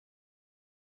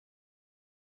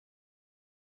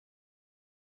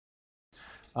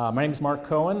My name is Mark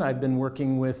Cohen. I've been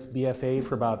working with BFA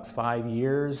for about 5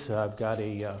 years. I've got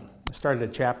started a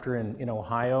chapter in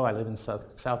Ohio. I live in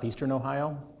southeastern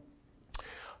Ohio.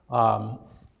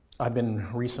 I've been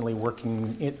recently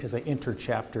working as an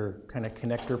inter-chapter kind of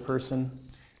connector person.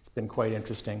 It's been quite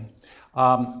interesting.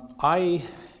 I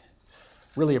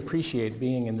really appreciate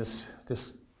being in this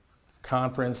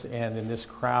conference and in this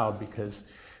crowd because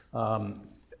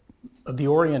the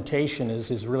orientation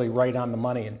is really right on the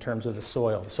money in terms of the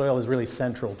soil. The soil is really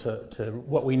central to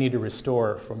what we need to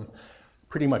restore from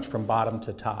pretty much from bottom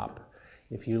to top.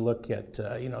 If you look at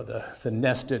the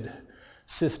nested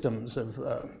systems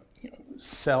of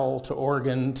cell to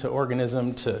organ to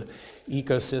organism to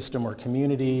ecosystem or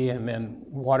community, and then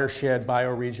watershed,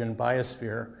 bioregion,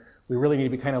 biosphere, we really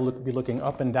need to be looking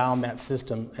up and down that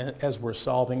system as we're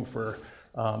solving for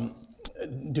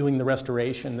doing the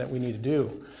restoration that we need to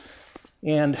do.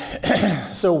 And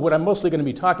so what I'm mostly going to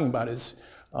be talking about is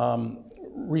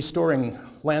restoring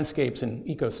landscapes and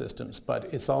ecosystems,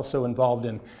 but it's also involved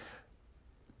in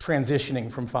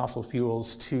transitioning from fossil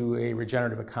fuels to a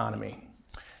regenerative economy.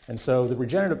 And so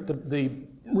the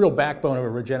real backbone of a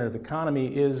regenerative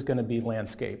economy is going to be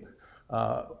landscape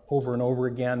over and over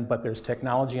again, but there's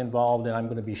technology involved, and I'm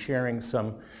going to be sharing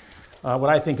some what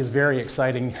I think is very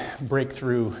exciting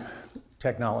breakthrough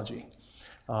technology.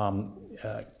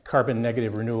 Carbon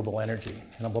negative renewable energy.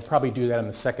 And we'll probably do that in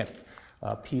the second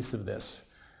piece of this.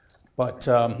 But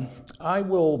I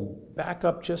will back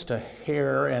up just a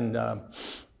hair and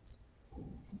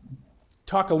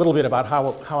talk a little bit about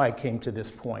how I came to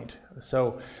this point.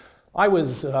 So I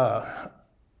was,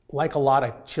 like a lot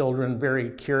of children,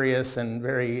 very curious and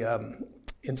very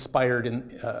inspired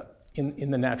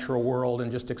in the natural world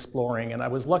and just exploring. And I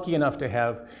was lucky enough to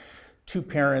have two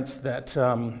parents that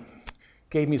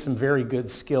gave me some very good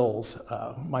skills.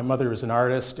 My mother is an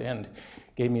artist and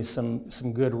gave me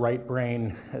some good right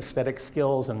brain aesthetic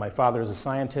skills, and my father is a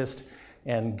scientist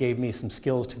and gave me some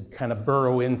skills to kind of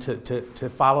burrow into, to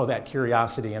follow that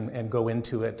curiosity and go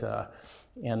into it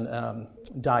and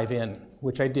dive in,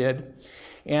 which I did.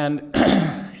 And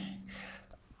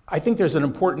I think there's an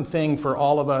important thing for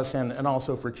all of us and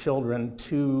also for children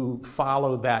to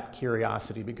follow that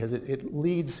curiosity, because it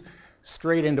leads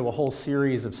straight into a whole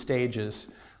series of stages.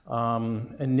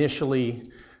 Initially,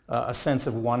 a sense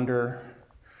of wonder,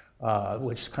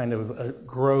 which kind of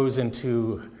grows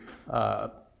into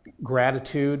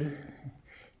gratitude,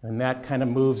 and that kind of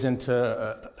moves into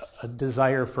a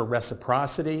desire for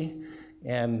reciprocity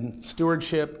and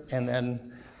stewardship, and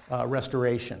then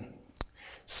restoration.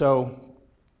 So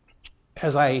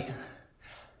as I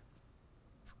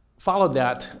followed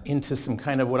that into some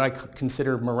kind of what I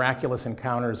consider miraculous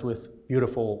encounters with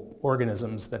beautiful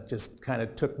organisms that just kind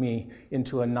of took me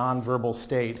into a nonverbal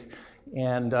state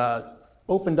and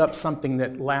opened up something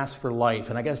that lasts for life.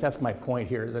 And I guess that's my point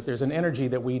here, is that there's an energy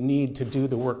that we need to do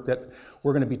the work that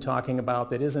we're going to be talking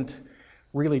about that isn't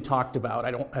really talked about,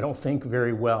 I don't think,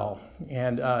 very well.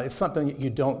 And it's something that you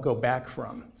don't go back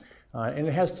from. And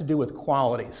it has to do with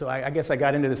quality. So I guess I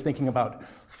got into this thinking about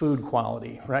food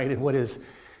quality, right? And what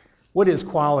is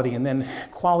quality, and then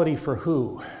quality for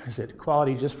who? Is it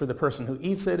quality just for the person who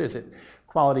eats it? Is it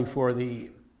quality for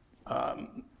the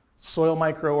soil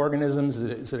microorganisms?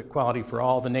 Is it quality for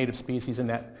all the native species in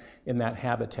that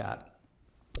habitat?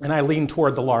 And I lean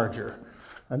toward the larger.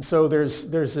 And so there's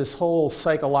this whole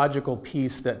psychological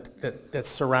piece that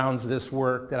surrounds this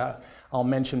work that I'll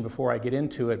mention before I get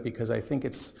into it, because I think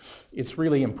it's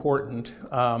really important.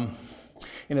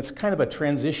 And it's kind of a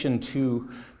transition to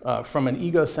from an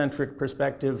egocentric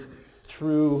perspective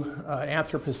through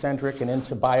anthropocentric and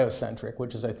into biocentric,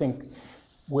 which is, I think,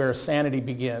 where sanity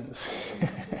begins.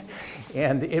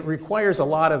 And it requires a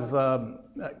lot of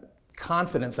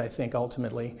confidence, I think,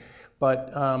 ultimately,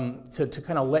 but to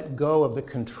kind of let go of the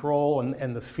control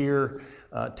and the fear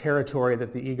territory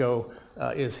that the ego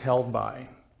is held by.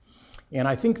 And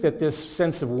I think that this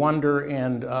sense of wonder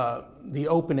and the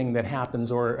opening that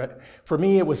happens, or for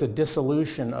me it was a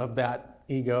dissolution of that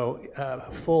ego,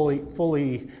 fully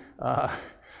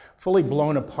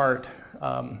blown apart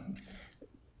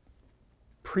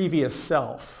previous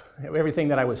self. Everything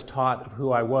that I was taught of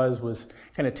who I was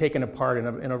kind of taken apart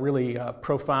in a really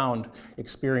profound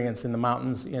experience in the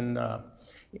mountains, in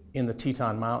the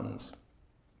Teton Mountains.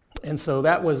 And so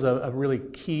that was a really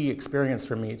key experience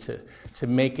for me to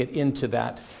make it into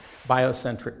that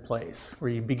biocentric place, where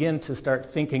you begin to start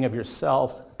thinking of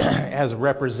yourself as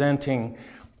representing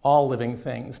all living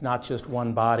things, not just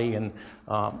one body and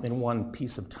in one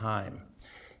piece of time.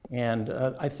 And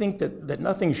I think that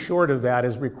nothing short of that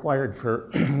is required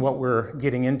for what we're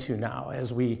getting into now,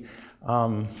 as we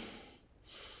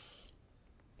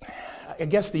I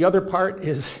guess the other part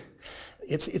is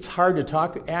it's hard to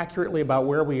talk accurately about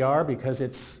where we are because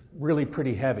it's really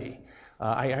pretty heavy.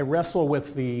 I wrestle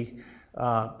with the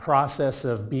process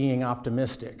of being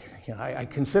optimistic. You know, I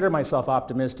consider myself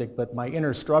optimistic, but my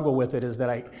inner struggle with it is that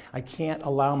I can't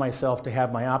allow myself to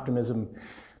have my optimism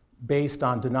based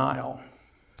on denial.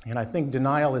 And I think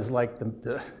denial is like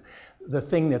the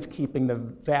thing that's keeping the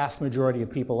vast majority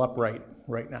of people upright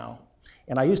right now.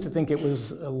 And I used to think it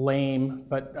was lame,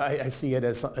 but I see it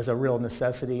as a real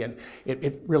necessity, and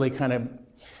it really kind of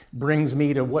brings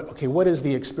me to what is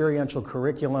the experiential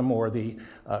curriculum or the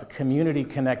community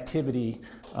connectivity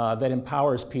that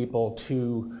empowers people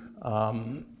to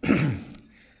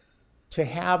to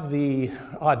have the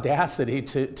audacity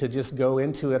to just go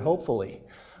into it, hopefully.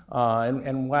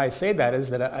 And why I say that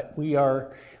is that we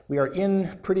are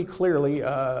in pretty clearly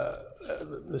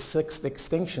the sixth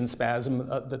extinction spasm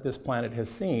that this planet has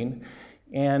seen,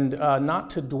 and not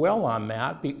to dwell on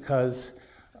that, because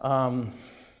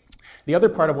the other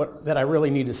part of that I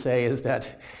really need to say is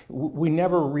that we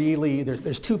never really,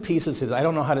 there's two pieces to this. I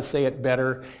don't know how to say it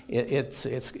better.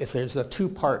 There's a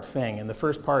two-part thing, and the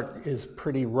first part is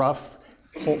pretty rough.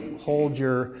 Hold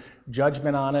your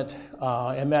judgment on it,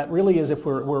 and that really is, if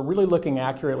we're really looking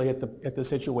accurately at the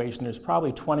situation, there's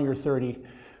probably 20 or 30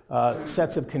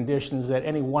 sets of conditions that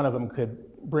any one of them could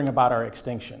bring about our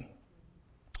extinction.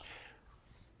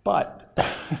 But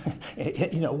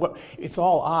you know, it's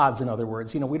all odds. In other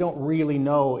words, you know, we don't really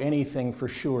know anything for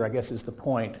sure, I guess is the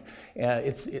point.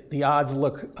 The odds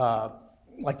look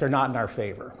like they're not in our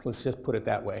favor. Let's just put it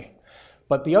that way.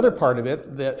 But the other part of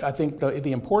it, I think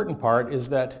the important part, is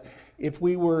that if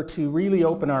we were to really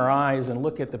open our eyes and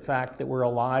look at the fact that we're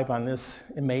alive on this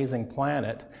amazing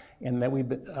planet, and that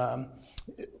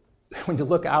when you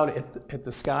look out at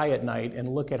the sky at night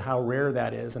and look at how rare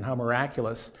that is and how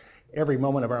miraculous every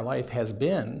moment of our life has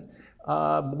been,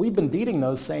 we've been beating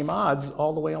those same odds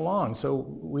all the way along. So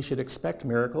we should expect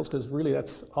miracles, because really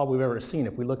that's all we've ever seen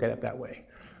if we look at it that way.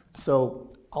 So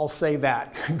I'll say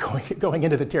that going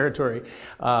into the territory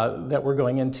that we're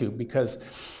going into, because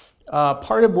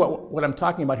part of what I'm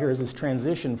talking about here is this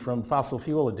transition from fossil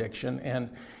fuel addiction, and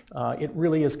it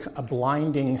really is a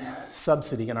blinding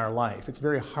subsidy in our life. It's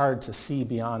very hard to see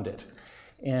beyond it.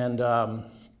 And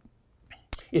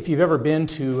if you've ever been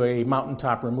to a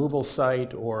mountaintop removal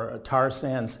site or a tar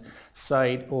sands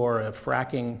site or a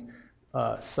fracking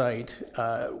site,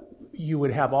 you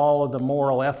would have all of the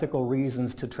moral, ethical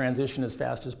reasons to transition as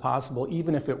fast as possible,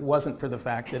 even if it wasn't for the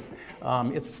fact that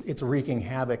it's wreaking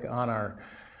havoc on our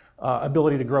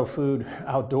ability to grow food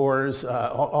outdoors,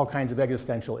 all kinds of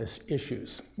existential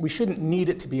issues. We shouldn't need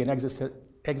it to be an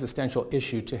existential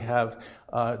issue to have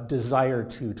a desire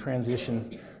to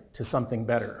transition to something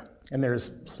better. And there's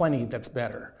plenty that's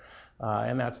better.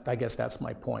 And I guess that's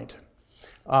my point.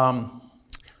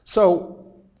 So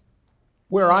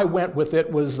where I went with it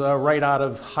was right out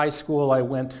of high school. I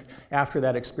went, after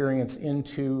that experience,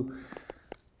 into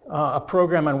a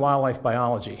program on wildlife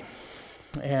biology.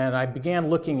 And I began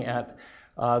looking at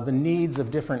the needs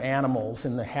of different animals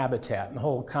in the habitat, and the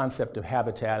whole concept of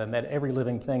habitat, and that every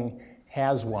living thing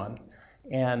has one.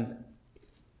 And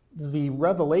the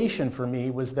revelation for me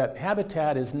was that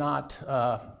habitat is not,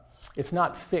 it's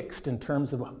not fixed in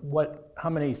terms of how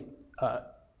many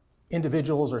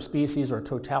individuals or species or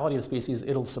totality of species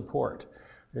it'll support.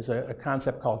 There's a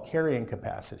concept called carrying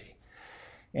capacity.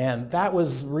 And that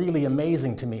was really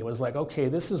amazing to me. It was like, okay,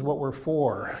 this is what we're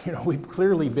for. You know, we've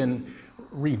clearly been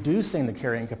reducing the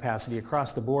carrying capacity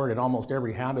across the board in almost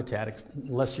every habitat,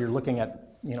 unless you're looking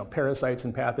at, you know, parasites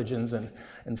and pathogens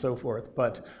and so forth.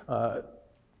 But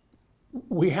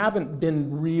we haven't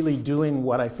been really doing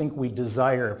what I think we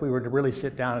desire if we were to really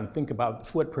sit down and think about the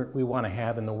footprint we want to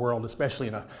have in the world, especially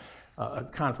in a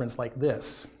conference like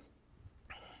this.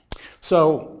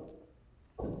 So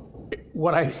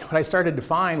what I started to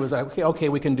find was, okay,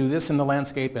 we can do this in the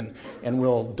landscape, and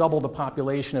we'll double the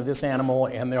population of this animal,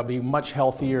 and they'll be much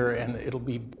healthier, and it'll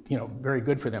be, you know, very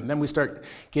good for them. Then we start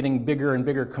getting bigger and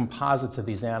bigger composites of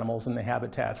these animals in the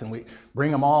habitats, and we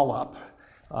bring them all up.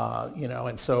 You know,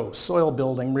 and so soil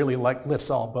building really lifts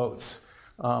all boats,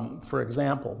 for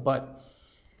example. But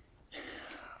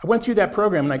I went through that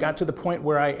program, and I got to the point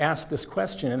where I asked this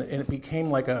question, and it became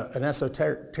like an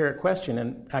esoteric question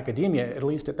in academia, at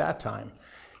least at that time.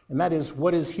 And that is,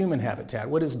 what is human habitat?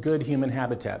 What is good human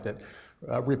habitat that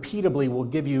repeatably will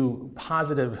give you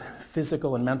positive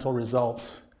physical and mental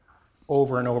results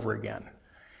over and over again?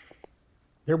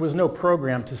 There was no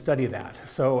program to study that.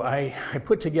 So I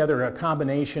put together a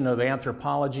combination of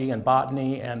anthropology and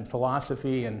botany and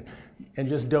philosophy, and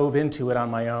just dove into it on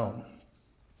my own.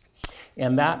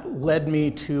 And that led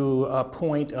me to a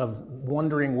point of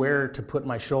wondering where to put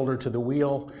my shoulder to the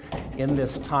wheel in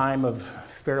this time of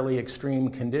fairly extreme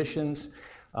conditions.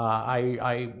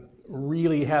 I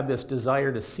really had this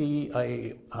desire to see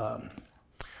a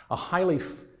highly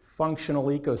functional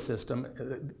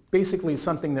ecosystem, basically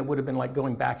something that would have been like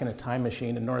going back in a time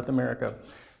machine in North America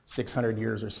 600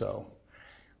 years or so,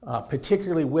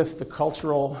 particularly with the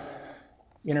cultural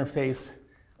interface,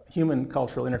 human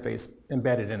cultural interface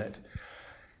embedded in it.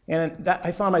 And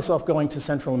I found myself going to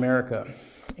Central America.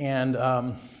 And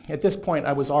at this point,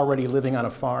 I was already living on a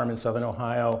farm in southern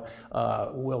Ohio.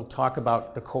 We'll talk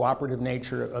about the cooperative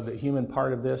nature of the human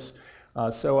part of this.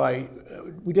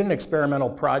 We did an experimental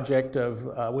project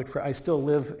of which I still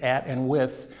live at and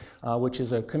with, which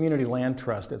is a community land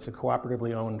trust. It's a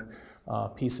cooperatively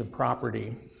owned piece of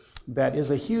property that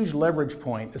is a huge leverage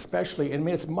point, especially, I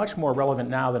mean, it's much more relevant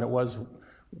now than it was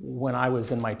when I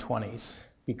was in my 20s,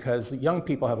 because young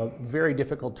people have a very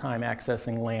difficult time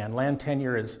accessing land. Land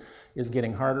tenure is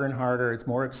getting harder and harder, it's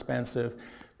more expensive,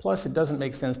 plus it doesn't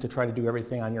make sense to try to do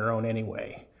everything on your own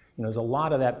anyway. You know, there's a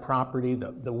lot of that property,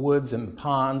 the woods and the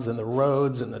ponds and the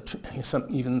roads and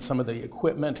even some of the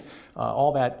equipment,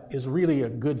 all that is really a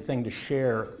good thing to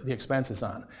share the expenses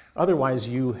on. Otherwise,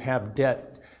 you have debt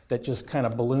that just kind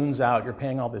of balloons out, you're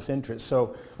paying all this interest.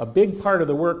 So a big part of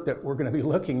the work that we're going to be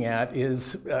looking at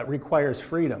requires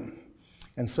freedom.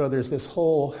 And so there's this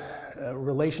whole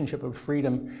relationship of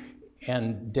freedom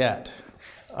and debt,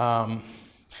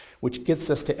 which gets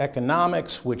us to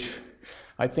economics, which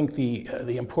I think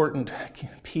the important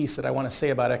piece that I want to say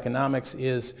about economics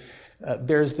is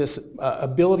there's this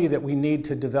ability that we need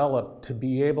to develop to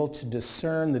be able to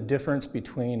discern the difference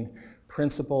between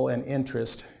principal and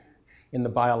interest in the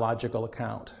biological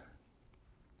account.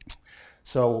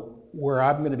 So where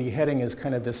I'm going to be heading is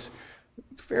kind of this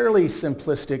fairly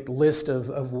simplistic list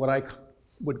of what I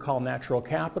would call natural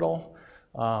capital.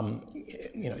 You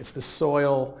know, it's the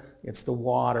soil, it's the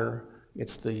water,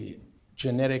 it's the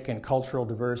genetic and cultural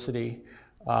diversity,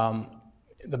 the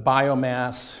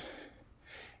biomass,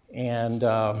 and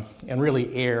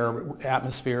really air,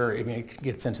 atmosphere. I mean, it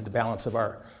gets into the balance of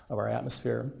our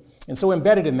atmosphere. And so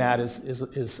embedded in that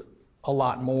is a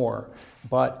lot more.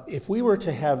 But if we were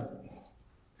to have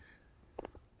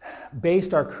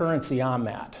based our currency on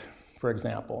that, for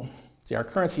example, see, our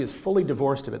currency is fully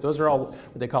divorced of it. Those are all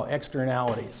what they call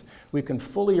externalities. We can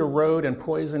fully erode and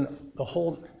poison the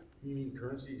whole... You mean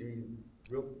currency? You mean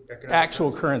real economic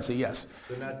actual currency, yes.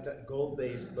 So not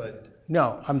gold-based, but...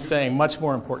 No, I'm saying much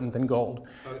more important than gold.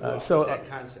 That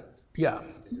concept. Yeah.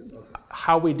 Okay.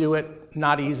 How we do it,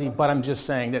 not easy, but I'm just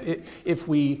saying that if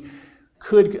we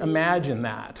could imagine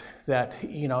that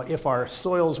you know, if our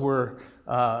soils were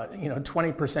you know,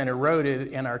 20%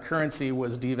 eroded and our currency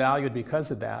was devalued because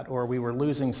of that, or we were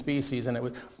losing species, and it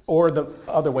would, or the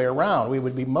other way around, we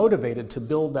would be motivated to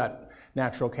build that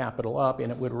natural capital up,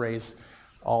 and it would raise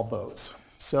all boats.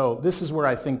 So this is where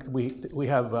I think we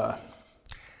have.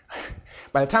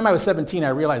 By the time I was 17, I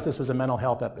realized this was a mental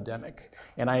health epidemic,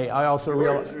 and I also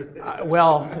realized,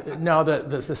 well, no,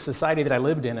 the society that I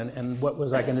lived in, and what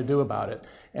was I going to do about it?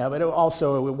 But it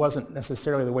wasn't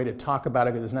necessarily the way to talk about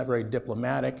it because it's not very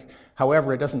diplomatic.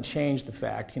 However, it doesn't change the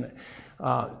fact. You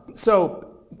know,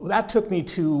 so that took me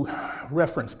to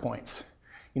reference points.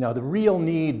 You know, the real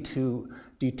need to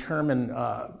determine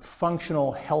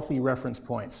functional, healthy reference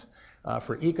points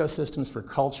for ecosystems, for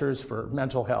cultures, for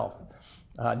mental health.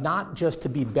 Not just to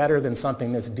be better than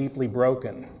something that's deeply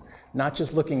broken, not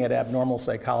just looking at abnormal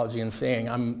psychology and saying,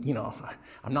 I'm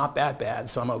not that bad,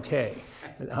 so I'm okay.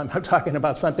 I'm talking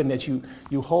about something that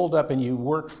you hold up and you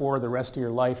work for the rest of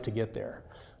your life to get there.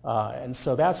 And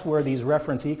so that's where these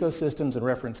reference ecosystems and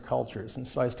reference cultures. And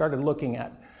so I started looking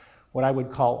at what I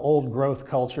would call old growth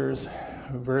cultures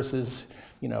versus,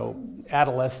 you know,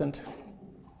 adolescent.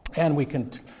 And we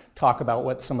can talk about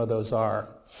what some of those are.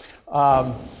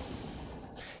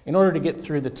 In order to get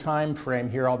through the time frame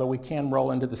here, although we can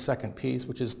roll into the second piece,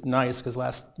 which is nice because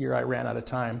last year I ran out of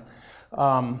time,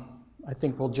 I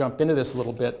think we'll jump into this a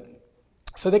little bit.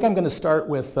 So I think I'm going to start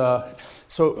with, the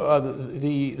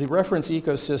reference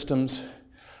ecosystems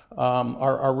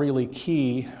are really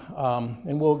key,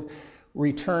 and we'll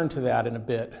return to that in a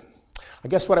bit. I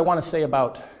guess what I want to say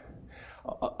about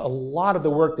a lot of the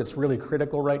work that's really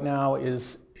critical right now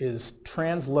is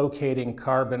translocating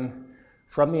carbon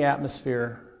from the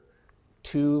atmosphere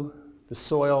to the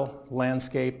soil,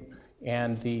 landscape,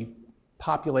 and the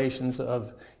populations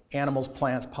of animals,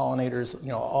 plants, pollinators, you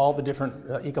know, all the different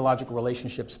ecological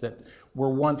relationships that were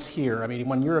once here. I mean,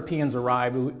 when Europeans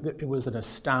arrived, it was an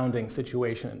astounding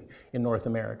situation in North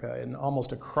America, and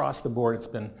almost across the board it's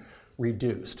been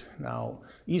reduced. Now,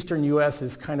 eastern US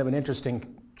is kind of an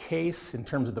interesting case in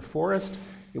terms of the forest.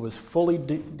 It was fully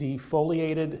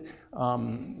defoliated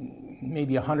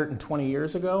maybe 120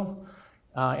 years ago,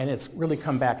 and it's really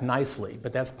come back nicely.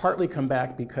 But that's partly come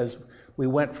back because we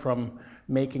went from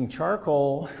making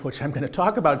charcoal, which I'm going to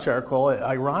talk about charcoal.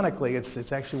 Ironically,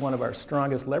 it's actually one of our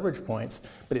strongest leverage points,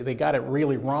 but they got it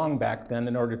really wrong back then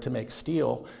in order to make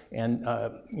steel, and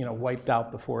you know, wiped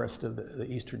out the forest of the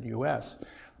eastern U.S.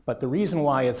 But the reason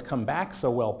why it's come back so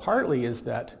well partly is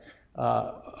that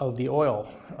of the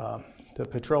oil, the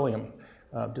petroleum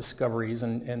discoveries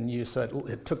and use, so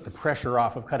it took the pressure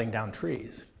off of cutting down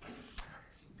trees.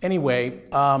 Anyway,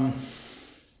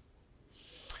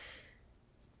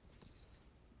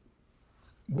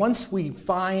 once we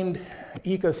find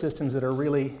ecosystems that are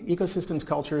really, ecosystems,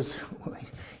 cultures,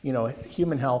 you know,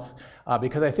 human health,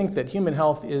 because I think that human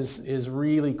health is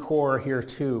really core here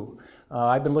too.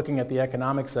 I've been looking at the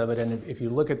economics of it, and if you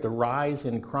look at the rise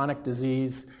in chronic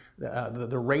disease,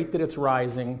 the rate that it's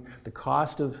rising, the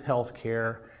cost of health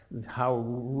care, how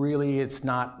really it's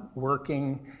not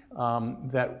working,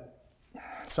 that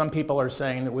some people are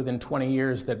saying that within 20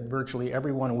 years that virtually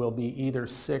everyone will be either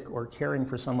sick or caring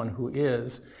for someone who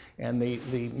is, and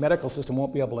the medical system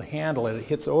won't be able to handle it. It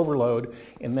hits overload,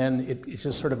 and then it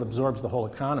just sort of absorbs the whole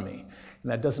economy.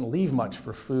 And that doesn't leave much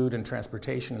for food and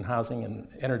transportation and housing and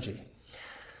energy.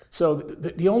 So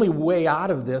the only way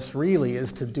out of this really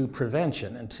is to do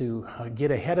prevention and to get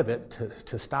ahead of it,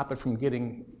 to stop it from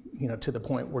getting, you know, to the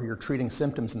point where you're treating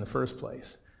symptoms in the first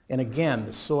place. And again,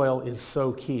 the soil is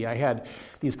so key. I had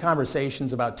these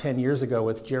conversations about 10 years ago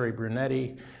with Jerry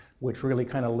Brunetti, which really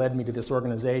kind of led me to this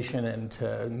organization and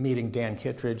to meeting Dan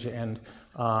Kittredge, and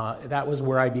that was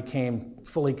where I became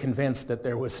fully convinced that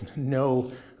there was no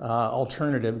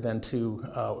alternative than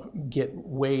to get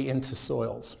way into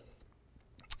soils.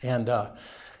 And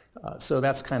so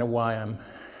that's kind of why I'm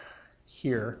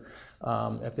here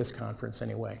at this conference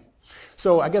anyway.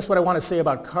 So I guess what I want to say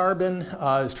about carbon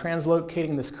is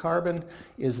translocating this carbon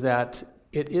is that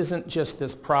it isn't just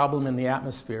this problem in the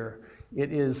atmosphere,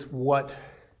 it is what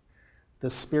the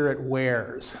spirit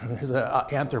wears. There's an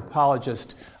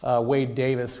anthropologist, Wade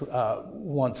Davis,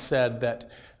 once said that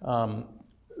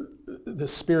the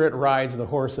spirit rides the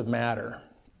horse of matter.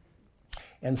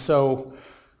 And so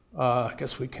I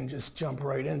guess we can just jump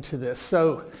right into this.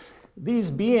 So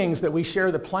these beings that we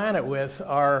share the planet with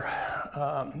are,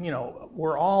 you know,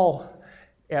 we're all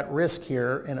at risk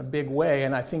here in a big way,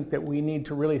 and I think that we need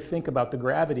to really think about the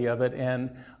gravity of it,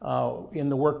 and in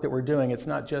the work that we're doing, it's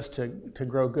not just to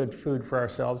grow good food for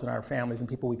ourselves and our families and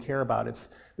people we care about.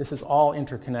 This is all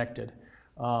interconnected,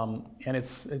 and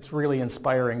it's really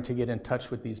inspiring to get in touch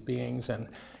with these beings and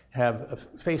have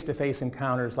face-to-face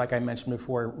encounters. Like I mentioned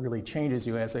before, it really changes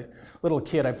you. As a little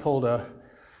kid, I pulled a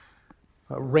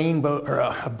rainbow or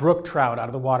a brook trout out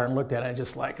of the water and looked at it, and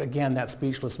just like, again, that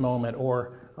speechless moment.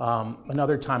 Or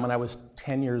another time when I was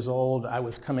 10 years old, I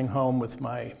was coming home with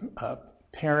my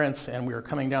parents, and we were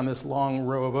coming down this long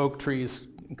row of oak trees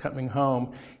coming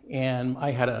home, and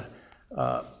I had a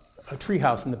tree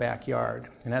house in the backyard.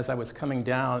 And as I was coming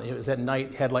down, it was at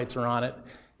night, headlights are on it,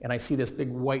 and I see this big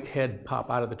white head pop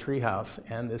out of the tree house,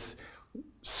 and this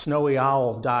snowy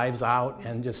owl dives out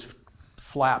and just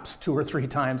flaps 2 or 3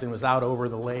 times and was out over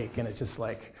the lake. And it's just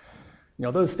like, you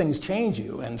know, those things change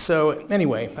you. And so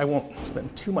anyway, I won't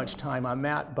spend too much time on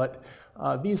that, but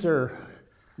these are,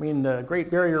 I mean, the Great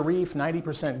Barrier Reef,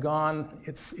 90% gone.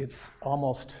 It's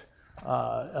almost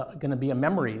going to be a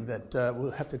memory that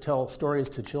we'll have to tell stories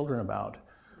to children about.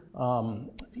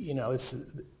 You know,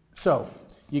 so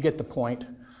you get the point.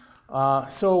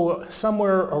 So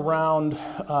somewhere around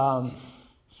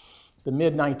the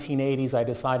mid-1980s, I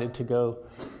decided to go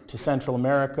to Central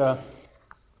America.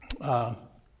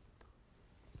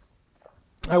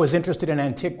 I was interested in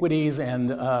antiquities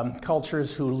and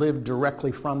cultures who lived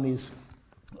directly from these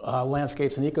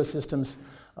landscapes and ecosystems,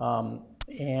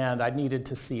 and I needed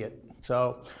to see it.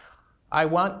 So I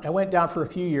went down for a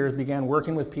few years, began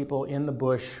working with people in the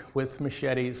bush with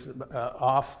machetes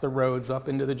off the roads up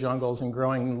into the jungles and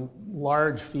growing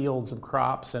large fields of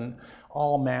crops and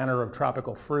all manner of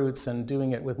tropical fruits, and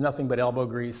doing it with nothing but elbow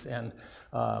grease and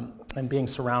being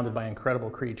surrounded by incredible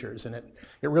creatures. And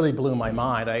it really blew my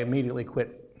mind. I immediately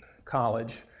quit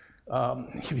college,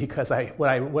 because what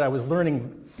I was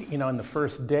learning, you know, in the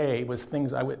first day was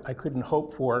things I couldn't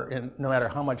hope for, and no matter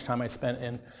how much time I spent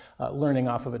in learning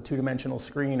off of a two-dimensional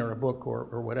screen or a book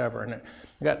or whatever. And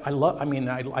I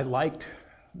liked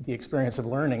the experience of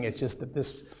learning. It's just that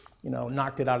this, you know,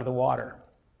 knocked it out of the water.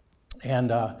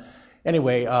 And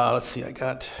anyway, let's see, I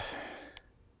got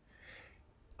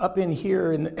up in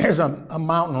here, there's a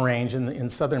mountain range in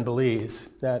southern Belize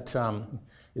that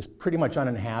is pretty much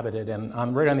uninhabited,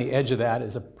 and right on the edge of that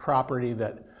is a property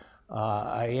that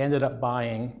I ended up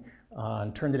buying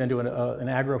and turned it into an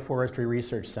agroforestry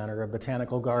research center, a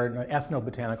botanical garden, an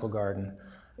ethnobotanical garden.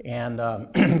 And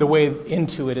the way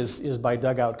into it is by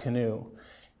dugout canoe.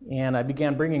 And I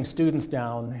began bringing students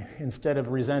down. Instead of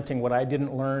resenting what I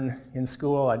didn't learn in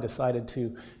school, I decided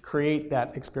to create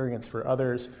that experience for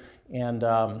others. And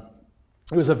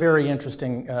it was a very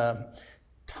interesting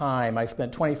time. I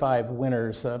spent 25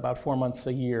 winters, about 4 months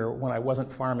a year, when I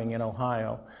wasn't farming in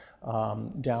Ohio,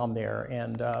 down there.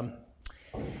 And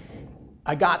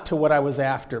I got to what I was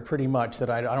after pretty much,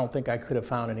 that I don't think I could have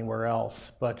found anywhere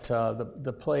else. But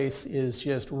the place is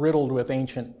just riddled with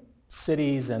ancient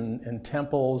cities and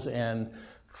temples and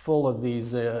full of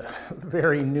these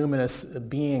very numinous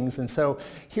beings. And so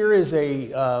here is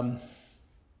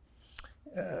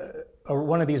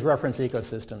one of these reference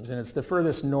ecosystems, and it's the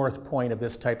furthest north point of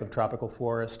this type of tropical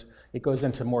forest. It goes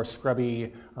into more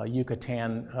scrubby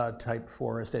Yucatan type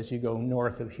forest as you go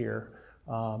north of here,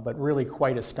 but really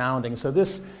quite astounding. So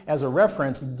this, as a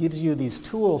reference, gives you these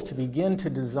tools to begin to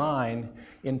design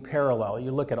in parallel.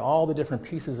 You look at all the different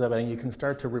pieces of it, and you can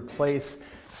start to replace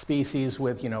species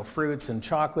with, you know, fruits and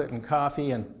chocolate and coffee,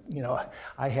 and, you know,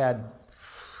 I had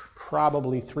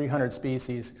probably 300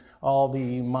 species, all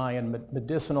the Mayan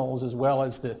medicinals, as well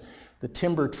as the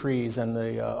timber trees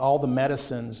and all the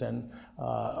medicines, and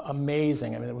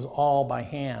amazing. I mean, it was all by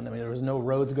hand. I mean, there was no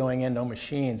roads going in, no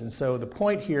machines. And so the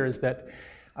point here is that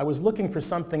I was looking for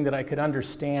something that I could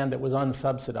understand that was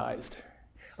unsubsidized.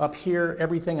 Up here,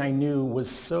 everything I knew was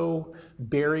so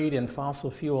buried in fossil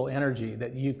fuel energy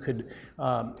that you could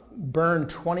burn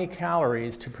 20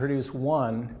 calories to produce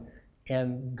one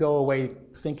and go away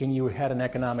thinking you had an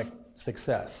economic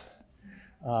success.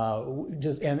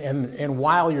 And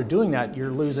while you're doing that,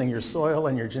 you're losing your soil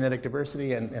and your genetic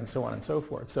diversity and so on and so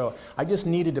forth. So I just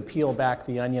needed to peel back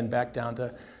the onion back down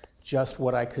to just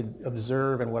what I could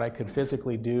observe and what I could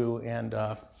physically do, and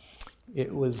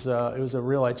it was a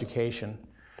real education.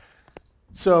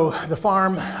 So the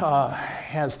farm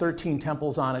has 13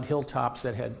 temples on it, hilltops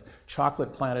that had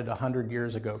chocolate planted 100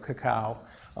 years ago, cacao,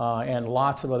 and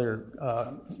lots of other,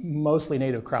 mostly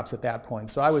native crops at that point.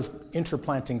 So I was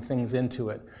interplanting things into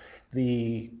it.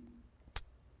 The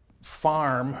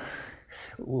farm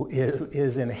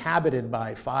is inhabited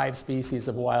by 5 species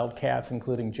of wild cats,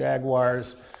 including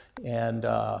jaguars and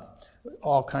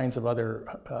all kinds of other,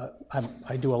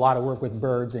 I do a lot of work with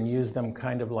birds and use them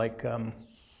kind of like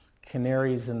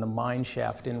canaries in the mine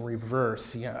shaft in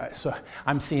reverse. So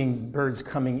I'm seeing birds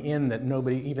coming in that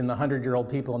nobody, even the 100-year-old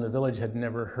people in the village, had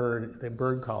never heard the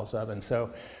bird calls of. And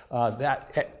so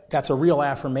that's a real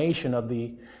affirmation of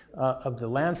the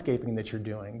landscaping that you're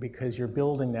doing, because you're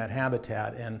building that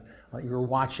habitat, and you're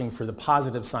watching for the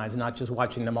positive signs, not just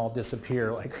watching them all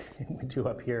disappear like we do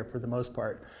up here for the most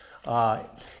part.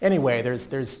 Anyway,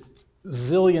 there's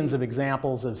zillions of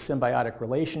examples of symbiotic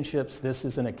relationships. This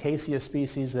is an acacia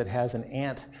species that has an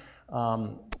ant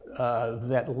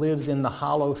that lives in the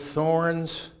hollow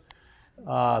thorns.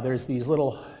 There's these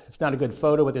little, it's not a good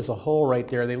photo, but there's a hole right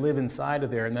there. They live inside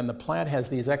of there, and then the plant has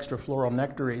these extrafloral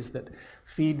nectaries that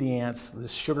feed the ants,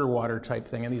 this sugar water type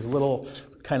thing, and these little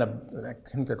kind of, I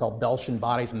think they're called Belgian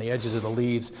bodies on the edges of the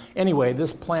leaves. Anyway,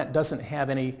 this plant doesn't have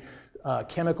any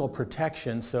chemical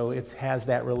protection, so it has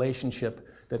that relationship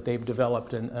that they've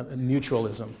developed in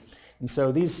mutualism. And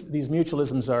so these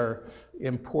mutualisms are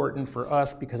important for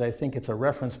us because I think it's a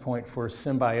reference point for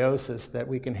symbiosis, that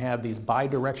we can have these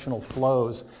bidirectional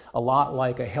flows, a lot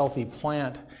like a healthy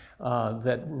plant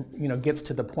that gets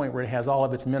to the point where it has all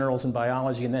of its minerals and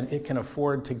biology, and then it can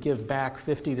afford to give back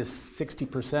 50 to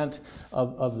 60%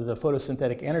 of the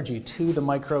photosynthetic energy to the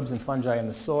microbes and fungi in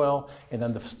the soil, and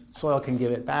then the soil can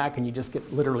give it back, and you just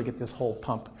literally get this whole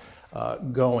pump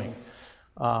going.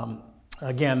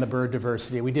 Again, the bird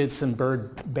diversity. We did some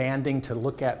bird banding to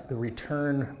look at the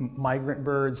return migrant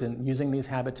birds and using these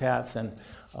habitats and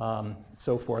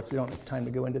so forth. We don't have time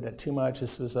to go into that too much.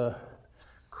 This was a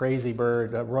crazy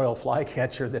bird, a royal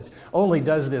flycatcher, that only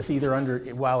does this either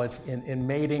while it's in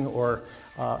mating or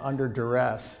under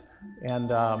duress. And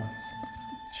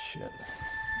shit.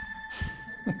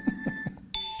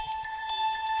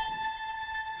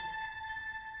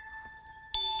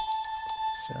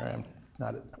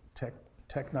 not a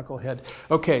tech knucklehead.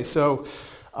 Okay, so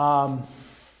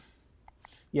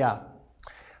yeah,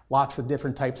 lots of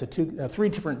different types of three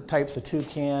different types of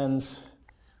toucans.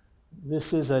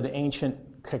 This is an ancient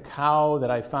cacao that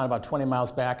I found about 20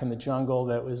 miles back in the jungle.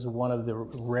 That was one of the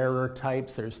rarer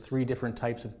types. There's three different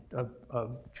types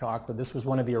of chocolate. This was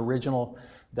one of the original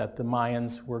that the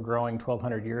Mayans were growing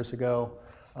 1,200 years ago.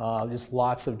 Just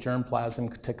lots of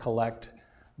germplasm to collect.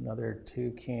 Another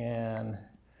toucan.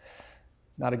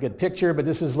 Not a good picture, but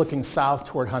this is looking south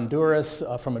toward Honduras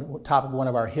from the top of one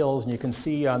of our hills, and you can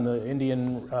see on the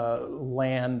Indian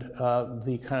land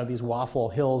the kind of these waffle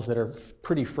hills that are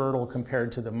pretty fertile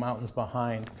compared to the mountains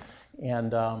behind.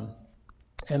 And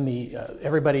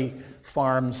everybody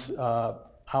farms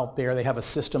out there. They have a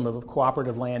system of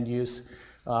cooperative land use.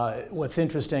 What's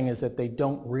interesting is that they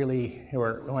don't really,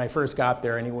 or when I first got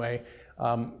there anyway,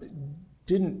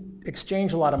 didn't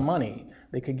exchange a lot of money.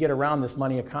 They could get around this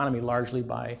money economy largely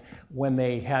by when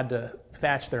they had to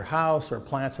thatch their house or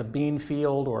plant a bean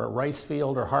field or a rice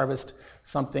field or harvest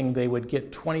something, they would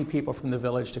get 20 people from the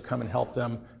village to come and help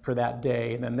them for that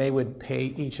day, and then they would pay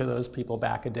each of those people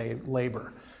back a day of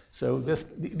labor. So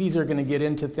these are going to get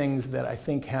into things that I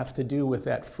think have to do with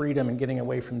that freedom and getting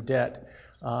away from debt.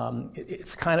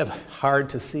 It's kind of hard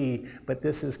to see, but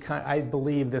this is I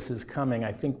believe this is coming.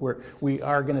 I think we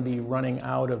are going to be running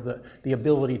out of the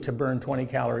ability to burn 20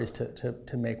 calories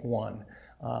to make one.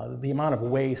 The amount of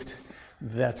waste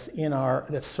that's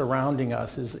surrounding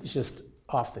us is just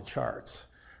off the charts.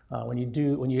 When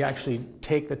you actually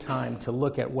take the time to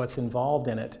look at what's involved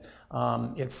in it,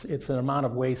 it's an amount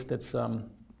of waste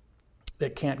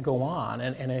that can't go on,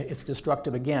 and it's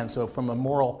destructive again. So from a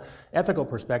moral, ethical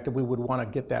perspective, we would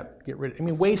want to get rid. I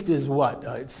mean, waste is what?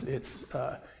 It's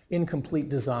incomplete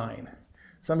design.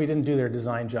 Somebody didn't do their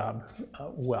design job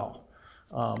well.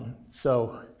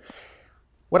 So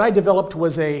what I developed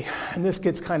was and this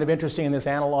gets kind of interesting in this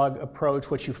analog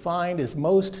approach. What you find is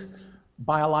most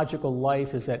biological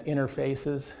life is at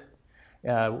interfaces.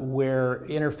 Where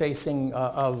interfacing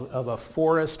of a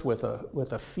forest with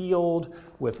a field,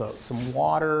 with some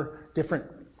water, different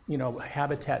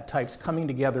habitat types coming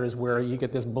together is where you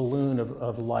get this balloon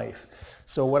of life.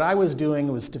 So what I was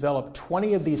doing was develop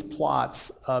 20 of these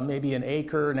plots, maybe an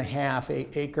acre and a half,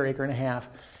 acre and a half,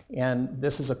 and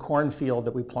this is a cornfield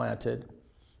that we planted,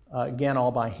 again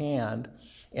all by hand.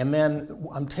 And then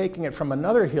I'm taking it from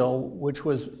another hill, which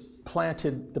was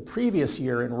planted the previous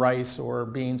year in rice or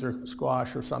beans or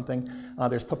squash or something.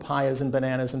 There's papayas and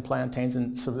bananas and plantains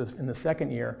in the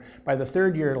second year. By the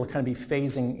third year, it'll kind of be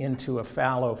phasing into a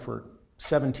fallow for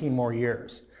 17 more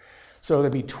years. So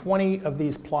there'll be 20 of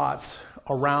these plots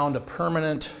around a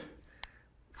permanent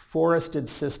forested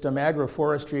system,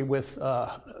 agroforestry, with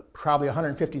probably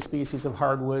 150 species of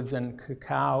hardwoods and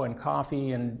cacao and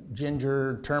coffee and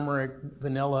ginger, turmeric,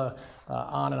 vanilla,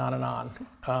 on and on and on.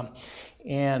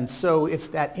 And so it's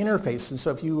that interface. And so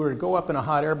if you were to go up in a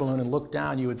hot air balloon and look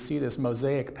down, you would see this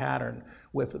mosaic pattern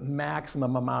with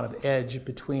maximum amount of edge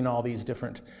between all these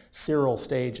different cirral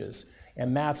stages.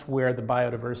 And that's where the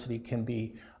biodiversity can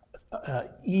be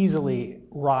easily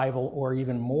rival, or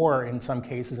even more in some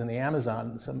cases in the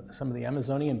Amazon, some of the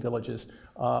Amazonian villages,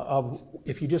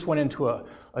 if you just went into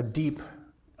a deep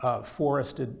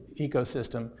forested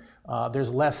ecosystem,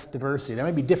 there's less diversity. There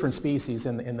may be different species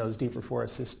in those deeper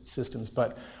forest systems,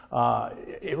 but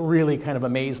it really kind of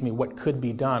amazed me what could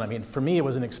be done. I mean, for me, it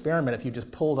was an experiment. If you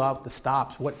just pulled out the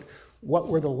stops, what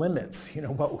were the limits?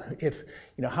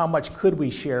 How much could we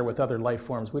share with other life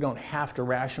forms? We don't have to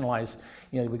rationalize,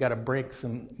 we got to break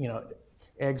some,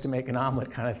 eggs to make an omelet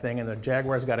kind of thing, and the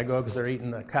jaguars got to go because they're eating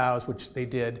the cows, which they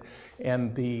did,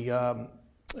 and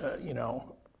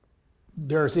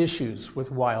there's issues with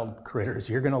wild critters.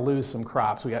 You're going to lose some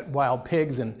crops. We got wild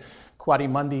pigs and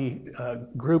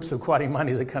quadrimundi, groups of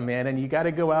quadrimundis that come in, and you got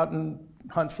to go out and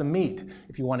hunt some meat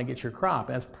if you want to get your crop.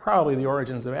 And that's probably the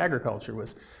origins of agriculture,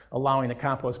 was allowing the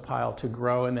compost pile to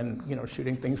grow and then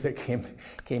shooting things that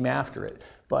came after it.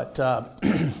 But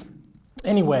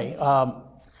anyway,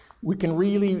 we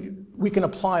can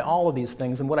apply all of these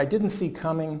things. And what I didn't see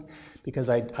coming, because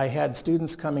I had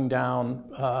students coming down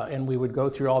and we would go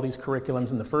through all these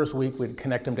curriculums. In the first week, we'd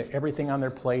connect them to everything on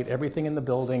their plate, everything in the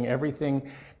building, everything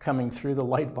coming through the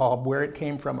light bulb, where it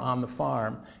came from on the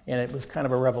farm. And it was kind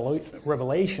of a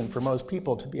revelation for most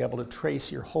people to be able to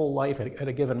trace your whole life at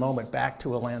a given moment back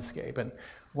to a landscape, and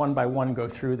one by one go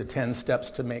through the 10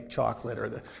 steps to make chocolate, or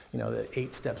the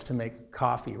 8 steps to make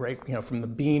coffee, right? From the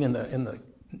bean in the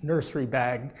nursery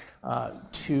bag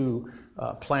to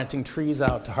planting trees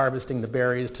out, to harvesting the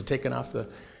berries, to taking off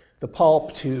the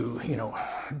pulp, to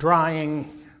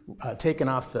drying, taking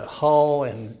off the hull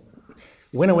and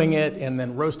winnowing it and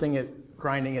then roasting it,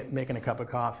 grinding it, making a cup of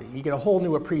coffee. You get a whole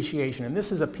new appreciation, and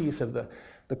this is a piece of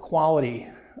the quality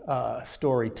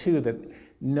story too that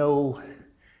no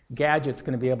gadget's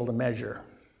going to be able to measure.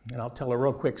 And I'll tell a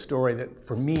real quick story that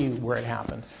for me where it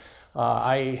happened.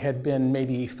 I had been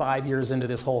maybe 5 years into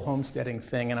this whole homesteading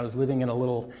thing, and I was living in a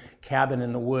little cabin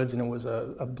in the woods, and it was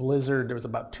a blizzard. There was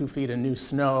about 2 feet of new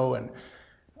snow, and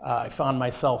I found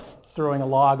myself throwing a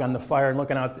log on the fire and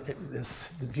looking out at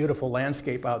the beautiful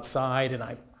landscape outside, and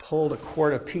I pulled a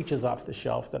quart of peaches off the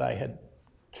shelf that I had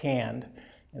canned,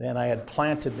 and then I had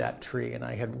planted that tree, and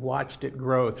I had watched it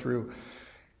grow through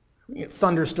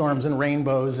thunderstorms and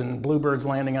rainbows and bluebirds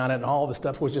landing on it, and all the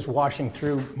stuff was just washing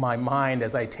through my mind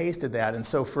as I tasted that. And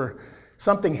so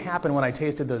something happened when I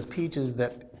tasted those peaches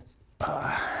that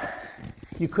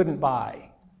you couldn't buy.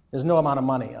 There's no amount of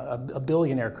money. A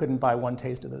billionaire couldn't buy one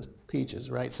taste of those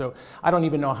peaches, right? So I don't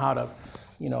even know how to,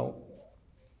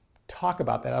 talk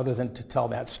about that other than to tell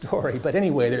that story. But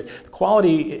anyway, the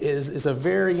quality is a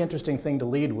very interesting thing to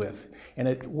lead with.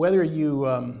 And whether you,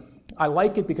 I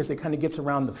like it because it kind of gets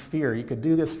around the fear. You could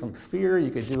do this from fear, you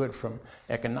could do it from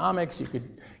economics, you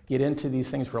could get into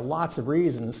these things for lots of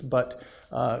reasons, but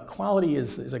quality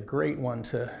is a great one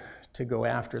to go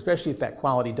after, especially if that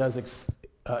quality does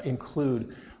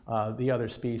include the other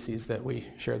species that we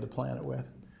share the planet with.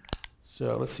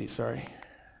 So let's see, sorry.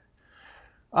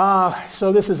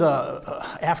 So this is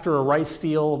after a rice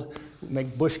field. We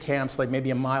make bush camps like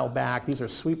maybe a mile back. These are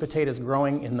sweet potatoes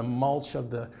growing in the mulch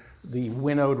of the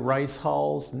winnowed rice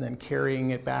hulls, and then carrying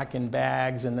it back in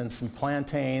bags, and then some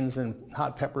plantains and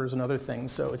hot peppers and other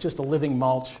things. So it's just a living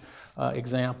mulch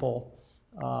example.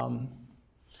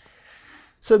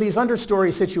 So these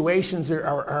understory situations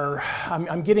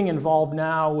I'm getting involved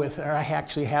now with, or I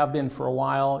actually have been for a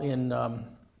while in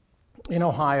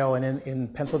Ohio and in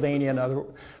Pennsylvania and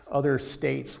other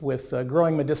states with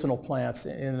growing medicinal plants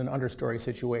in an understory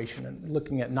situation and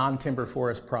looking at non-timber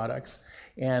forest products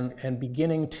and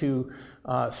beginning to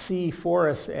see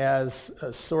forests as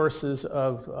sources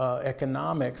of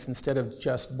economics instead of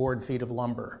just board feet of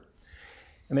lumber.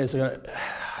 And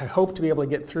I hope to be able to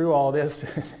get through all this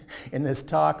in this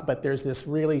talk, but there's this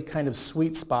really kind of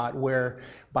sweet spot where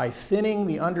by thinning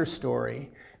the understory,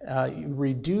 you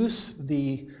reduce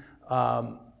the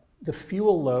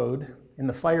fuel load and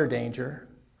the fire danger,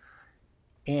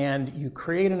 and you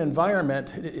create an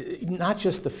environment, not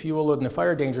just the fuel load and the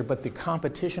fire danger, but the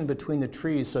competition between the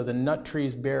trees. So the nut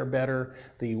trees bear better,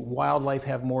 the wildlife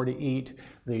have more to eat.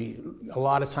 A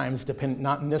lot of times,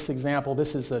 not in this example,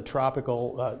 this is a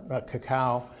tropical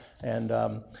cacao, and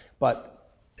but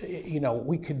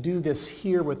we could do this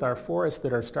here with our forests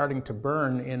that are starting to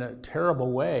burn in a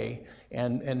terrible way,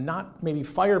 and not maybe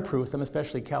fireproof them,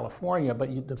 especially California, but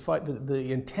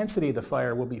the intensity of the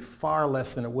fire will be far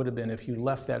less than it would have been if you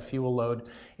left that fuel load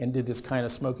and did this kind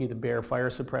of Smokey the Bear fire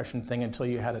suppression thing until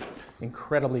you had an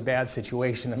incredibly bad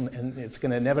situation, and it's going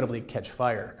to inevitably catch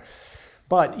fire.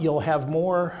 But you'll have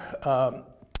more,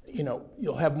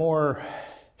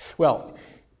 well,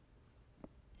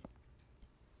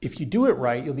 if you do it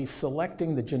right, you'll be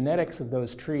selecting the genetics of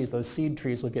those trees. Those seed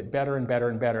trees will get better and better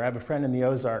and better. I have a friend in the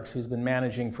Ozarks who's been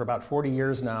managing for about 40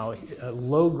 years now,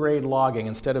 low-grade logging.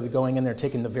 Instead of going in there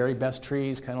taking the very best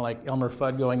trees, kind of like Elmer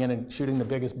Fudd going in and shooting the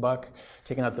biggest buck,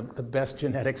 taking out the best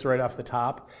genetics right off the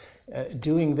top.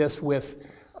 Doing this with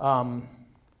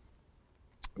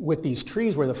these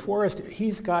trees where the forest,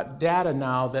 he's got data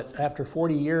now that after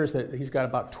 40 years that he's got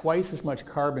about twice as much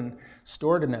carbon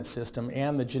stored in that system,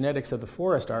 and the genetics of the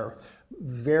forest are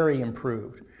very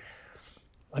improved.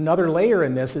 Another layer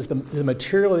in this is the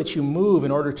material that you move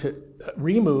in order to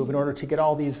remove in order to get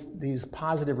all these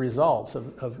positive results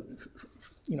of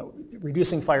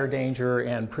reducing fire danger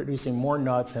and producing more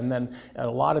nuts. And then a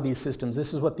lot of these systems,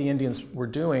 this is what the Indians were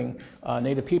doing,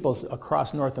 Native peoples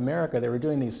across North America. They were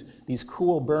doing these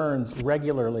cool burns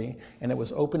regularly, and it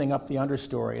was opening up the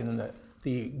understory. And then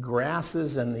the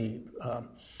grasses and the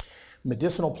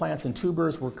medicinal plants and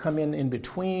tubers were coming in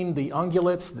between. The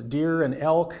ungulates, the deer and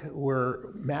elk,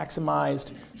 were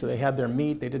maximized, so they had their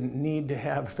meat. They didn't need to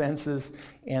have fences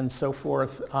and so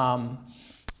forth.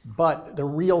 But the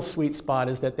real sweet spot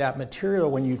is that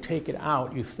material, when you take it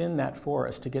out, you thin that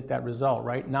forest to get that result,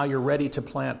 right? Now you're ready to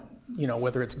plant,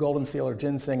 whether it's golden seal or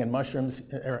ginseng and mushrooms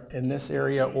in this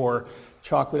area or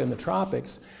chocolate in the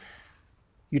tropics.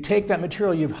 You take that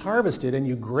material you've harvested and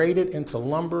you grate it into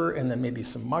lumber and then maybe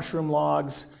some mushroom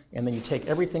logs, and then you take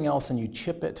everything else and you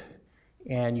chip it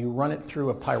and you run it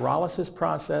through a pyrolysis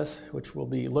process, which we'll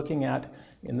be looking at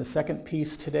in the second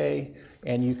piece today,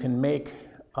 and you can make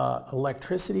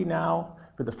electricity now.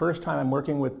 For the first time, I'm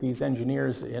working with these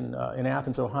engineers in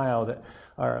Athens, Ohio. That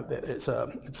are it's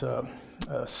a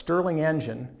Stirling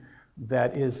engine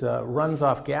that runs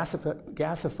off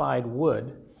gasified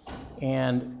wood,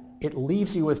 and it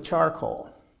leaves you with charcoal.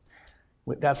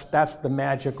 That's the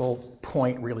magical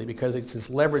point, really, because it's this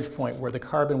leverage point where the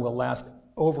carbon will last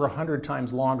over 100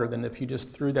 times longer than if you just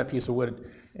threw that piece of wood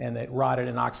and it rotted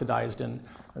and oxidized, and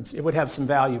it would have some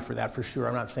value for that, for sure.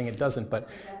 I'm not saying it doesn't, but... Is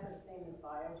that the same as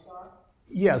biochar?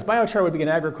 Yes, biochar would be an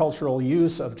agricultural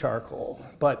use of charcoal,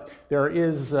 but there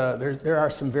are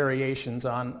some variations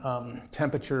on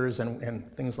temperatures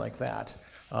and things like that.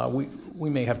 We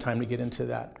may have time to get into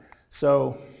that.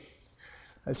 So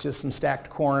that's just some stacked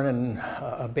corn and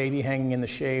a baby hanging in the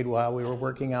shade while we were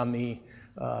working on the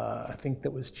I think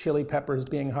that was chili peppers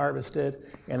being harvested,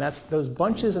 and those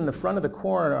bunches in the front of the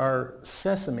corn are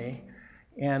sesame,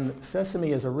 and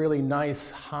sesame is a really nice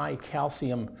high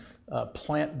calcium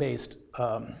plant-based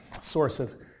source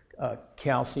of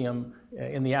calcium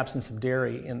in the absence of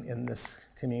dairy in this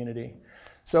community.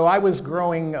 So I was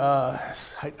growing,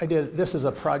 this is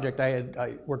a project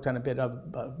I worked on a bit of,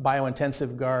 a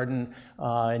biointensive garden,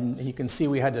 and you can see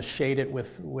we had to shade it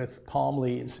with palm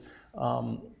leaves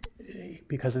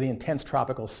because of the intense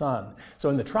tropical sun. So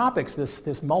in the tropics,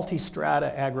 this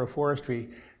multi-strata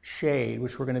agroforestry shade,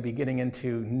 which we're going to be getting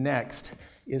into next,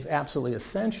 is absolutely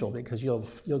essential because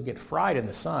you'll get fried in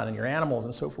the sun and your animals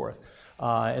and so forth.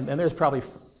 And there's probably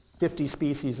 50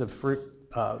 species of fruit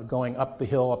going up the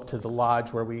hill up to the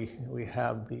lodge where we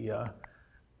have the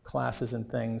classes and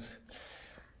things.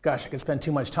 Gosh, I could spend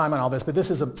too much time on all this, but this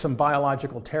is some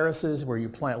biological terraces where you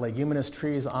plant leguminous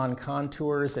trees on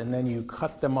contours and then you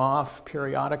cut them off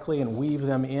periodically and weave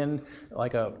them in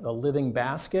like a living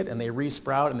basket, and they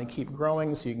resprout and they keep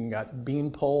growing. So you can got bean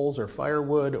poles or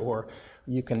firewood, or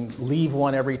you can leave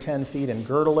one every 10 feet and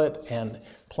girdle it and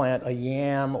plant a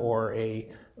yam or a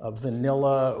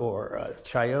vanilla or a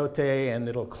chayote, and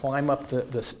it'll climb up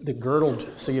the girdled,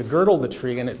 so you girdle the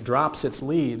tree and it drops its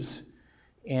leaves,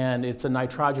 and it's a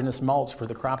nitrogenous mulch for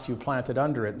the crops you planted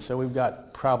under it. So we've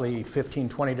got probably 15,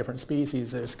 20 different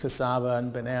species. There's cassava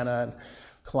and banana and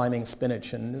climbing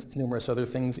spinach and numerous other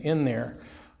things in there.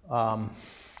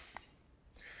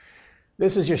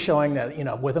 This is just showing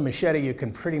that, with a machete you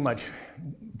can pretty much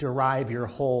derive your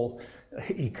whole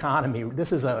economy.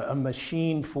 This is a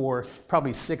machine for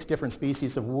probably 6 different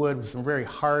species of wood with some very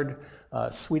hard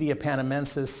Sweetia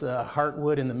panamensis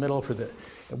heartwood in the middle.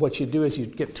 What you do is you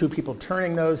get 2 people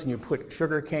turning those, and you put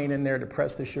sugar cane in there to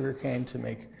press the sugar cane to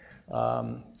make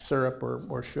syrup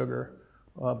or sugar.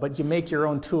 But you make your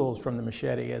own tools from the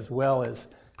machete as well as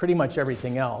pretty much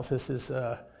everything else. This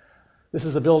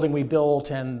is a building we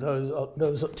built, and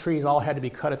those trees all had to be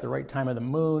cut at the right time of the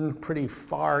moon, pretty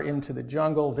far into the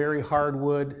jungle, very hard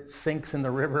wood, sinks in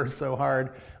the river so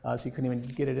hard, so you couldn't even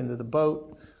get it into the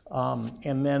boat.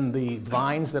 And then the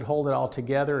vines that hold it all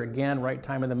together, again, right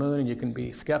time of the moon, and you can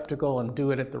be skeptical and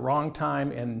do it at the wrong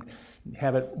time and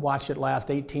watch it last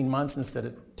 18 months instead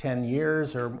of 10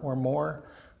 years or more.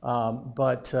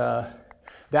 But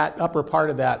that upper part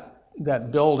of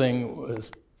that building was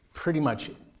pretty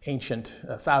much ancient,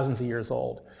 thousands of years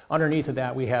old. Underneath of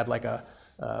that we had like a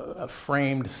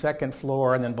framed second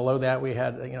floor, and then below that we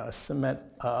had a cement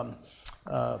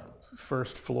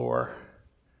first floor.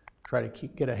 Try to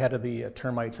get ahead of the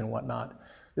termites and whatnot.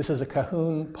 This is a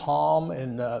Cohen palm,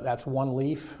 and that's one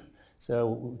leaf, so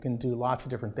we can do lots of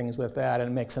different things with that, and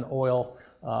it makes an oil,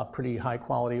 pretty high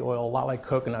quality oil, a lot like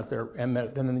coconut there, and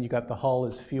then you got the hull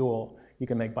as fuel. You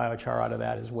can make biochar out of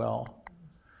that as well.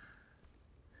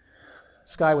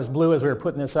 Sky was blue as we were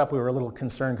putting this up. We were a little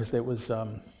concerned because it was,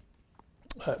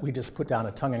 we just put down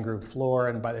a tongue and groove floor,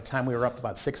 and by the time we were up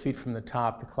about 6 feet from the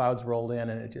top, the clouds rolled in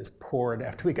and it just poured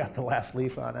after we got the last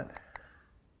leaf on it.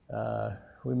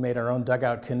 We made our own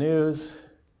dugout canoes.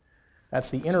 That's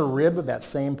the inner rib of that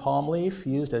same palm leaf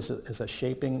used as a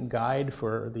shaping guide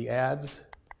for the adze.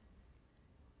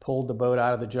 Pulled the boat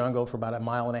out of the jungle for about 1.5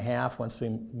 miles once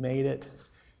we made it.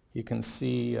 You can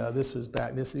see this was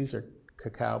back, these are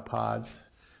cacao pods.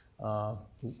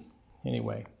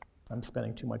 Anyway, I'm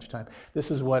spending too much time.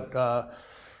 This is what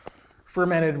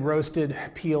fermented, roasted,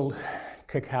 peeled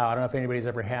cacao. I don't know if anybody's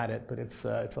ever had it, but it's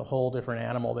a whole different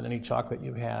animal than any chocolate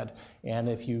you've had. And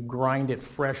if you grind it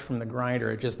fresh from the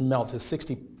grinder, it just melts. It's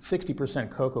 60%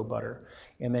 cocoa butter.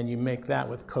 And then you make that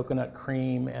with coconut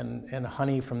cream and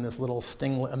honey from this little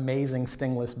amazing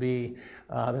stingless bee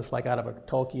that's like out of a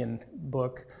Tolkien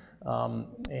book.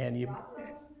 And you...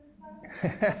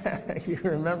 You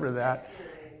remember that.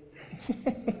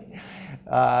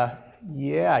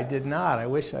 Yeah, I did not. I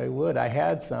wish I would. I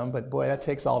had some, but boy, that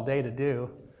takes all day to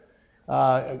do.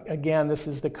 Again, this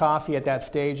is the coffee at that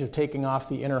stage of taking off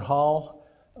the inner hull,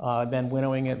 then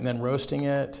winnowing it and then roasting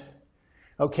it.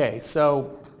 Okay,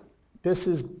 so this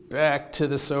is back to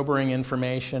the sobering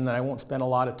information. I won't spend a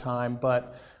lot of time,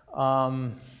 but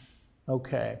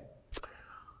okay.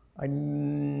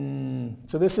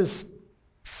 So this is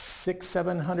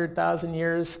 700,000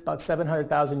 years, about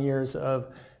 700,000 years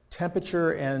of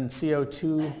temperature and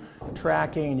CO2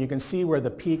 tracking. And you can see where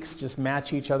the peaks just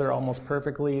match each other almost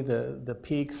perfectly. The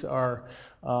peaks are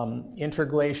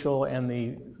interglacial and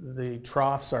the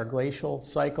troughs are glacial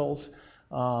cycles.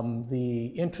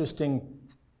 The interesting,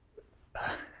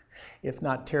 if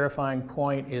not terrifying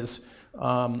point is,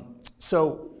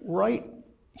 so right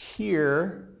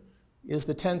here is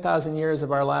the 10,000 years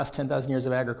of our last 10,000 years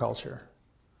of agriculture.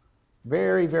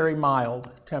 Very, very mild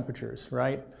temperatures,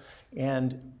 right?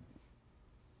 And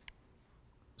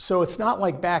so it's not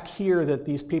like back here that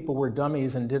these people were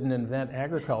dummies and didn't invent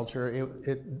agriculture.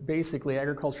 Basically,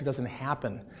 agriculture doesn't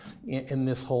happen in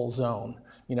this whole zone.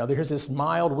 You know, there's this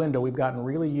mild window we've gotten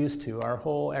really used to. Our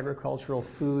whole agricultural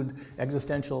food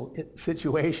existential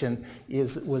situation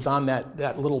was on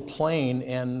that little plane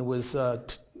and was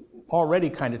already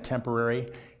kind of temporary.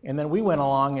 And then we went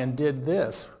along and did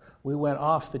this. We went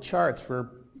off the charts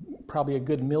for probably a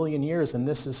good million years, and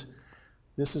this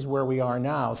is where we are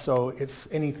now. So it's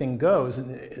anything goes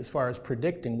as far as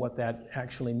predicting what that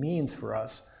actually means for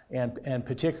us, and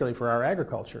particularly for our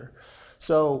agriculture.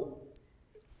 So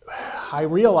I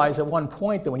realized at one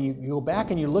point that when you go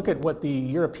back and you look at what the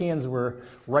Europeans were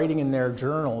writing in their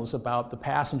journals about the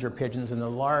passenger pigeons and the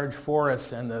large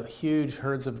forests and the huge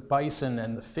herds of bison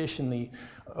and the fish in the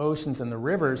oceans and the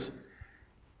rivers,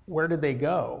 where did they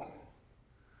go?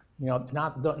 You know,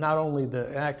 not only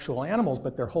the actual animals,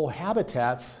 but their whole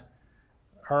habitats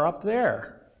are up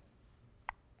there,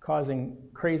 causing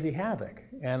crazy havoc.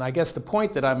 And I guess the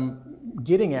point that I'm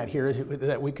getting at here is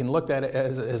that we can look at it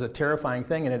as a terrifying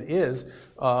thing, and it is,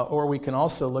 or we can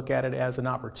also look at it as an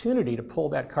opportunity to pull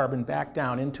that carbon back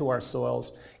down into our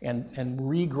soils and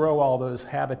regrow all those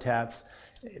habitats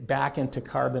back into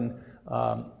carbon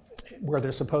where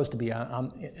they're supposed to be,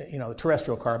 you know,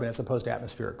 terrestrial carbon as opposed to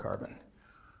atmospheric carbon.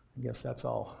 I guess that's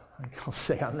all I'll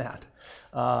say on that.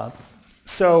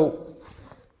 So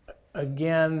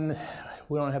again,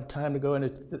 we don't have time to go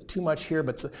into too much here,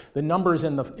 but the numbers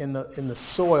in the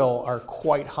soil are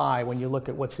quite high when you look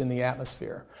at what's in the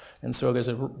atmosphere. And so there's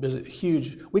a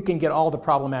huge, we can get all the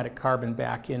problematic carbon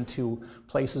back into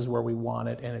places where we want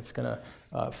it, and it's going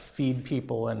to feed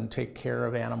people and take care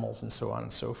of animals and so on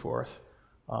and so forth.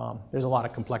 There's a lot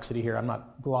of complexity here. I'm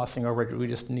not glossing over it. We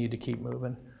just need to keep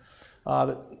moving.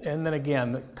 And then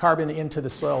again, the carbon into the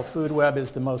soil food web is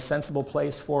the most sensible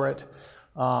place for it.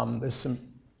 There's some,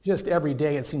 just every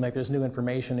day it seems like there's new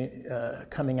information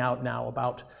coming out now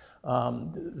about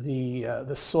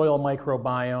the soil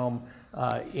microbiome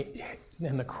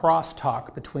and the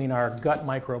crosstalk between our gut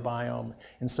microbiome.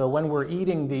 And so when we're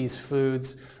eating these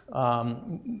foods,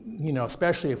 you know,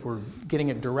 especially if we're getting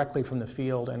it directly from the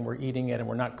field and we're eating it and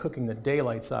we're not cooking the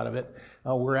daylights out of it,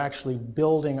 we're actually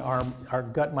building our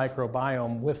gut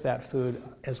microbiome with that food,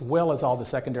 as well as all the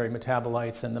secondary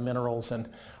metabolites and the minerals and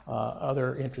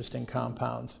other interesting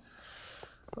compounds.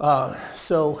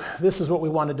 So this is what we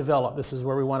want to develop. This is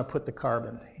where we want to put the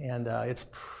carbon, and it's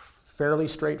fairly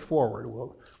straightforward.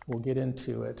 We'll get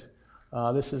into it.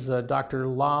 This is Dr.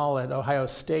 Lal at Ohio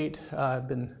State. I've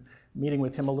been meeting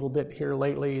with him a little bit here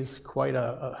lately. He's quite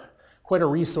a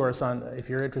resource on if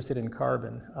you're interested in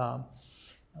carbon.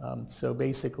 So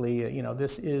basically, you know,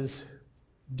 this is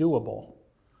doable.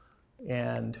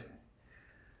 And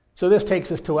so this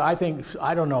takes us to, I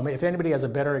don't know, if anybody has a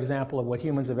better example of what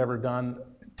humans have ever done,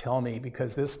 tell me,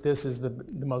 because this is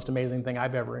the most amazing thing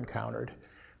I've ever encountered.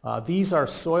 These are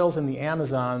soils in the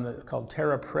Amazon called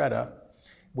terra preta,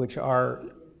 which are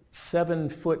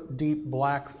 7-foot deep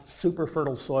black super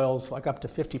fertile soils, like up to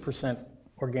 50%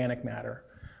 organic matter.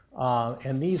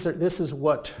 And this is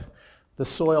what the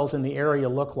soils in the area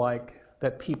look like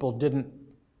that people didn't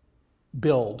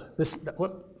build.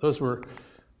 Those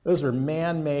were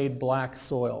man-made black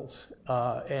soils,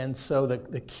 and so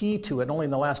the key to it, only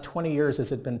in the last 20 years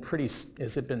has it been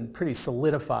pretty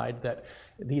solidified that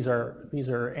these are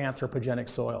anthropogenic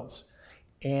soils,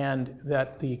 and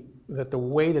that the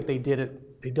way that they did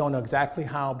it, they don't know exactly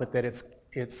how, but that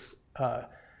it's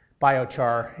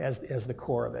biochar as the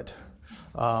core of it.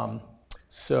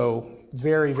 So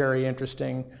very, very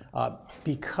interesting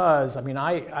because, I mean,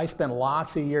 I spent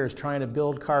lots of years trying to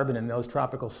build carbon in those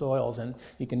tropical soils, and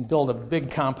you can build a big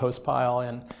compost pile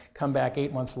and come back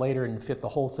 8 months later and fit the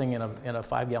whole thing in a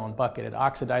 5-gallon bucket. It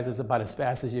oxidizes about as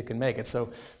fast as you can make it. So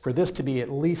for this to be at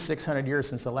least 600 years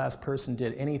since the last person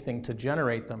did anything to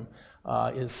generate them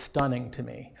is stunning to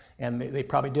me. And they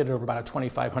probably did it over about a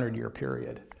 2,500 year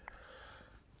period.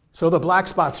 So the black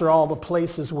spots are all the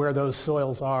places where those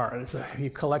soils are.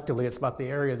 Collectively, it's about the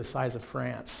area the size of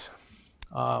France.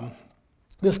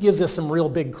 This gives us some real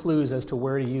big clues as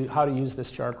to how to use this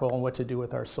charcoal and what to do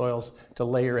with our soils to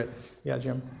layer it. Yeah,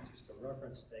 Jim? Just a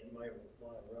reference that you might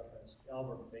want to reference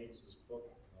Albert Bates's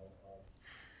book.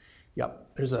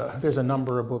 Yep, there's a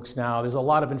number of books now. There's a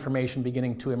lot of information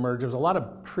beginning to emerge. There's a lot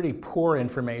of pretty poor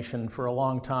information for a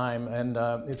long time, and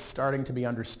it's starting to be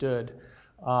understood.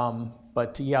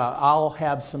 But yeah, I'll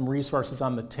have some resources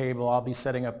on the table. I'll be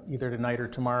setting up either tonight or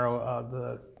tomorrow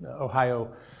the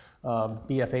Ohio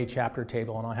BFA chapter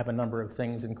table, and I'll have a number of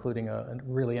things, including a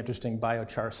really interesting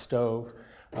biochar stove.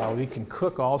 We can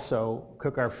cook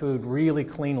our food really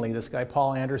cleanly. This guy,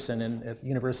 Paul Anderson at the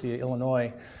University of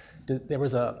Illinois, there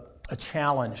was a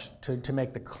challenge to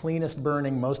make the cleanest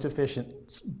burning, most efficient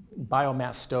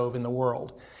biomass stove in the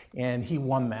world, and he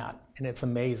won that. And it's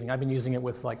amazing. I've been using it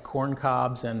with like corn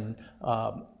cobs, and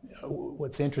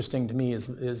what's interesting to me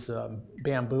is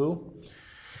bamboo.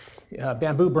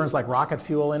 Bamboo burns like rocket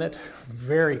fuel in it,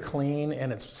 very clean,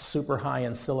 and it's super high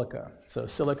in silica. So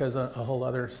silica is a whole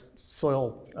other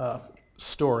soil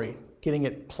story. Getting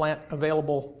it plant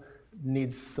available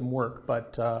needs some work,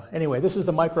 but anyway, this is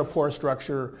the micropore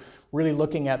structure, really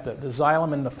looking at the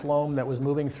xylem and the phloem that was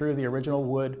moving through the original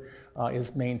wood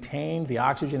is maintained. The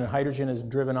oxygen and hydrogen is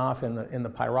driven off in the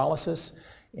pyrolysis,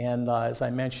 and as I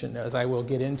mentioned, as I will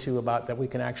get into about that, we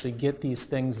can actually get these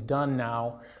things done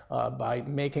now by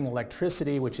making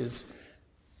electricity, which is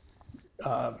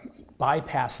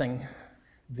bypassing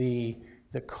the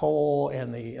coal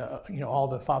and all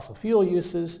the fossil fuel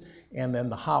uses, and then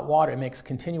the hot water. It makes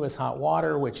continuous hot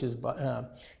water, which is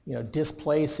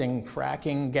displacing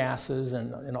fracking gases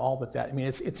and all that. I mean,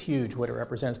 it's huge what it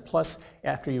represents. Plus,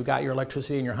 after you've got your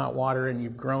electricity and your hot water, and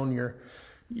you've grown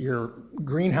your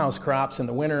greenhouse crops in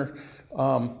the winter,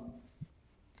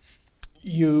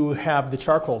 you have the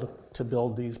charcoal to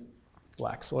build these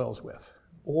black soils with,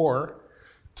 or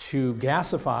to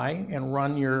gasify and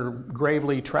run your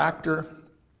Gravely tractor,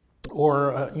 or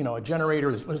a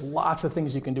generator. There's lots of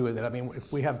things you can do with it. I mean,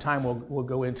 if we have time, we'll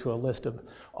go into a list of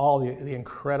all the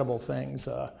incredible things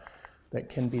that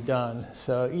can be done.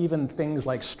 So even things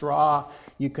like straw,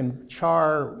 you can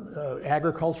char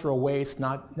agricultural waste,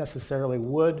 not necessarily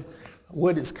wood.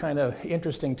 Wood is kind of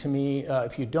interesting to me.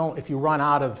 If you run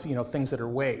out of things that are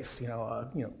waste,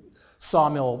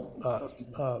 sawmill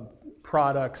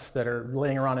products that are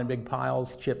laying around in big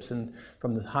piles, chips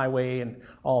from the highway and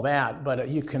all that. But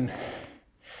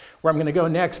where I'm going to go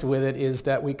next with it is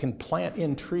that we can plant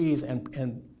in trees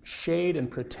and shade and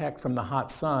protect from the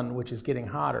hot sun, which is getting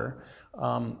hotter,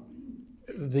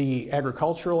 the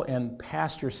agricultural and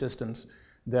pasture systems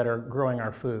that are growing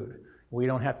our food. We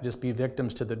don't have to just be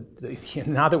victims to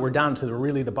now that we're down to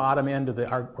the bottom end of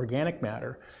our organic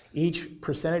matter. Each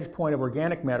percentage point of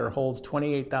organic matter holds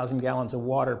 28,000 gallons of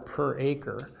water per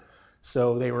acre.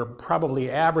 So they were probably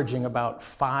averaging about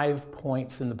 5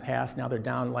 points in the past. Now they're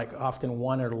down like often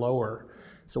 1 or lower.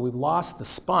 So we've lost the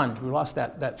sponge. We lost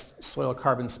that soil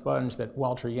carbon sponge that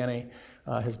Walter Jenny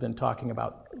has been talking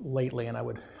about lately, and I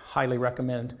would highly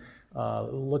recommend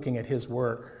looking at his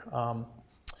work.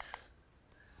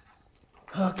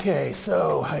 Okay,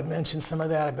 so I mentioned some of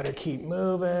that. I better keep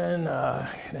moving. I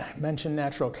mentioned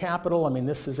natural capital. I mean,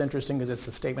 this is interesting because it's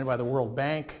a statement by the World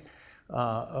Bank,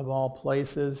 of all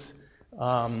places.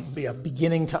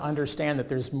 Beginning to understand that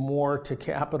there's more to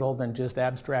capital than just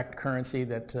abstract currency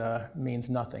that means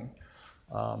nothing.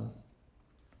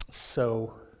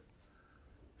 So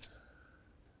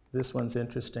this one's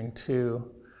interesting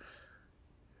too.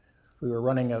 If we were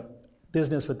running a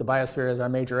business with the biosphere as our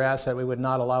major asset, we would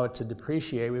not allow it to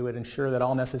depreciate. We would ensure that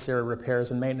all necessary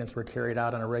repairs and maintenance were carried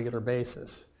out on a regular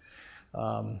basis.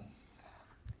 You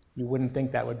wouldn't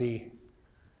think that would be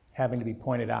having to be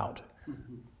pointed out,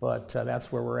 but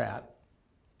that's where we're at.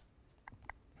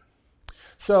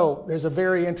 So there's a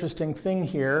very interesting thing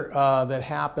here that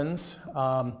happens.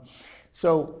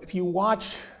 So if you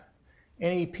watch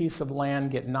any piece of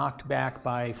land get knocked back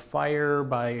by fire,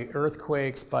 by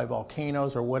earthquakes, by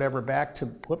volcanoes, or whatever, back to,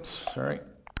 whoops, sorry.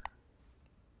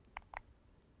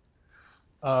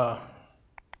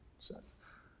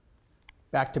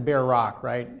 back to bare rock,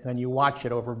 right? And then you watch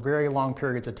it over very long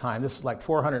periods of time. This is like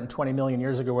 420 million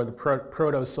years ago where the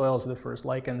proto-soils are the first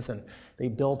lichens, and they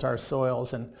built our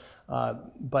soils. And,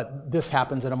 but this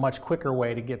happens in a much quicker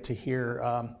way to get to here.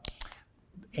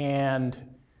 And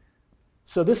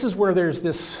so this is where there's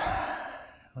this,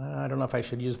 I don't know if I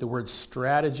should use the word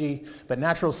strategy, but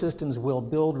natural systems will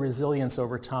build resilience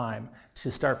over time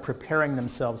to start preparing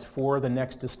themselves for the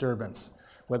next disturbance,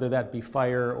 whether that be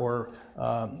fire or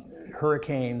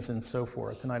hurricanes and so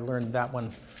forth. And I learned that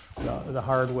one the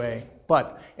hard way.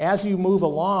 But as you move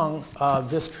along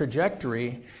this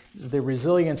trajectory, the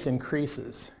resilience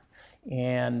increases.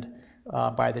 And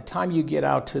by the time you get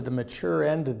out to the mature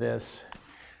end of this,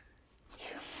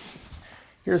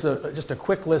 here's just a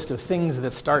quick list of things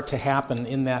that start to happen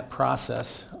in that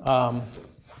process.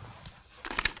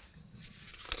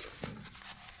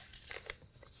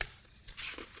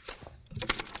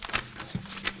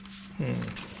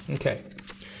 Okay.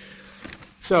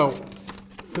 So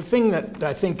the thing that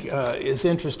I think is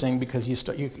interesting, because you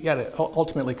got to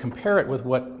ultimately compare it with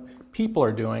what people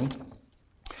are doing.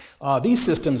 These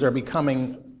systems are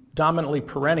becoming dominantly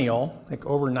perennial, like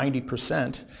over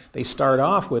 90%. They start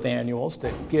off with annuals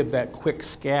that give that quick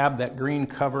scab, that green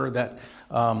cover that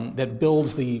that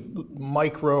builds the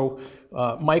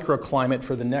microclimate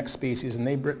for the next species, and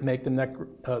they make the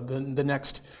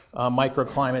next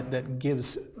microclimate that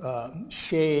gives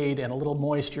shade and a little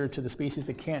moisture to the species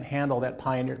that can't handle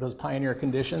those pioneer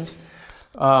conditions.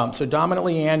 So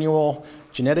dominantly annual,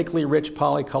 genetically rich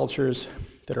polycultures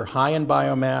that are high in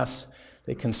biomass.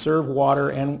 They conserve water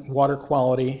and water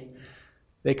quality.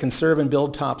 They conserve and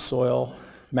build topsoil,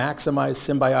 maximize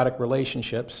symbiotic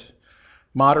relationships,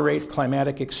 moderate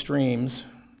climatic extremes,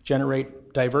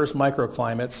 generate diverse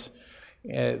microclimates.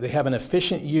 They have an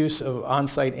efficient use of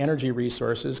on-site energy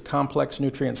resources, complex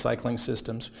nutrient cycling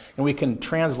systems, and we can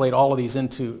translate all of these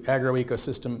into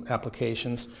agroecosystem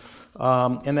applications.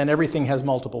 And then everything has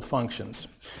multiple functions.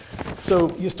 So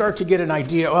you start to get an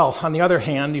idea. Well, on the other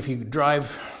hand, if you drive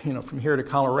from here to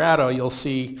Colorado, you'll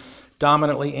see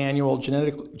dominantly annual,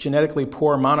 genetically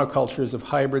poor monocultures of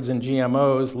hybrids and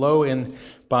GMOs, low in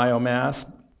biomass.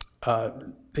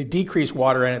 They decrease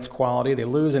water and its quality. They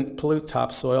lose and pollute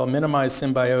topsoil, minimize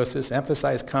symbiosis,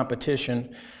 emphasize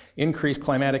competition, increase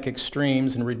climatic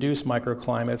extremes and reduce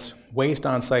microclimates, waste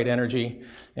on-site energy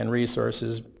and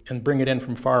resources, and bring it in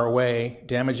from far away,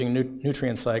 damaging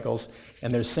nutrient cycles,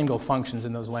 and there's single functions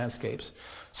in those landscapes.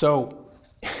 So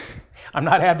I'm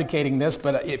not advocating this,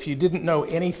 but if you didn't know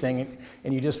anything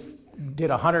and you just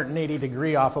did 180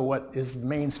 degree off of what is the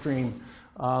mainstream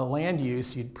land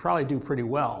use, you'd probably do pretty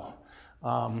well.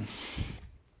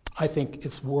 I think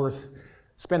it's worth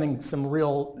spending some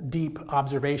real deep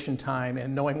observation time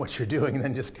and knowing what you're doing and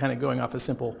then just kind of going off a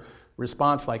simple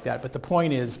response like that. But the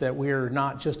point is that we're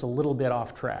not just a little bit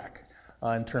off track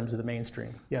in terms of the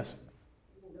mainstream. Yes?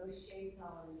 Those shade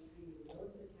tolerant trees, are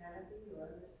those the canopy or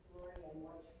understory, and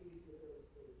what trees do those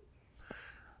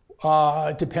do?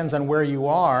 It depends on where you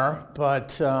are,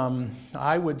 but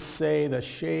I would say the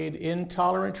shade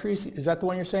intolerant trees, is that the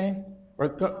one you're saying? Or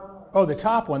the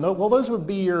top one. Well, those would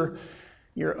be your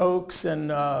oaks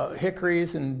and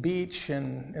hickories and beech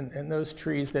and those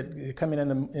trees that come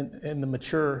in the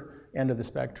mature end of the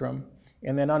spectrum.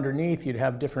 And then underneath you'd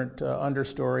have different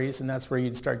understories, and that's where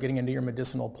you'd start getting into your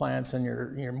medicinal plants and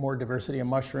your more diversity of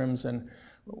mushrooms and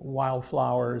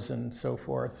wildflowers and so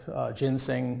forth.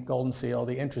 Ginseng, golden seal,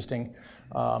 the interesting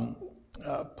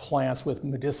plants with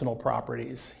medicinal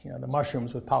properties, the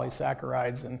mushrooms with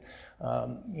polysaccharides and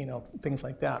things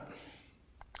like that.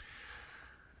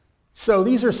 So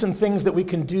these are some things that we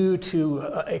can do to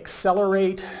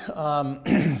accelerate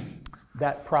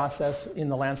that process in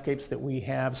the landscapes that we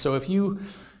have. So if you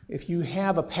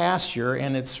have a pasture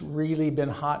and it's really been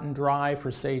hot and dry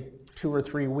for say 2 or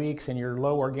 3 weeks and you're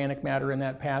low organic matter in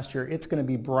that pasture, it's going to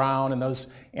be brown, and those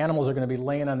animals are going to be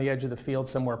laying on the edge of the field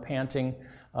somewhere panting.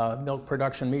 Milk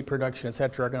production, meat production, et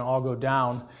cetera, are going to all go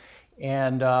down.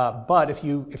 And but if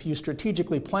you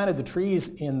strategically planted the trees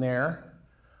in there,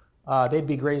 they'd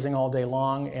be grazing all day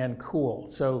long and cool.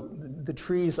 So the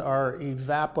trees are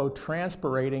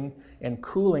evapotranspirating and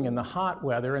cooling in the hot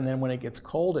weather, and then when it gets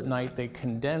cold at night, they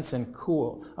condense and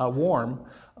warm.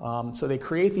 So they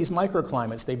create these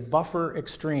microclimates. They buffer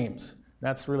extremes.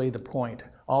 That's really the point.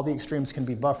 All the extremes can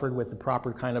be buffered with the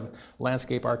proper kind of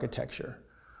landscape architecture.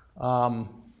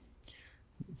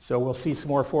 So we'll see some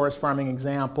more forest farming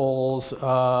examples,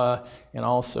 and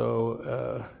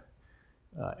also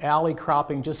alley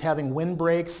cropping, just having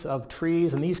windbreaks of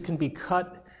trees, and these can be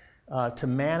cut to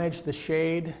manage the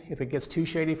shade if it gets too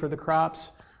shady for the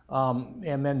crops.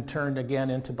 and then turned again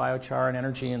into biochar and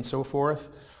energy and so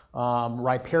forth.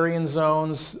 Riparian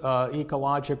zones,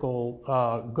 ecological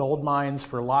gold mines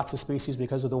for lots of species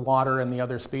because of the water and the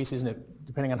other species,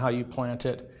 depending on how you plant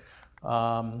it.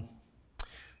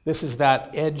 This is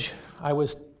that edge I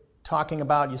was talking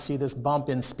about. You see this bump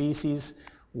in species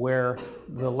where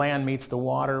the land meets the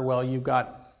water. Well, you've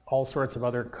got all sorts of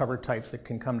other cover types that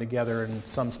can come together, and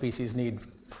some species need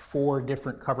 4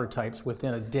 different cover types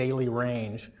within a daily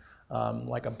range,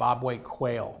 like a bobwhite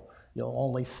quail. You'll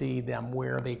only see them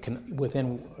where they can,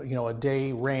 within a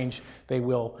day range, they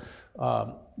will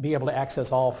be able to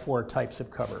access all 4 types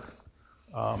of cover.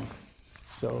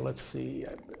 So let's see.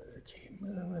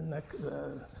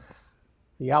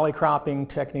 The alley cropping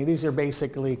technique, these are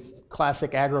basically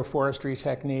classic agroforestry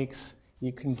techniques.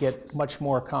 You can get much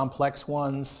more complex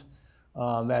ones.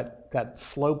 That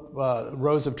slope,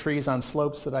 rows of trees on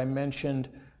slopes that I mentioned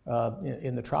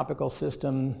in the tropical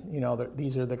system,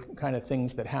 these are the kind of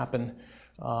things that happen.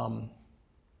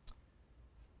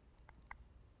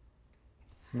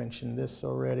 Mentioned this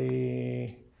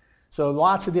already. So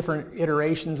lots of different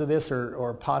iterations of this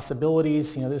or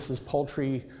possibilities. This is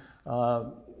poultry,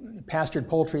 pastured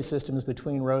poultry systems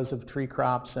between rows of tree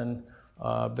crops and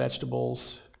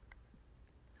vegetables.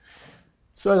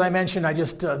 So as I mentioned,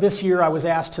 this year I was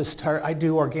asked to start, I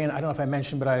do organic, I don't know if I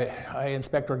mentioned, but I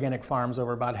inspect organic farms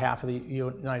over about half of the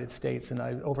United States, and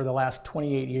I, over the last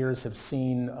 28 years, have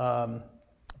seen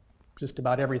just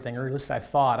about everything, or at least I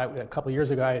thought. A couple of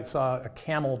years ago I saw a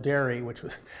Camel Dairy, which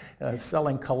was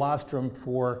selling colostrum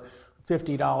for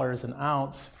 $50 an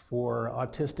ounce for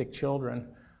autistic children.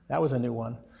 That was a new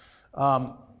one.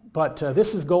 But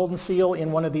this is golden seal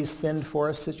in one of these thinned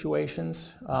forest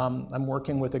situations. I'm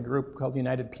working with a group called the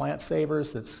United Plant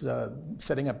Savers that's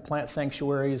setting up plant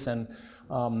sanctuaries and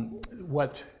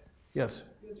yes?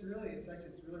 It's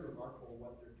really remarkable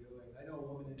what they're doing. I know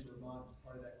a woman in Vermont who's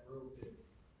part of that group.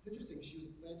 It's interesting, she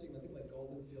was planting, I think, like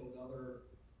golden seal and other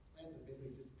plants that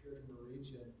basically disappeared from her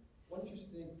region. One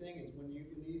interesting thing is when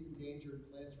these endangered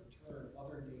plants return,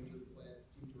 other endangered plants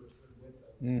seem to return with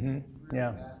them. Mm-hmm. Really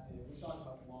Yeah. fascinating. We talk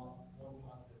about loss, it's one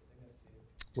positive thing I've seen.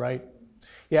 Right.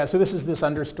 Yeah, so this is this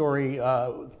understory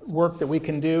work that we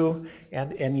can do,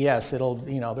 and yes, there'll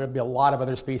be a lot of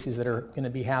other species that are going to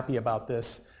be happy about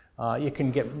this. You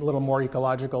can get a little more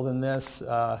ecological than this.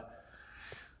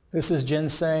 This is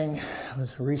ginseng. I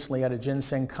was recently at a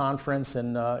ginseng conference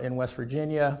in West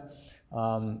Virginia.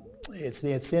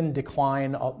 It's in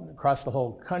decline across the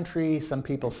whole country. Some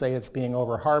people say it's being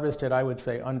over-harvested. I would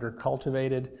say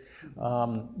under-cultivated.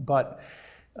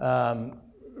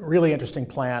 Really interesting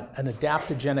plant, an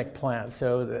adaptogenic plant.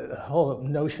 So the whole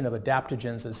notion of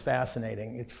adaptogens is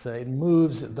fascinating. It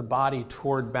moves the body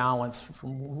toward balance,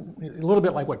 from a little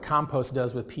bit like what compost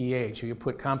does with pH. If you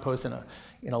put compost in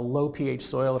a low pH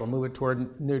soil, it'll move it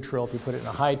toward neutral. If you put it in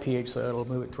a high pH soil, it'll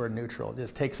move it toward neutral. It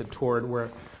just takes it toward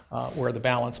where the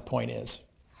balance point is.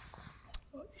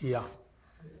 Yeah. Are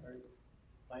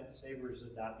Plant Savers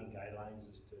adopting guidelines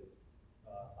as to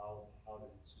how to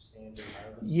sustain the environment?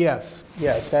 Yes,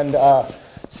 and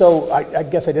so I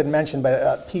guess I didn't mention,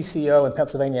 but PCO in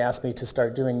Pennsylvania asked me to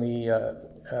start doing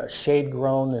the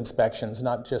shade-grown inspections,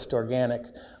 not just organic,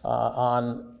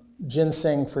 on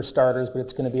ginseng for starters, but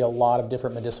it's going to be a lot of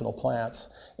different medicinal plants,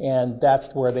 and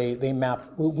that's where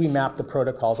we map the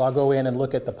protocols. I'll go in and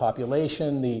look at the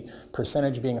population, the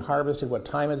percentage being harvested, what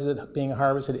time is it being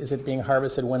harvested, is it being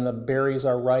harvested when the berries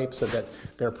are ripe so that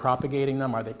they're propagating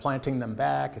them, are they planting them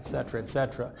back, et cetera, et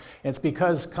cetera. And it's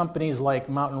because companies like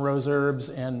Mountain Rose Herbs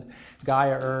and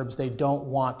Gaia Herbs, they don't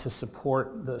want to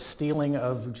support the stealing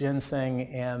of ginseng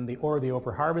or the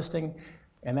over-harvesting.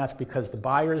 And that's because the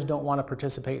buyers don't want to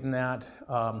participate in that.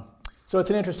 So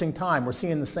it's an interesting time. We're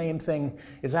seeing the same thing.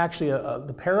 Is actually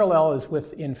the parallel is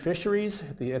in fisheries.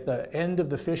 At the end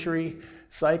of the fishery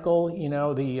cycle,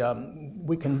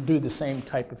 we can do the same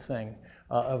type of thing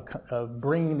of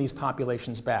bringing these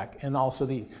populations back, and also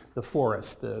the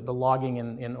forest, the logging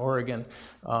in Oregon,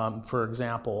 for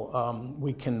example.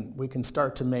 We can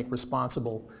start to make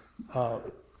responsible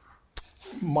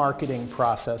marketing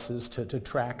processes to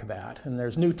track that. And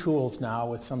there's new tools now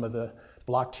with some of the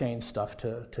blockchain stuff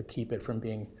to keep it from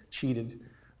being cheated.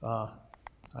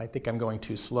 I think I'm going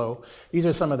too slow. These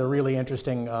are some of the really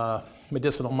interesting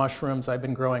medicinal mushrooms. I've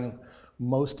been growing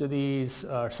most of these,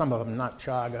 some of them, not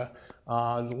chaga.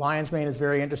 Lion's mane is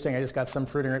very interesting. I just got some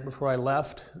fruiting right before I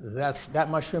left. That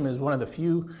mushroom is one of the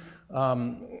few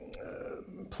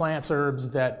plants, herbs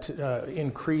that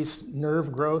increase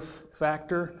nerve growth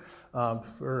factor.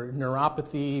 For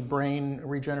neuropathy, brain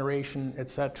regeneration,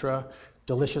 etc.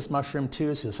 delicious mushroom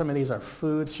too. So some of these are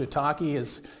foods. Shiitake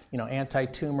is,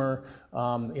 anti-tumor,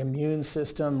 immune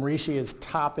system. Reishi is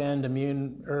top-end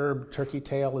immune herb, turkey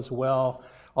tail as well.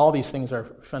 All these things are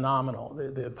phenomenal.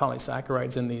 The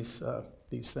polysaccharides in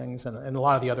these things and a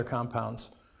lot of the other compounds.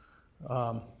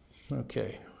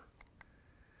 Okay.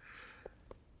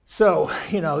 So,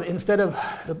 instead of,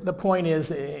 the point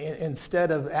is,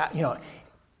 instead of,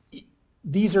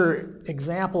 these are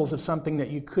examples of something that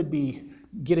you could be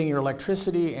getting your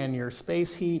electricity and your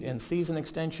space heat and season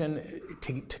extension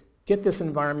to get this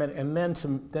environment, and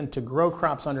then to grow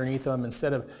crops underneath them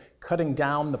instead of cutting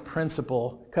down the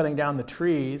principle, cutting down the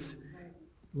trees,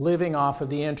 living off of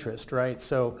the interest, right?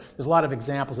 So there's a lot of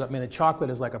examples. I mean, the chocolate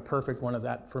is like a perfect one of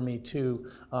that for me too.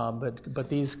 But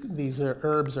these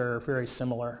herbs are very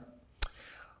similar.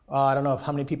 I don't know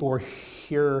how many people were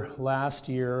here last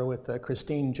year with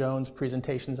Christine Jones'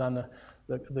 presentations on the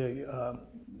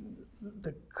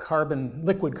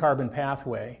liquid carbon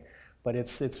pathway, but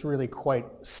it's really quite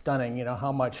stunning.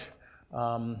 How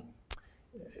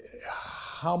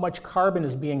much carbon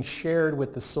is being shared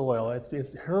with the soil.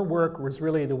 Her work was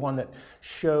really the one that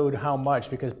showed how much,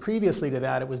 because previously to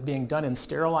that it was being done in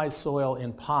sterilized soil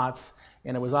in pots,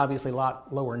 and it was obviously a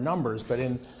lot lower numbers, but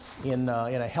in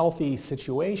a healthy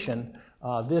situation,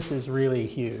 this is really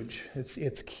huge.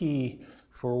 It's key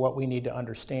for what we need to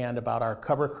understand about our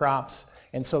cover crops.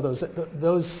 And so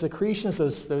those secretions,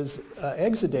 those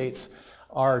exudates,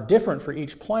 are different for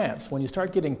each plant. So when you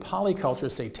start getting polyculture,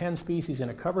 say 10 species in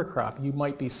a cover crop, you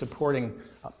might be supporting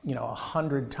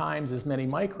 100 times as many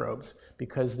microbes,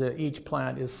 because each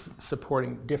plant is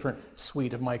supporting different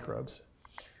suite of microbes.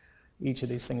 Each of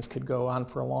these things could go on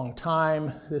for a long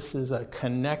time. This is a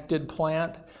connected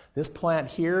plant. This plant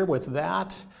here with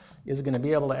that is going to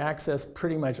be able to access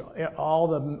pretty much all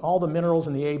the minerals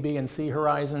in the A, B, and C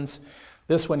horizons.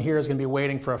 This one here is going to be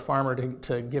waiting for a farmer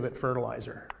to give it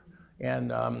fertilizer,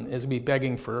 and is going to be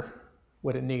begging for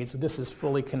what it needs. This is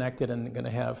fully connected and going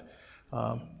to have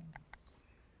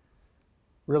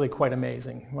really quite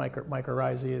amazing.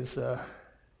 Mycorrhizae is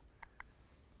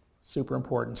super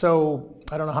important. So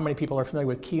I don't know how many people are familiar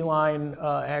with keyline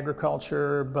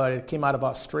agriculture, but it came out of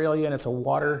Australia, and it's a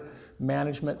water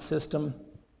management system.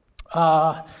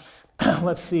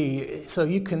 Let's see, so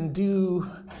you can do,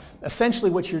 essentially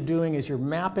what you're doing is you're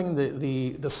mapping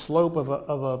the slope of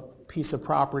a piece of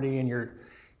property, and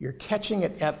you're catching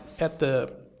it at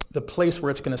the place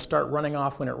where it's going to start running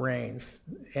off when it rains,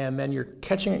 and then you're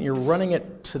catching it and you're running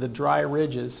it to the dry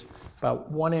ridges,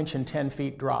 about 1 inch and 10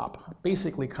 feet drop,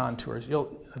 basically contours.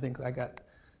 I think I got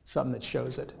something that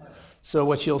shows it. So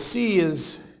what you'll see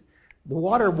is the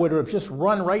water would have just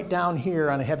run right down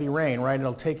here on a heavy rain, right, and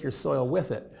it'll take your soil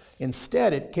with it.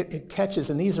 Instead, it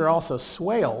catches, and these are also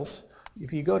swales.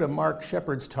 If you go to Mark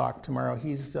Shepard's talk tomorrow,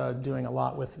 he's doing a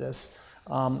lot with this.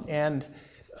 What was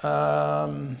I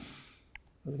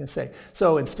going to say?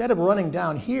 So instead of running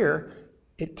down here,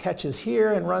 it catches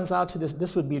here and runs out to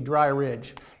this would be a dry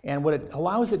ridge. And what it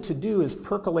allows it to do is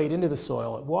percolate into the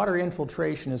soil. Water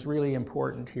infiltration is really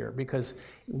important here, because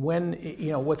when,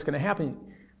 what's going to happen,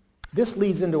 this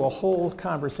leads into a whole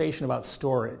conversation about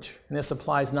storage. And this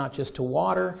applies not just to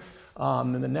water.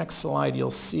 In the next slide,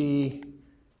 you'll see,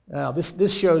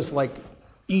 this shows like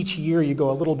each year you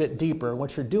go a little bit deeper.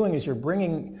 What you're doing is you're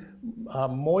bringing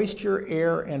moisture,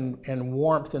 air, and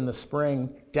warmth in the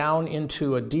spring down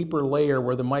into a deeper layer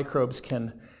where the microbes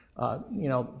can,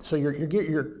 so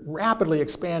you're rapidly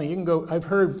expanding. You can go, I've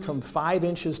heard from 5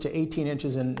 inches to 18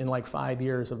 inches in like 5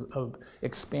 years of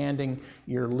expanding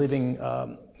your living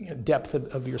depth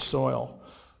of your soil.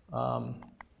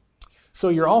 So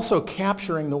you're also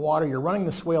capturing the water. You're running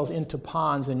the swales into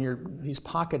ponds and these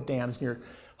pocket dams, and you're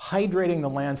hydrating the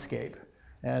landscape,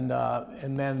 and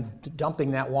then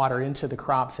dumping that water into the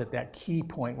crops at that key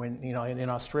point when, in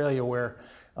Australia where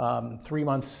 3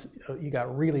 months you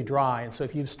got really dry. And so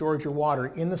if you've stored your water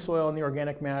in the soil, in the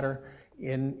organic matter,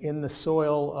 in the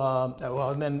soil,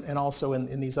 and also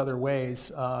in these other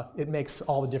ways, it makes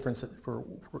all the difference for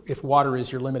if water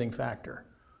is your limiting factor,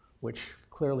 which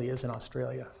clearly is in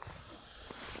Australia.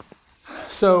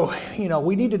 So,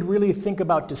 we need to really think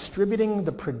about distributing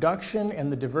the production and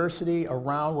the diversity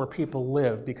around where people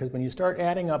live, because when you start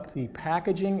adding up the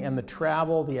packaging and the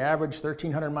travel, the average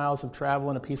 1,300 miles of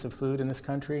travel in a piece of food in this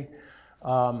country,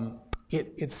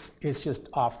 it's just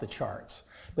off the charts.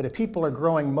 But if people are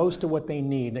growing most of what they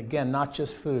need, again, not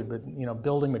just food, but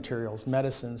building materials,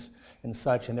 medicines, and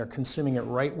such, and they're consuming it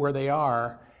right where they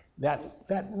are,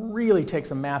 that really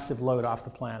takes a massive load off the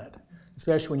planet,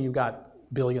 especially when you've got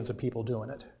billions of people doing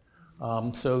it.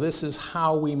 So this is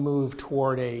how we move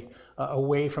toward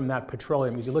away from that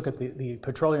petroleum. Because you look at the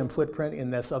petroleum footprint in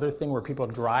this other thing where people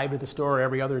drive to the store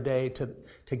every other day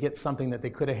to get something that they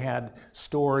could have had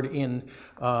stored in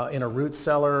a root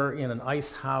cellar, in an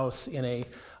ice house, in a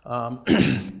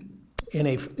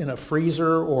in a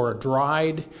freezer, or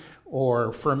dried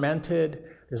or fermented.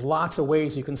 There's lots of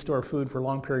ways you can store food for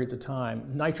long periods of time.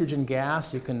 Nitrogen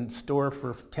gas you can store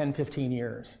for 10, 15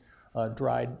 years,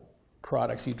 dried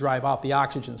products. You drive off the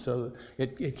oxygen so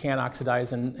it can't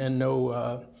oxidize, and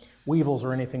no weevils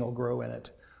or anything will grow in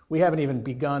it. We haven't even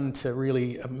begun to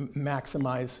really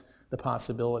maximize the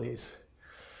possibilities.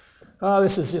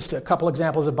 This is just a couple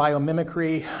examples of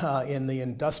biomimicry in the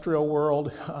industrial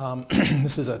world.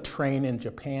 This is a train in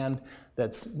Japan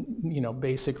that's,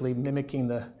 basically mimicking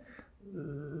the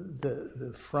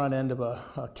front end of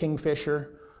a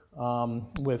kingfisher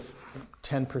with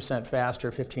 10%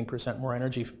 faster, 15% more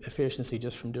energy efficiency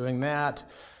just from doing that.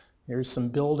 Here's some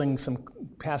buildings, some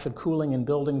passive cooling in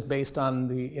buildings based on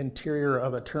the interior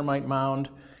of a termite mound.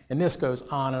 And this goes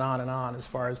on and on and on as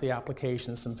far as the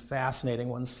applications, some fascinating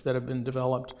ones that have been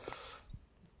developed.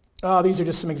 These are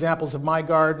just some examples of my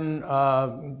garden,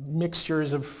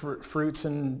 mixtures of fruits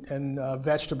and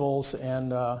vegetables,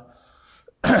 and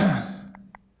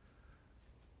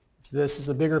this is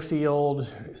the bigger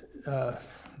field.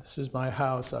 This is my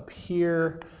house up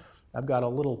here. I've got a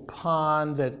little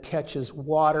pond that catches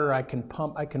water. I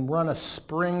can run a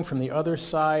spring from the other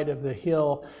side of the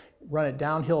hill, run it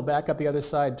downhill, back up the other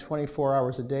side 24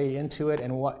 hours a day into it,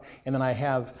 and then I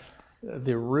have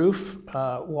the roof,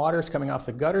 water's coming off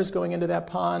the gutters going into that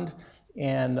pond,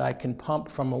 and I can pump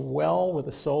from a well with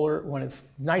a solar.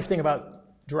 Nice thing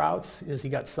about droughts is you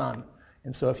got sun.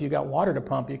 And so if you got water to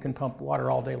pump, you can pump water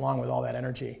all day long with all that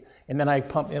energy. And then I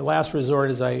pump, last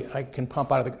resort is I can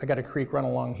pump out of I got a creek run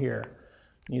along here.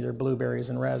 These are blueberries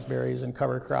and raspberries and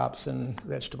cover crops and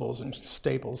vegetables and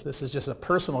staples. This is just a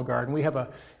personal garden. We have a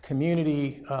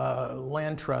community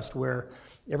land trust where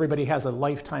everybody has a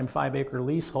lifetime 5-acre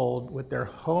leasehold with their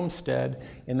homestead,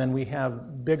 and then we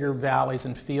have bigger valleys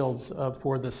and fields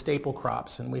for the staple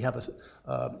crops, and we have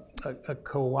a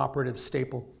cooperative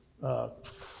staple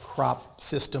crop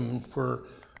system for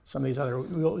some of these other,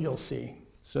 you'll see.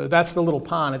 So that's the little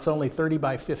pond. It's only 30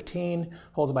 by 15,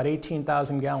 holds about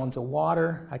 18,000 gallons of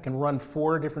water. I can run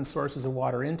 4 different sources of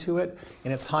water into it,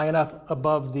 and it's high enough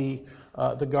above the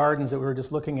gardens that we were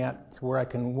just looking at to where I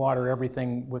can water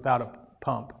everything without a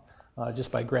pump,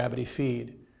 just by gravity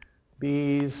feed.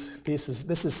 Bees, this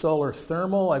is solar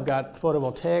thermal. I've got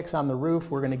photovoltaics on the roof.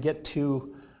 We're going to get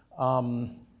to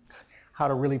how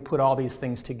to really put all these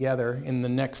things together in the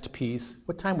next piece.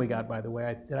 What time we got, by the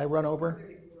way? Did I run over?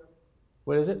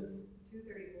 What is it?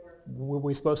 2:34. Were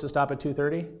we supposed to stop at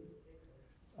 2:30?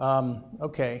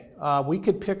 Okay. We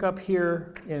could pick up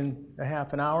here in a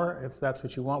half an hour if that's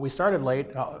what you want. We started late.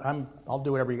 I'll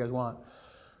do whatever you guys want.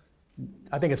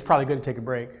 I think it's probably good to take a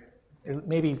break.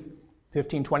 Maybe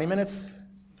 15, 20 minutes?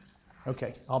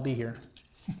 Okay, I'll be here.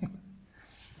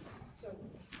 So,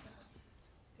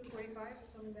 2:45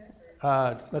 coming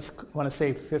back? Let's want to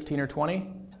say 15 or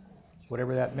 20,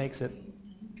 whatever that makes it.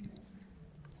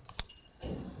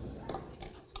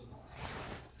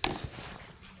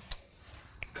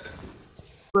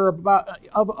 For about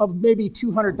of maybe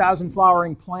 200,000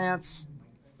 flowering plants.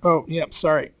 Oh, yep,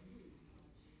 sorry.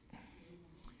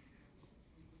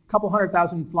 A couple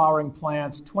 100,000 flowering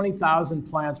plants, 20,000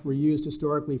 plants were used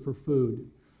historically for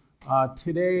food.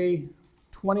 Today,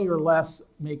 20 or less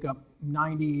make up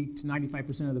 90 to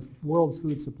 95% of the world's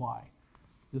food supply.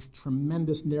 This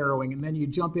tremendous narrowing, and then you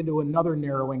jump into another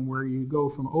narrowing where you go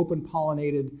from open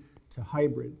pollinated to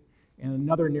hybrid, and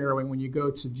another narrowing when you go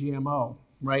to GMO,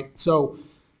 right? So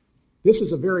this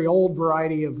is a very old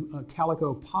variety of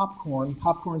calico popcorn.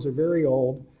 Popcorns are very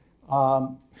old.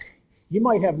 You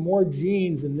might have more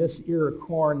genes in this ear of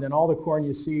corn than all the corn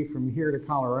you see from here to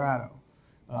Colorado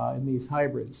in these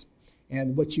hybrids.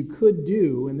 And what you could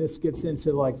do, and this gets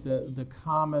into like the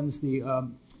commons,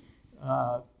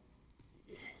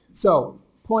 so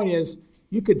point is,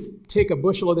 you could take a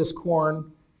bushel of this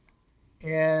corn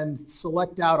and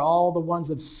select out all the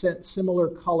ones of similar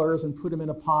colors and put them in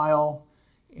a pile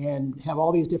and have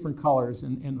all these different colors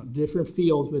and different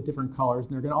fields with different colors.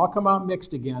 And they're going to all come out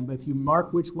mixed again, but if you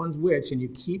mark which one's which and you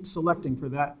keep selecting for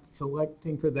that,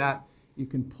 you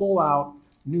can pull out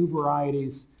new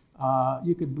varieties.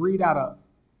 You could breed out a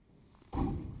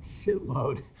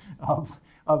shitload of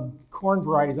corn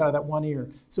varieties out of that one ear.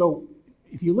 So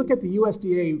if you look at the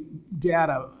USDA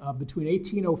data between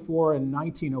 1804 and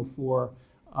 1904,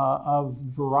 of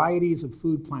varieties of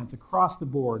food plants across the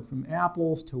board, from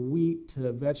apples to wheat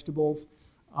to vegetables,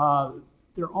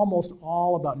 they're almost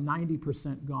all about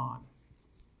 90% gone.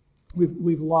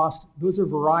 We've lost, those are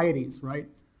varieties, right?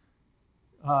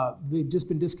 They've just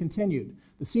been discontinued.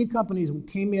 The seed companies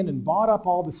came in and bought up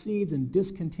all the seeds and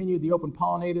discontinued the open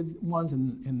pollinated ones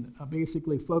and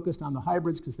basically focused on the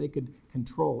hybrids because they could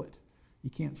control it. You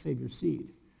can't save your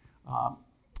seed.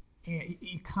 And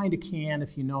you kind of can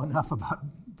if you know enough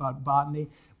about botany,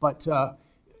 but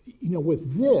you know,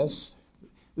 with this,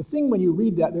 the thing when you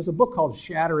read that, there's a book called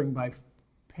Shattering by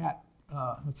Pat,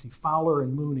 Fowler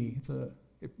and Mooney.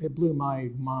 It blew my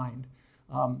mind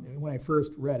when I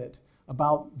first read it,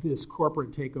 about this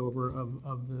corporate takeover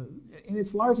of the, and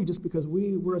it's largely just because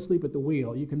we were asleep at the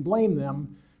wheel. You can blame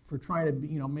them for trying to,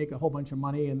 you know, make a whole bunch of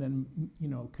money and then, you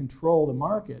know, control the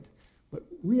market, but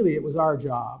really it was our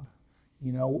job.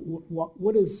 You know,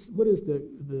 what is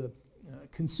the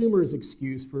consumer's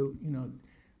excuse for, you know,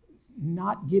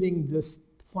 not getting this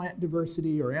plant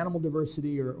diversity or animal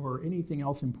diversity or anything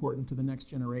else important to the next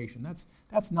generation?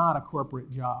 That's not a corporate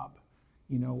job.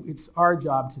 You know, it's our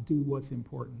job to do what's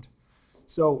important.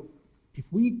 So if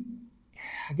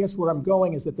I guess where I'm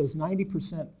going is that those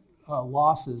 90%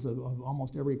 losses of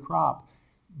almost every crop,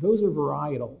 those are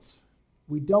varietals.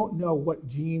 We don't know what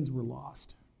genes were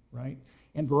lost, right?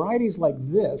 And varieties like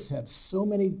this have so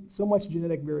much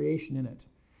genetic variation in it.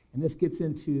 And this gets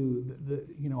into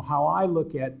you know, how I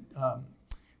look at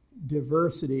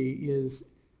diversity is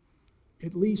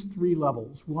at least 3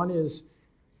 levels. One is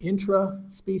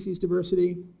intra-species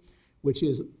diversity, which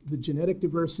is the genetic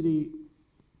diversity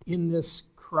in this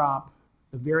crop,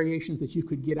 the variations that you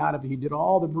could get out of it. You did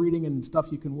all the breeding and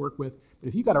stuff you can work with, but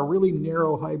if you got a really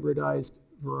narrow hybridized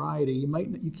variety,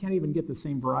 you can't even get the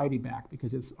same variety back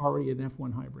because it's already an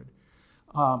F1 hybrid.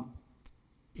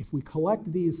 If we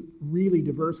collect these really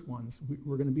diverse ones,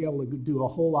 we're going to be able to do a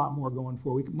whole lot more going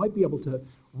forward. We might be able to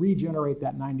regenerate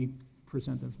that 90%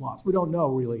 that's lost. We don't know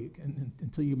really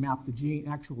until you map the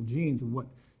actual genes of what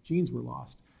genes were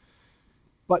lost.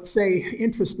 But say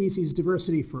intraspecies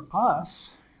diversity for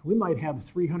us, we might have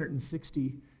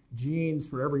 360 genes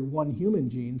for every 1 human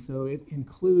gene, so it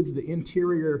includes the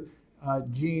interior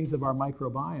genes of our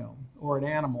microbiome, or an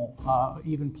animal.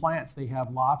 Even plants, they have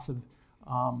lots of,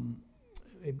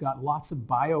 they've got lots of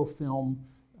biofilm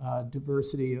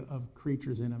diversity of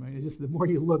creatures in them. I mean, just the more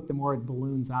you look, the more it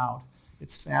balloons out.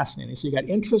 It's fascinating. So you got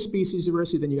intraspecies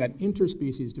diversity, then you got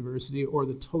interspecies diversity, or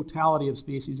the totality of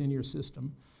species in your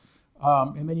system.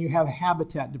 And then you have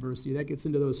habitat diversity. That gets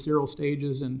into those seral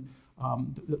stages and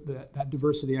that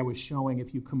diversity I was showing.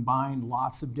 If you combine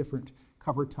lots of different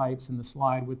cover types in the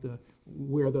slide with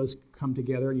where those come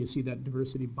together, and you see that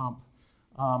diversity bump.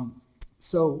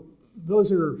 So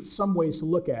those are some ways to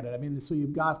look at it. I mean, so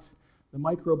you've got the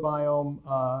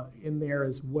microbiome in there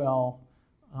as well.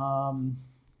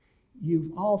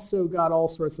 You've also got all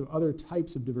sorts of other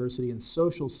types of diversity in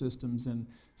social systems and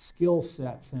skill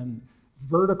sets and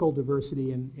vertical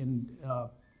diversity in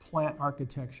plant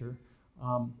architecture.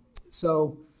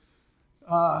 So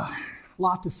a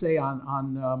lot to say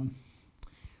on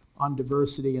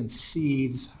diversity and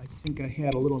seeds. I think I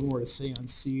had a little more to say on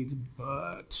seeds,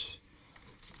 but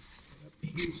a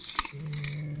piece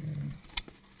here.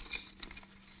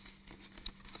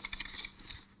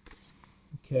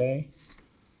 Okay.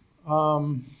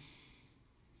 Kind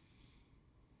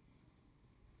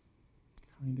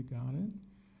of got it.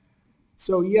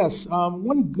 So yes,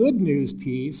 one good news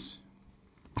piece,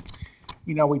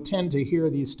 you know, we tend to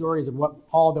hear these stories of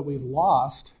all that we've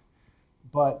lost,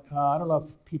 but I don't know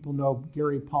if people know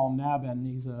Gary Paul Nabhan.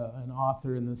 He's an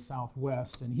author in the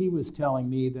Southwest, and he was telling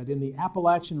me that in the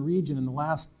Appalachian region in the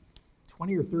last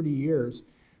 20 or 30 years,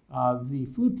 the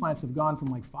food plants have gone from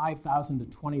like 5,000 to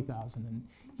 20,000, and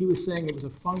he was saying it was a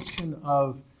function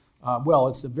of, well,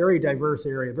 it's a very diverse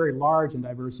area, very large and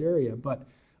diverse area, but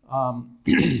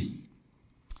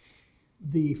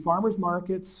the farmers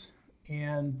markets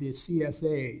and the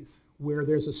CSAs, where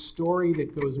there's a story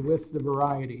that goes with the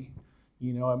variety.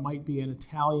 You know, it might be an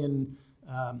Italian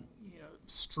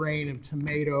strain of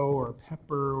tomato or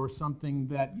pepper or something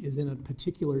that is in a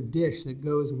particular dish that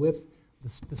goes with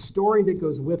the story that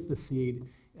goes with the seed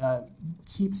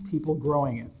keeps people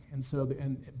growing it. And so,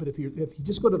 but if you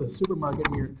just go to the supermarket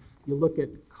and you look at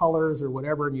colors or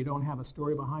whatever and you don't have a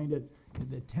story behind it,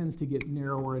 it tends to get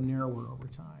narrower and narrower over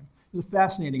time. It was a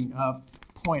fascinating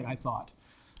point, I thought.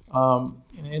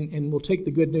 And we'll take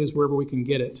the good news wherever we can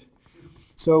get it.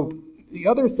 So the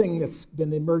other thing that's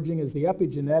been emerging is the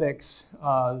epigenetics,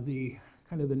 the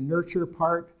kind of the nurture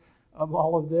part of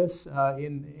all of this.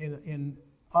 In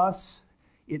us,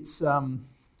 it's, I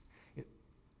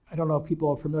don't know if people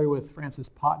are familiar with Francis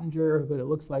Pottinger, but it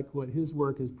looks like what his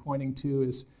work is pointing to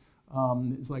is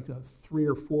It's like a 3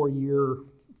 or 4 year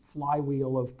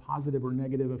flywheel of positive or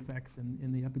negative effects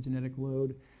in the epigenetic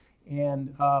load.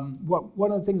 And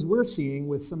one of the things we're seeing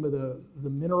with some of the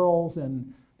minerals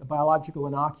and the biological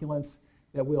inoculants,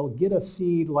 that we'll get a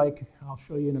seed like, I'll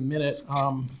show you in a minute,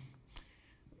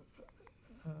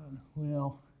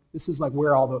 well, this is like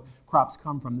where all the crops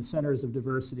come from, the centers of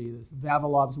diversity.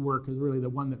 Vavilov's work is really the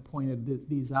one that pointed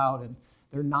these out, and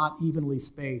they're not evenly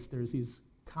spaced. There's these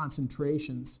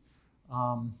concentrations.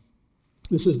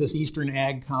 This is this Eastern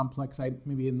Ag Complex.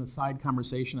 Maybe in the side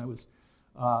conversation I was,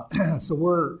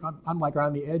 so I'm like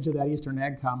on the edge of that Eastern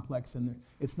Ag Complex, and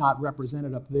it's not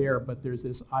represented up there, but there's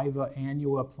this Iva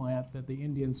annua plant that the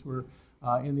Indians were,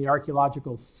 in the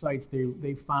archaeological sites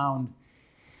they found.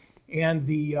 And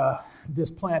this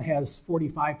plant has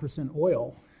 45%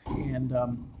 oil, and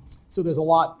so there's a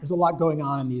lot going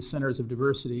on in these centers of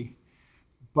diversity.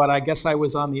 But I guess I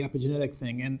was on the epigenetic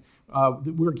thing, and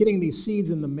we're getting these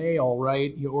seeds in the mail,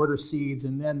 right? You order seeds,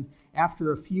 and then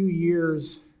after a few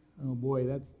years, oh boy,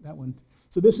 that one.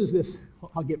 So this is this.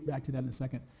 I'll get back to that in a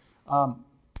second.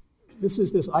 This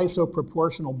is this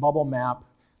isoproportional bubble map.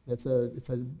 It's a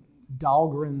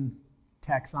Dahlgren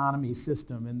taxonomy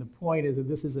system, and the point is that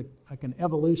this is like an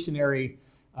evolutionary,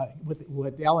 with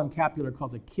what Alan Capular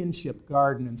calls a kinship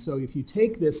garden. And so if you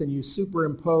take this and you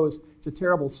superimpose, it's a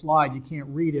terrible slide, you can't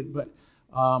read it, but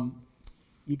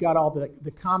you got all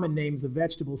the common names of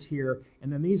vegetables here,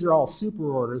 and then these are all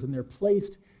superorders, and they're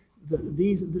placed,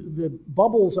 the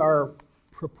bubbles are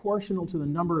proportional to the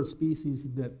number of species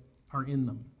that are in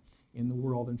them in the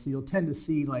world. And so you'll tend to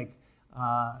see like,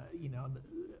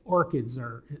 orchids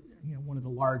are one of the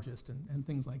largest and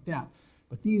things like that.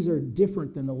 But these are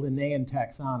different than the Linnaean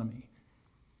taxonomy.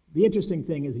 The interesting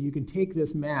thing is that you can take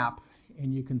this map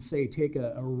and you can say take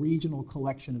a regional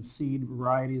collection of seed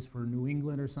varieties for New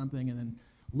England or something, and then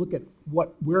look at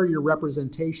where your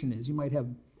representation is. You might have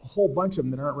a whole bunch of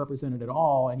them that aren't represented at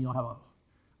all, and you'll have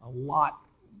a lot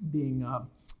being,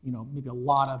 maybe a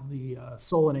lot of the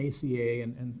Solanaceae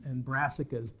and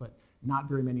Brassicas, but not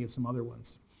very many of some other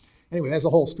ones. Anyway, there's a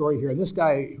whole story here. And this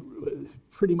guy,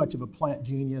 pretty much of a plant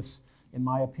genius, in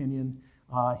my opinion.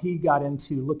 He got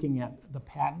into looking at the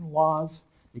patent laws,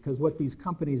 because what these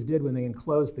companies did when they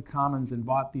enclosed the commons and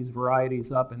bought these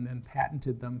varieties up and then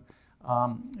patented them,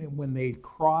 when they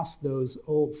crossed those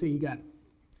old, say you got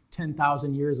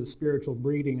 10,000 years of spiritual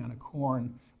breeding on a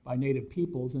corn by native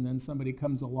peoples, and then somebody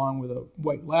comes along with a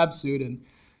white lab suit and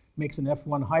makes an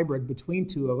F1 hybrid between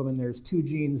two of them, and there's 2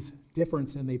 genes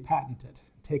difference, and they patent it,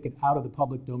 take it out of the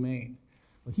public domain.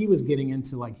 Well, he was getting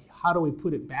into like, how do we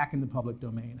put it back in the public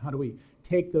domain? How do we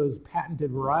take those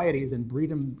patented varieties and breed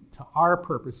them to our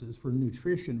purposes for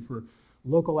nutrition, for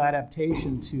local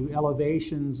adaptation to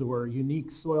elevations or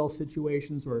unique soil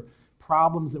situations or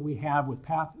problems that we have with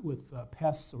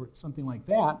pests or something like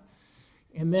that.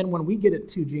 And then when we get it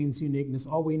to genes uniqueness,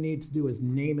 all we need to do is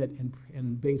name it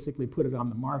and basically put it on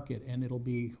the market, and it'll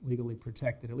be legally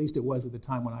protected. At least it was at the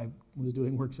time when I was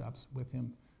doing workshops with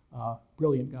him.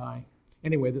 Brilliant guy.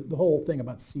 Anyway, the whole thing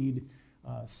about seed,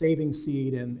 saving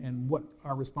seed, and what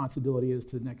our responsibility is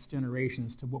to the next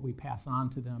generations, to what we pass on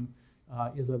to them,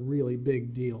 is a really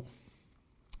big deal.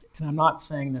 And I'm not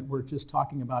saying that we're just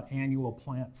talking about annual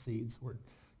plant seeds. We're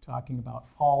talking about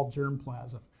all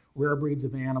germplasm, rare breeds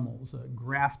of animals,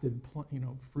 grafted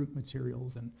fruit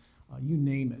materials, and you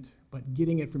name it. But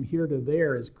getting it from here to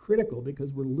there is critical,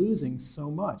 because we're losing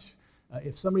so much.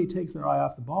 If somebody takes their eye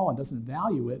off the ball and doesn't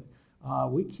value it,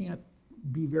 we can't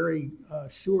be very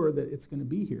sure that it's going to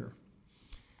be here.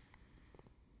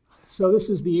 So this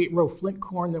is the 8-row flint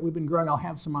corn that we've been growing. I'll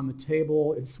have some on the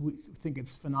table. We think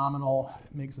it's phenomenal.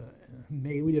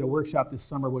 We did a workshop this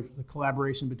summer with a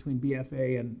collaboration between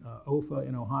BFA and OFA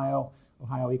in Ohio,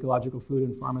 Ohio Ecological Food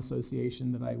and Farm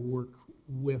Association, that I work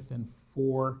with and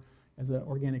for as an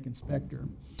organic inspector.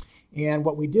 And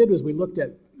what we did was we looked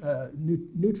at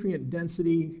nutrient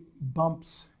density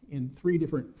bumps in 3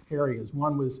 different areas.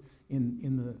 One was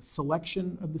in the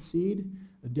selection of the seed,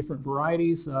 the different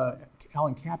varieties.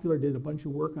 Alan Capular did a bunch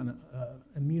of work on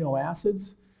amino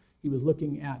acids. He was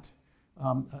looking at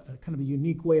a kind of a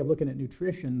unique way of looking at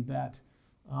nutrition, that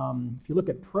if you look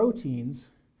at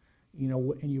proteins,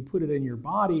 and you put it in your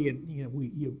body, and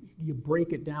you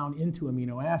break it down into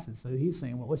amino acids. So he's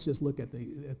saying, well, let's just look at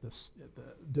the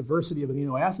diversity of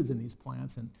amino acids in these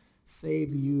plants and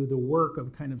save you the work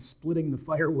of kind of splitting the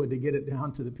firewood to get it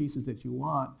down to the pieces that you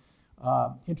want.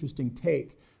 Interesting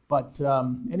take. But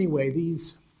anyway,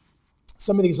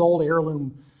 some of these old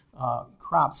heirloom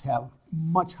crops have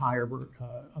much higher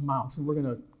amounts, and we're going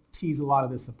to tease a lot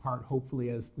of this apart, hopefully,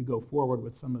 as we go forward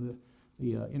with some of the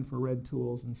infrared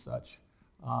tools and such.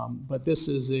 But this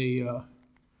is a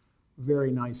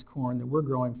very nice corn that we're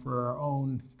growing for our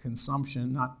own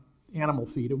consumption, not animal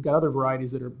feed. We've got other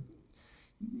varieties that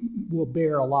will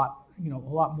bear a lot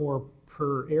more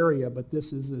per area, but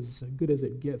this is as good as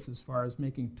it gets as far as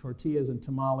making tortillas and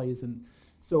tamales. And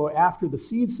so after the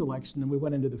seed selection, then we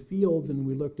went into the fields and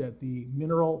we looked at the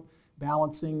mineral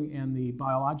balancing and the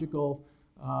biological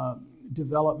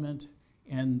development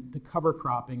and the cover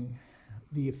cropping,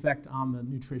 the effect on the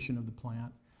nutrition of the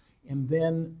plant. And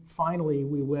then finally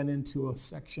we went into a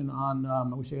section on,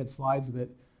 I wish I had slides of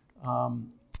it,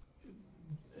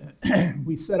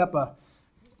 we set up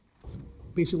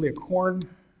basically a corn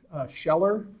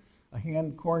sheller, a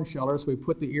hand corn sheller. So we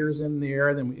put the ears in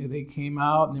there, then they came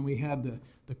out, and then we had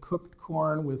the cooked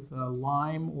corn with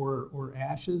lime or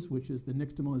ashes, which is the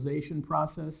nixtamalization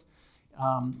process.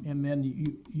 And then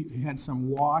you had some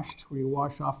washed, where you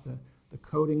wash off the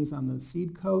coatings on the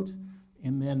seed coat.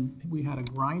 And then we had a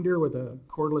grinder with a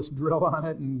cordless drill on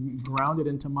it and ground it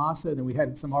into masa. And then we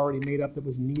had some already made up that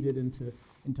was kneaded into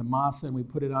masa, and we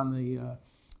put it on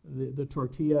the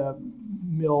tortilla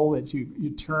mill that you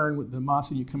turn with the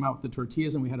masa and you come out with the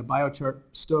tortillas. And we had a biochar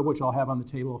stove, which I'll have on the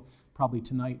table probably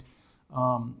tonight.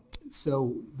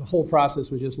 So the whole process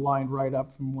was just lined right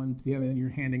up from one to the other, and you're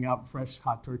handing out fresh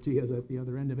hot tortillas at the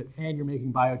other end of it, and you're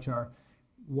making biochar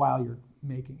while you're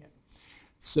making it.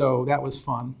 So that was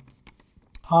fun.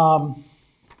 All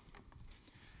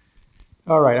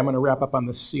right, I'm going to wrap up on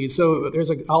the seeds. So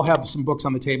I'll have some books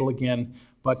on the table again,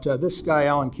 but this guy,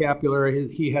 Alan Capular,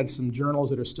 he had some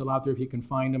journals that are still out there if you can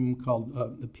find them,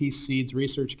 called the Peace Seeds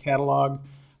Research Catalog.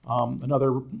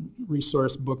 Another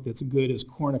resource book that's good is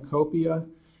Cornucopia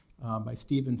by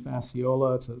Stephen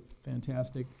Fasciola. It's a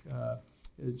fantastic,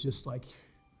 it's just like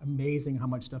amazing how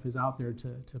much stuff is out there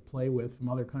to play with from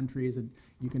other countries, and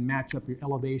you can match up your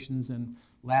elevations and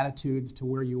latitudes to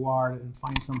where you are and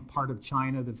find some part of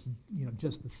China that's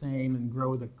just the same and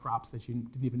grow the crops that you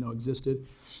didn't even know existed.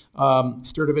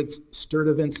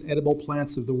 Sturtevant's Edible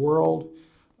Plants of the World.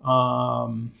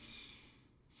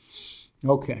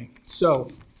 Okay,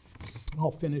 so I'll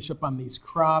finish up on these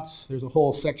crops. There's a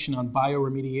whole section on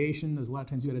bioremediation. There's a lot of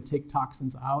times you got to take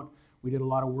toxins out. We did a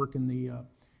lot of work in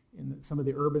some of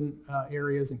the urban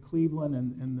areas in Cleveland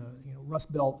and the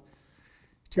Rust Belt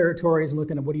territories, and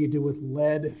looking at what do you do with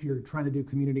lead if you're trying to do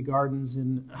community gardens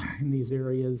in these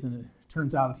areas. And it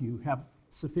turns out if you have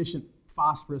sufficient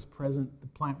phosphorus present, the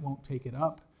plant won't take it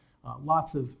up.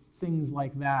 Lots of things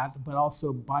like that, but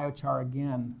also biochar,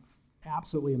 again,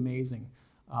 absolutely amazing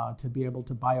to be able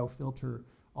to biofilter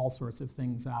all sorts of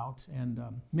things out. And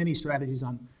many strategies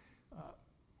on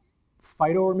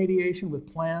phytoremediation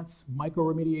with plants,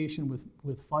 microremediation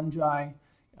with fungi,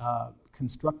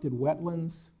 constructed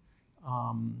wetlands.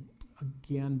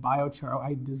 Again, biochar.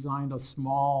 I designed a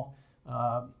small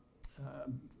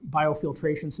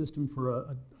biofiltration system for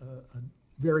a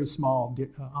very small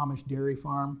Amish dairy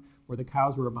farm where the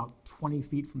cows were about 20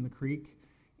 feet from the creek.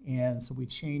 And so we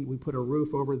put a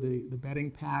roof over the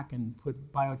bedding pack and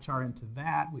put biochar into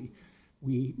that.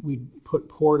 We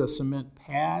poured a cement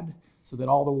pad so that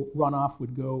all the runoff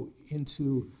would go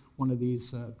into one of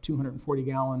these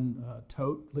 240-gallon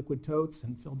liquid totes,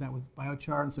 and filled that with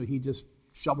biochar. And so he just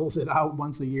shovels it out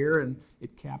once a year, and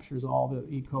it captures all the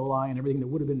E. coli and everything that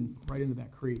would have been right into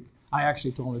that creek. I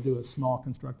actually told him to do a small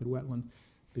constructed wetland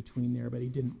between there, but he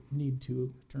didn't need to,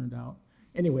 it turned out.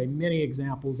 Anyway, many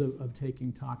examples of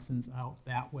taking toxins out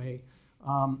that way.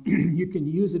 You can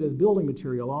use it as building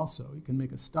material also. You can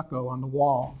make a stucco on the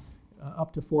wall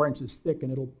up to 4 inches thick,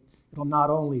 and it'll not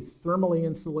only thermally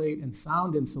insulate and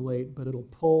sound insulate, but it'll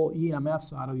pull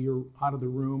EMFs out of the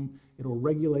room. It'll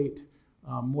regulate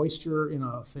moisture in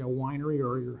say a winery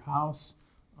or your house.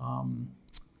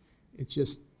 It's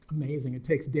just amazing. It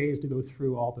takes days to go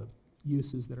through all the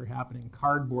uses that are happening.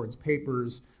 Cardboards,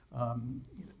 papers,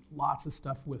 lots of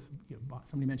stuff with,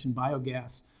 somebody mentioned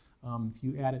biogas. If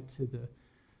you add it to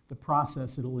the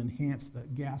process, it'll enhance the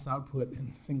gas output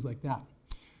and things like that.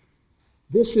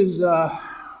 This is,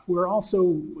 we're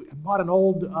also bought an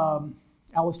old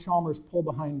Alice Chalmers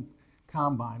pull-behind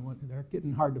combine. They're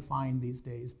getting hard to find these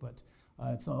days, but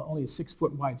it's only a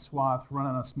 6-foot wide swath run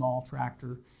on a small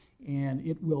tractor, and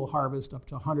it will harvest up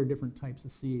to 100 different types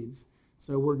of seeds.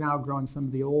 So we're now growing some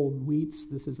of the old wheats.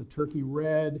 This is a turkey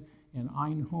red and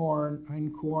einkorn,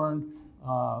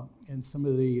 and some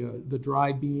of the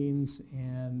dry beans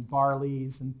and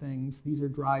barleys and things. These are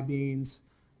dry beans.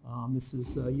 This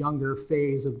is a younger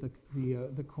phase of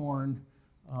the corn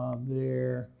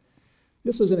there.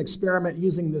 This was an experiment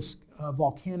using this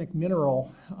volcanic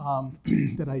mineral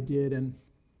that I did, and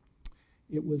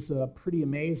it was pretty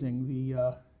amazing.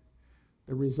 The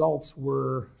the results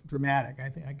were dramatic. I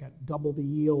think I got double the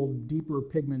yield, deeper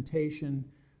pigmentation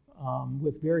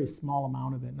with very small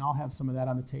amount of it. And I'll have some of that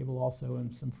on the table also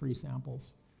and some free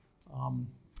samples.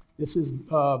 This is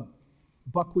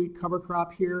buckwheat cover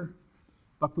crop here.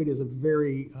 Buckwheat is a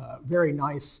very, very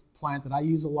nice plant that I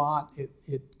use a lot.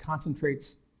 It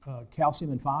concentrates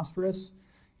calcium and phosphorus.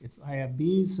 I have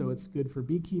bees, so it's good for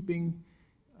beekeeping.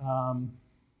 Is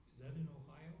that in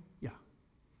Ohio? Yeah.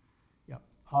 Yep.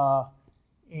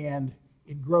 And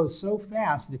it grows so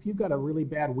fast that if you've got a really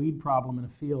bad weed problem in a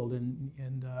field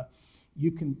and you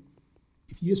can,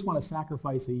 if you just want to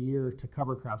sacrifice a year to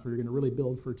cover crops where you're going to really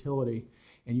build fertility,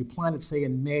 and you plant it, say,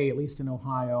 in May, at least in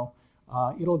Ohio,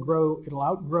 it'll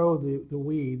outgrow the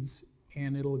weeds,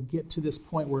 and it'll get to this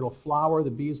point where it'll flower,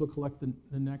 the bees will collect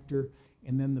the nectar,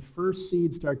 and then the first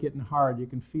seeds start getting hard. You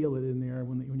can feel it in there.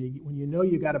 When you know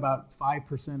you got about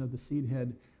 5% of the seed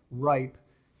head ripe,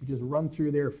 you just run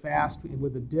through there fast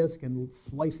with a disc and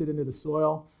slice it into the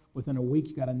soil. Within a week,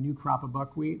 you got a new crop of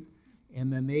buckwheat,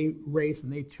 and then they race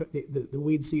and the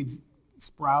weed seeds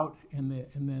sprout, and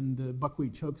then the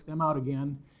buckwheat chokes them out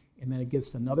again, and then it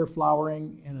gets another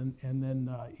flowering, and then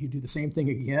you do the same thing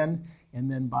again, and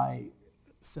then by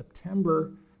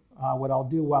September, what I'll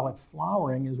do while it's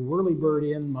flowering is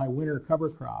whirlybird in my winter cover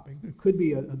crop. It could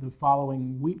be the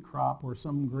following wheat crop or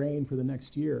some grain for the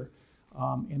next year,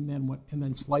 and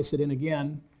then slice it in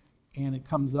again, and it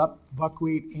comes up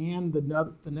buckwheat and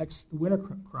the next winter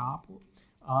crop,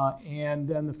 and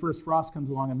then the first frost comes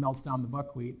along and melts down the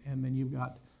buckwheat, and then you've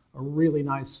got a really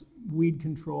nice weed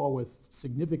control with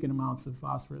significant amounts of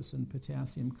phosphorus and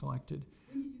potassium collected.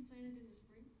 When did you plant it in the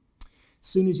spring? As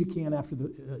soon as you can after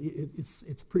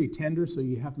it's pretty tender, so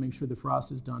you have to make sure the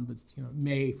frost is done, but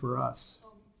May for us. Oh,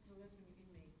 so that's when you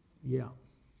can make.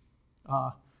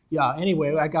 Yeah.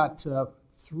 Anyway, I got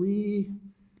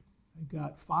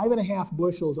 5.5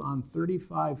 bushels on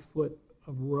 35 foot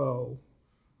of row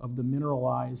of the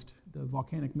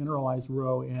volcanic mineralized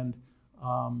row, and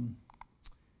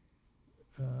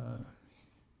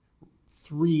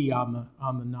 3 on the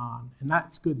non, and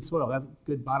that's good soil. That's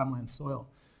good bottomland soil.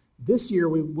 This year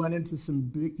we went into some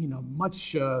big,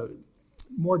 much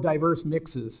more diverse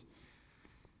mixes.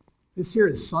 This here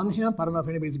is sun hemp. I don't know if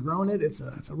anybody's grown it. It's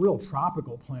a real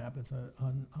tropical plant.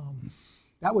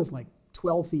 That was like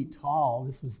 12 feet tall.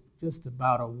 This was just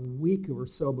about a week or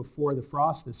so before the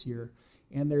frost this year.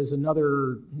 And there's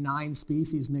another 9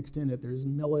 species mixed in it. There's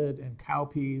millet and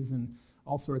cowpeas and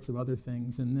all sorts of other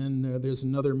things. And then there's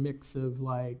another mix of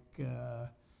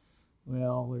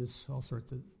there's all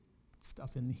sorts of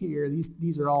stuff in here.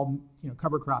 These are all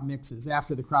cover crop mixes.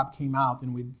 After the crop came out,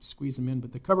 then we'd squeeze them in.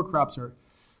 But the cover crops are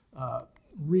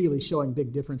really showing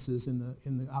big differences in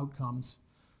the outcomes.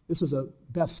 This was a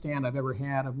best stand I've ever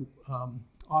had of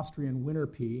Austrian winter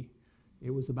pea.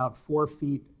 It was about 4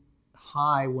 feet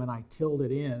high when I tilled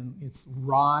it in. It's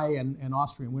rye and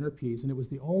Austrian winter peas, and it was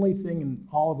the only thing in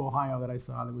all of Ohio that I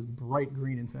saw that was bright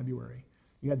green in February.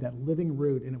 You had that living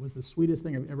root, and it was the sweetest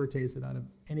thing I've ever tasted out of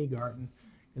any garden,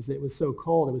 because it was so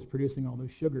cold, it was producing all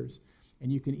those sugars.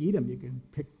 And you can eat them. You can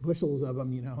pick bushels of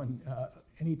them, and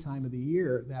any time of the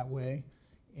year that way.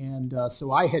 And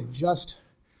so I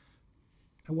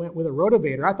went with a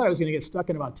rotavator. I thought I was going to get stuck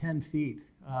in about 10 feet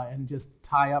and just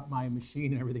tie up my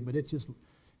machine and everything, but it just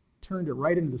turned it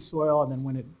right into the soil, and then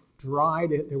when it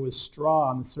dried, there was straw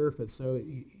on the surface, so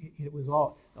it was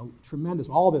all tremendous.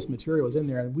 All this material was in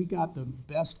there, and we got the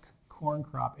best corn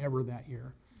crop ever that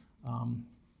year. When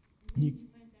did you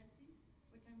plant that seed?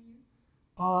 What time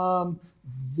of year?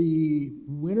 The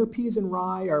winter peas and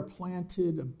rye are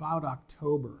planted about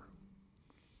October.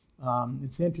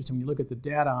 It's interesting when you look at the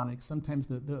data on it. Sometimes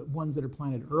the ones that are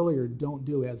planted earlier don't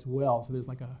do as well, so there's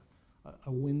like a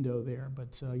window there.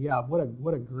 But yeah,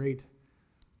 what a great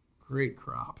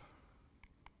crop.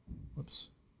 Whoops.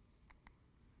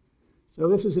 So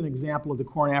this is an example of the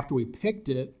corn after we picked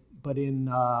it, but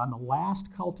on the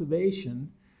last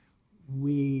cultivation,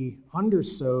 we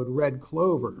undersowed red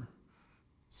clover.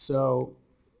 So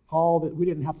we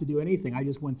didn't have to do anything. I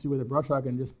just went through with a brush hog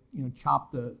and just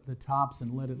chopped the tops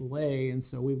and let it lay, and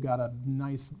so we've got a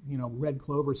nice red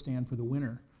clover stand for the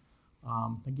winter.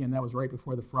 Again, that was right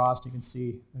before the frost. You can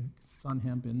see the sun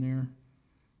hemp in there.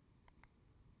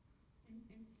 And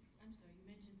I'm sorry, you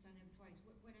mentioned sun hemp twice.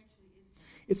 What actually is that?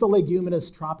 It's a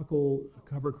leguminous tropical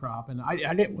cover crop, and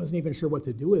I wasn't even sure what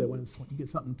to do with it when you get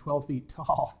something 12 feet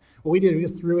tall. What we did, we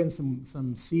just threw in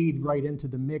some seed right into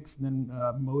the mix, and then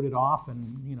mowed it off,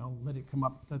 and let it come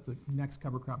up, let the next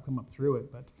cover crop come up through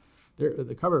it. But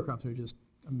the cover crops are just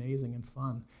amazing and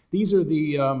fun. These are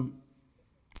the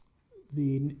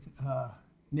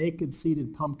naked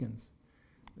seeded pumpkins.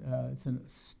 It's a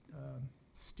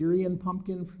Styrian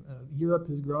pumpkin. Europe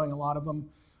is growing a lot of them.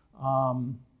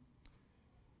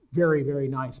 Very, very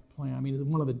nice plant. I mean, it's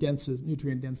one of the densest,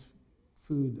 nutrient-dense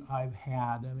food I've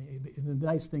had. I mean, the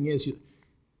nice thing is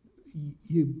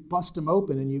you bust them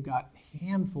open and you've got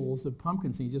handfuls of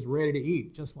pumpkin seeds just ready to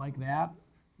eat, just like that.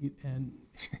 And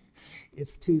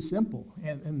it's too simple.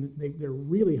 And they're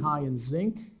really high in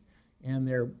zinc, and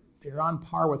they're on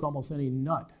par with almost any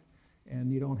nut,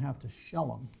 and you don't have to shell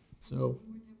them. So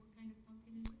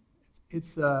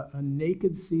it's a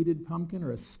naked seeded pumpkin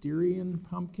or a Styrian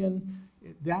pumpkin.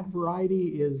 That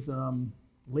variety is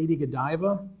Lady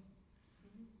Godiva.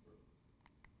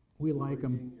 We like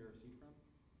them.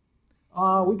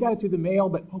 We got it through the mail,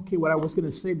 but okay, what I was going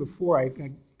to say before I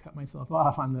cut myself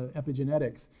off on the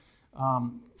epigenetics.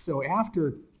 So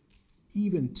after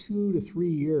even 2 to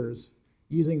 3 years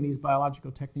using these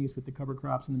biological techniques with the cover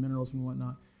crops and the minerals and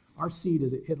whatnot, our seed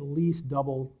is at least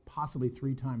double, possibly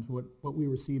 3 times what we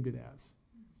received it as.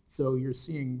 So you're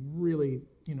seeing really,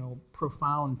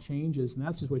 profound changes, and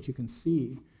that's just what you can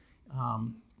see.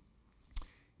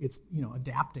 It's,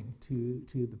 adapting to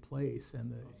the place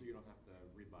and the. So you don't have to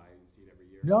rebuy the seed every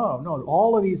year? No,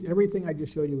 all of these, everything I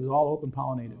just showed you was all open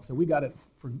pollinated. So we got it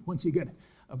for, once you get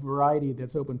a variety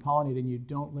that's open pollinated and you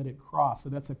don't let it cross. So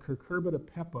that's a cucurbita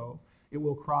pepo. It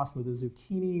will cross with a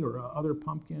zucchini or a other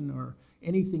pumpkin or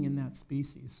anything in that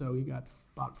species. So you got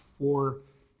about 4,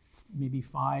 maybe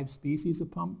 5 species of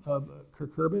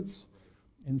cucurbits.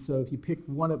 And so if you pick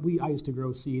one, I used to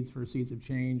grow seeds for Seeds of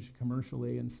Change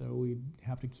commercially, and so we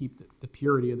have to keep the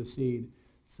purity of the seed.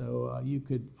 So you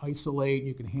could isolate,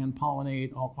 you could hand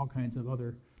pollinate, all kinds of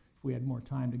other, if we had more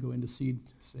time to go into seed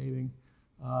saving.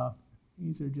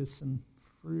 These are just some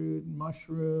fruit,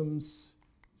 mushrooms.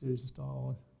 These are just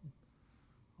all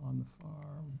on the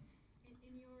farm. In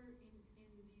these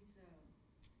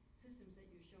systems that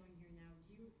you're showing here now,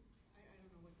 I don't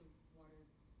know what the water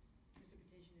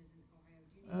precipitation is in Ohio.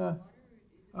 Do you need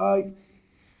water, or is it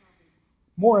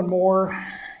more and more,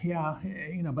 yeah,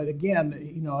 but again,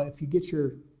 if you get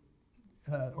your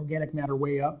organic matter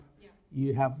way up, yeah.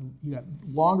 you got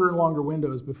longer and longer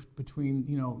windows between,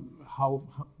 how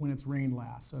when it's rain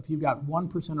lasts. So if you've got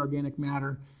 1% organic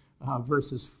matter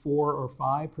versus 4 or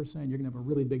 5%, you're gonna have a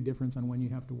really big difference on when you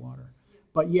have to water. Yeah.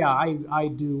 But yeah, I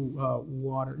do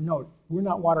water. No, we're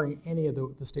not watering any of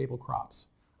the staple crops.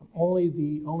 Only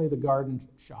the garden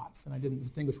shots, and I didn't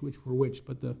distinguish which were which,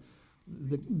 but the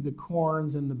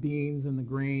corns and the beans and the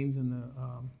grains and the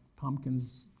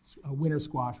pumpkins, winter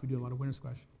squash. We do a lot of winter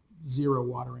squash. 0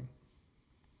 watering.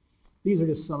 These are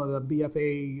just some of the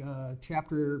BFA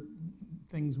chapter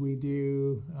things we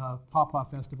do. Pawpaw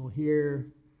Festival here.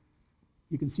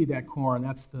 You can see that corn.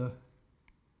 That's the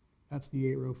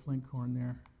 8-row flint corn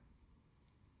there.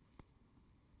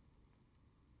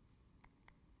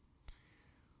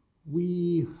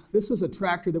 This was a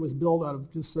tractor that was built out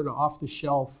of just sort of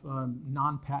off-the-shelf,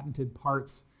 non-patented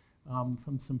parts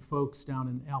from some folks down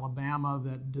in Alabama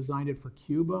that designed it for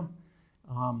Cuba.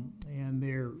 And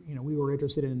we were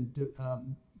interested in,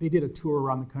 they did a tour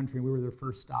around the country, and we were their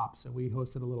first stop, so we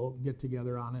hosted a little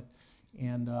get-together on it.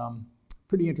 And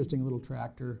pretty interesting little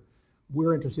tractor.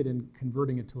 We're interested in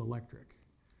converting it to electric.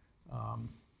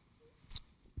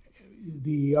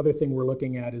 The other thing we're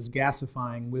looking at is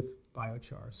gasifying with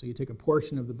biochar. So you take a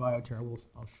portion of the biochar,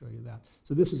 I'll show you that.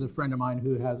 So this is a friend of mine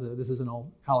who has this is an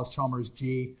old Alice Chalmers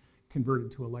G converted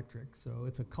to electric. So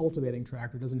it's a cultivating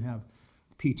tractor, doesn't have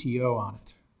PTO on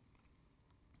it.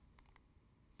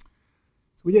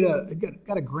 So we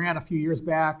got a grant a few years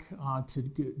back to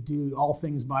do all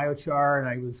things biochar, and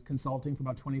I was consulting for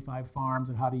about 25 farms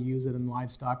on how to use it in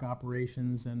livestock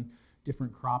operations and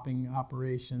different cropping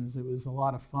operations. It was a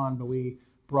lot of fun, but we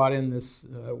brought in this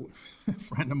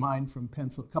friend of mine from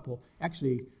Pennsylvania,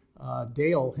 actually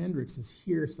Dale Hendricks is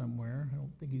here somewhere. I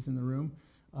don't think he's in the room.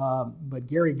 But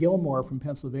Gary Gilmore from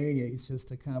Pennsylvania, he's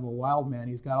just a kind of a wild man.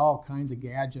 He's got all kinds of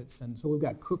gadgets. And so we've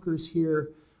got cookers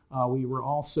here. We were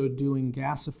also doing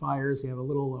gasifiers. You have a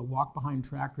little walk-behind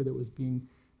tractor that was being,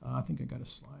 I think I got a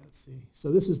slide, let's see. So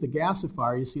this is the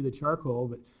gasifier. You see the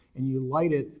charcoal, and you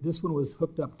light it. This one was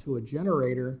hooked up to a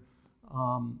generator.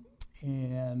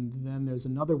 And then there's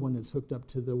another one that's hooked up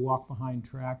to the walk-behind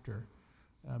tractor.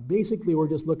 Basically, we're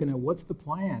just looking at what's the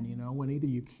plan, when either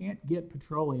you can't get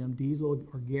petroleum, diesel,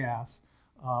 or gas,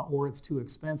 or it's too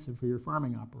expensive for your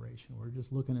farming operation. We're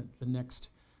just looking at the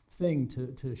next thing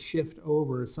to shift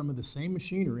over some of the same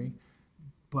machinery,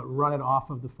 but run it off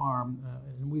of the farm.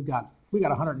 And we got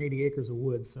 180 acres of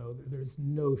wood, so there's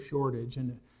no shortage.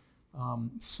 And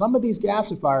some of these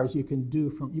gasifiers you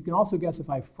can also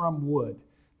gasify from wood.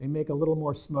 They make a little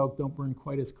more smoke, don't burn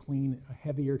quite as clean,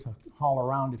 heavier to haul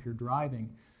around if you're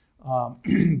driving.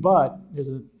 But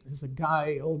there's a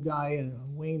guy, old guy,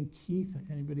 Wayne Keith.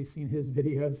 Anybody seen his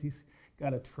videos? He's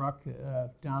got a truck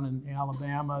down in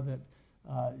Alabama that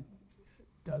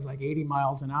does like 80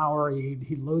 miles an hour.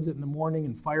 He loads it in the morning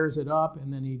and fires it up,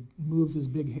 and then he moves his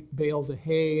big bales of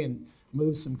hay and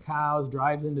moves some cows,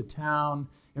 drives into town.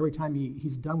 Every time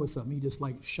he's done with something, he just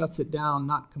like shuts it down,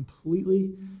 not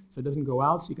completely, so it doesn't go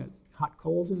out, so you got hot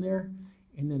coals in there,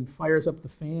 and then fires up the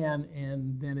fan,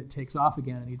 and then it takes off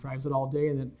again, and he drives it all day.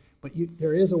 And then, but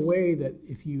there is a way that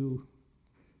if you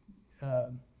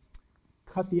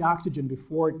cut the oxygen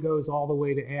before it goes all the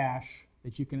way to ash,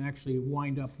 that you can actually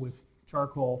wind up with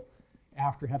charcoal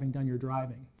after having done your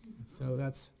driving. So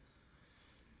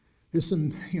there's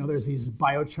some, there's these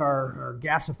biochar or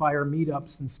gasifier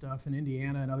meetups and stuff in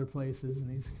Indiana and other places, and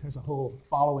there's a whole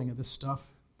following of this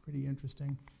stuff. Pretty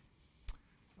interesting.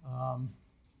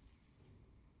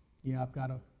 Yeah,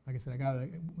 like I said, I got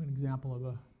an example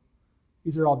of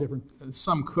these are all different,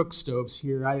 some cook stoves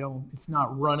here. It's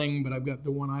not running, but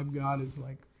the one I've got is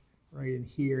like right in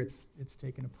here. It's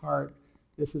taken apart.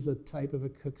 This is a type of a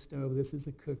cook stove. This is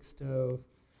a cook stove.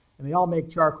 And they all make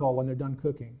charcoal when they're done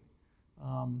cooking.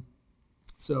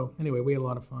 So anyway, we had a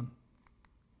lot of fun.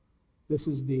 This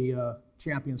is the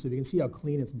Champion, so you can see how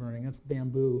clean it's burning. That's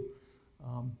bamboo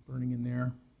burning in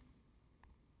there.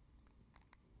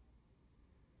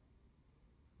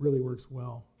 Really works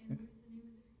well. And what is the name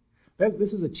of this?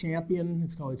 This is a Champion.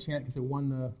 It's called a Champion because it won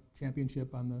the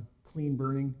championship on the clean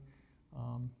burning.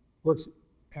 Works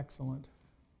excellent.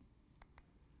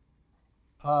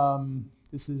 I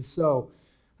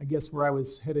guess where I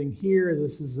was heading here,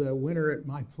 this is a winter at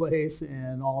my place,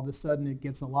 and all of a sudden it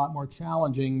gets a lot more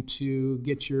challenging to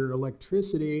get your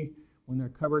electricity when they're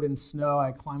covered in snow.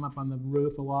 I climb up on the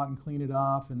roof a lot and clean it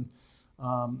off, and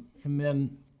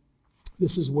then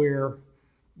this is where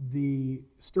the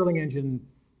Stirling engine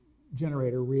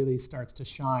generator really starts to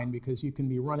shine, because you can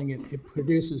be running it. It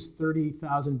produces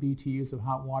 30,000 BTUs of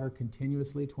hot water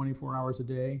continuously, 24 hours a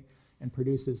day, and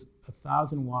produces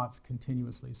 1,000 watts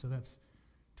continuously. So that's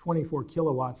 24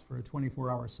 kilowatts for a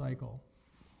 24-hour cycle,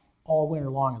 all winter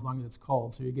long, as long as it's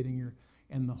cold. So you're getting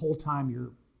and the whole time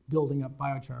you're building up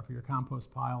biochar for your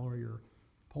compost pile or your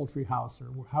poultry house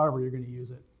or however you're going to use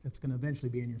it. It's going to eventually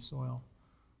be in your soil.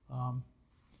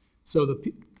 So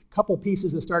the couple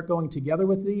pieces that start going together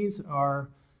with these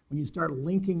are when you start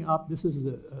linking up. This is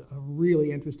a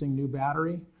really interesting new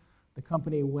battery. The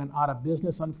company went out of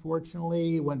business,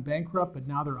 unfortunately, went bankrupt, but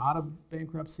now they're out of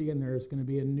bankruptcy, and there's going to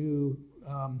be a new,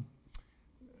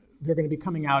 they're going to be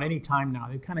coming out any time now.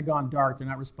 They've kind of gone dark. They're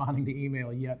not responding to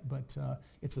email yet, but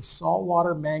it's a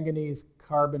saltwater manganese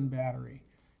carbon battery.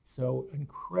 So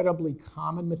incredibly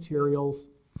common materials,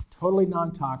 totally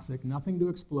non-toxic, nothing to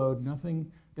explode, nothing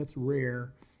that's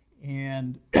rare,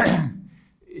 and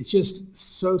it's just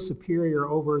so superior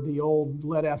over the old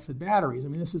lead-acid batteries. I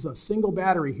mean, this is a single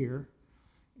battery here,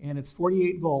 and it's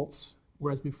 48 volts,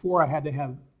 whereas before I had to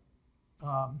have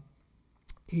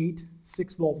 8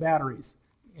 6-volt batteries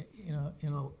in a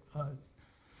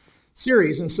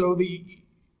series. And so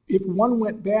if one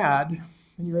went bad,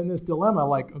 and you're in this dilemma,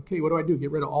 like, okay, what do I do?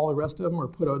 Get rid of all the rest of them, or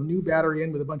put a new battery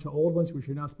in with a bunch of old ones, which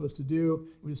you're not supposed to do?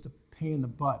 It was just a pain in the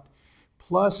butt.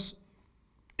 Plus,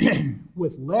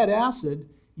 with lead acid,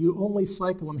 you only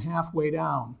cycle them halfway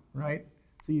down, right?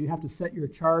 So you have to set your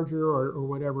charger or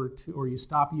whatever, or you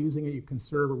stop using it, you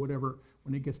conserve or whatever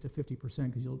when it gets to 50%,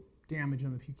 because you'll damage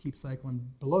them if you keep cycling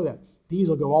below that. These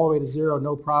will go all the way to 0,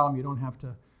 no problem. You don't have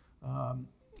to,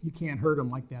 you can't hurt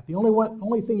them like that. The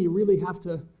only thing you really have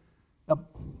to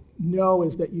know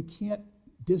is that you can't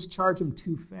discharge them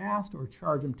too fast or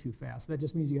charge them too fast. That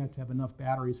just means you have to have enough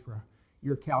batteries for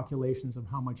your calculations of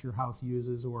how much your house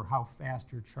uses or how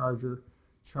fast your charger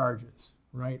charges,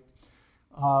 right?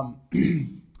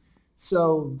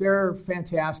 So they're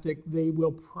fantastic. They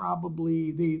will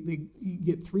probably, you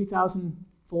get 3,000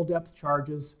 full depth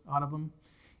charges out of them.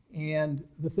 And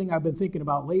the thing I've been thinking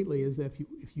about lately is that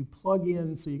if you plug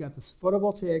in, so you got this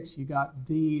photovoltaics, you got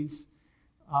these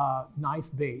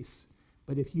nice base,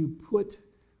 but if you put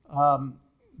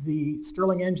the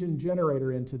Stirling engine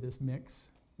generator into this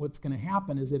mix, what's going to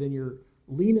happen is that in your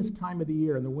leanest time of the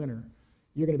year in the winter,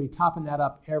 you're going to be topping that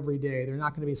up every day. They're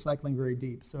not going to be cycling very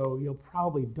deep, so you'll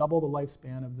probably double the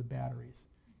lifespan of the batteries.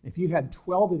 If you had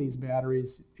 12 of these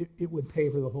batteries, it would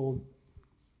pay for the whole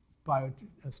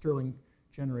Stirling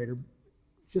generator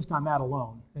just on that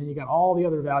alone. And you got all the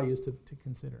other values to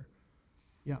consider.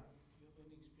 Yeah. Do you have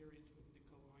any experience with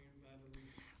nickel-iron batteries?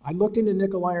 I looked into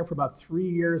nickel iron for about 3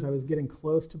 years. I was getting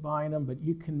close to buying them, but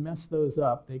you can mess those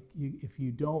up. If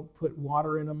you don't put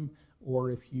water in them,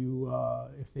 or if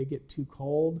they get too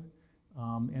cold,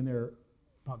 and they're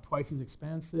about twice as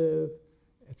expensive,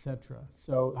 etc.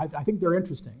 So I think they're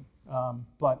interesting,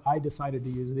 but I decided to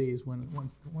use these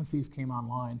once these came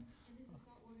online. And this is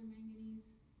saltwater manganese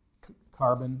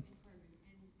Carbon, and can you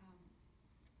share the company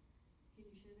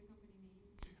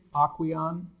name?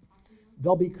 Aquion.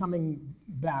 They'll be coming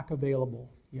back available,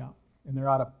 yeah, and they're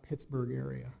out of Pittsburgh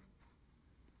area.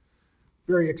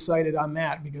 Very excited on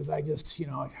that because I just,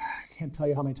 I can't tell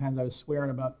you how many times I was swearing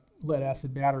about lead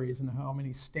acid batteries and how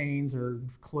many stains or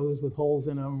clothes with holes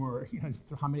in them, or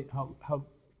just how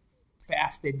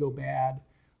fast they'd go bad.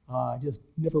 I just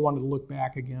never wanted to look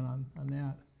back again on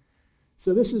that.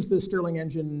 So this is the Stirling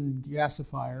engine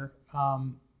gasifier,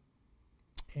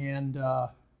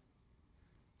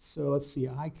 so let's see,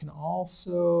 I can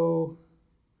also,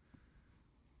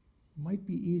 might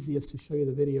be easiest to show you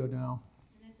the video now.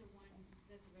 And that's a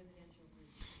residential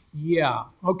group. Yeah,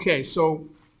 okay, so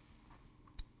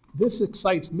this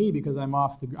excites me because I've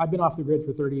been off the grid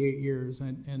for 38 years,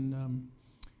 and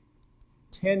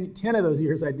 10 of those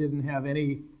years I didn't have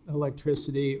any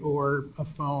electricity or a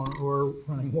phone or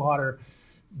running water,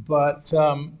 but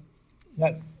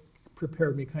that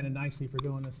prepared me kind of nicely for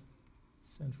going to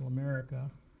Central America.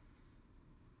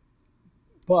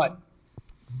 But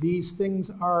these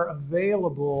things are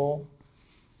available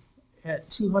at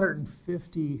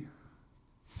 250,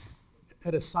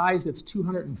 at a size that's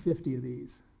 250 of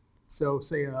these. So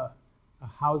say a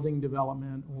housing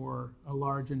development or a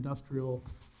large industrial,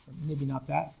 maybe not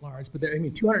that large, but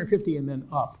 250 and then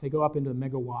up. They go up into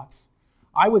megawatts.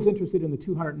 I was interested in the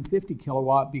 250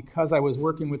 kilowatt because I was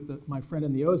working with my friend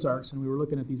in the Ozarks, and we were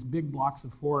looking at these big blocks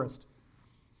of forest.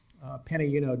 Penny,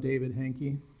 David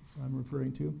Henke, that's what I'm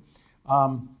referring to.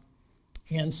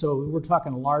 And so we're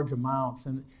talking large amounts,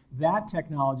 and that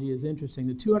technology is interesting.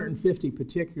 The 250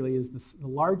 particularly is the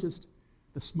largest,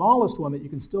 the smallest one that you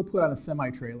can still put on a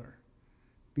semi-trailer.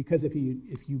 Because if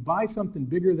you buy something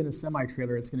bigger than a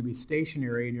semi-trailer, it's going to be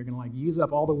stationary, and you're going to use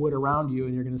up all the wood around you,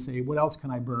 and you're going to say, what else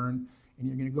can I burn? And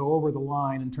you're going to go over the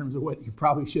line in terms of what you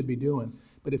probably should be doing.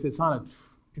 But if it's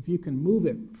if you can move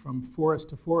it from forest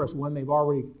to forest when they've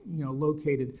already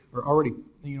located or already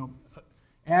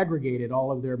aggregated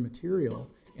all of their material,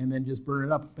 and then just burn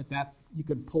it up. But that you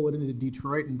could pull it into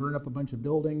Detroit and burn up a bunch of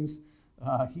buildings.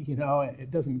 It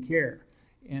doesn't care.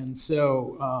 And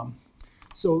so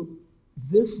so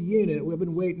this unit, we've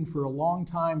been waiting for a long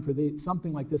time for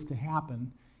something like this to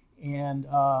happen, and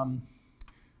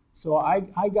so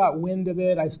I got wind of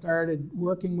it. I started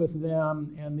working with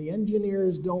them, and the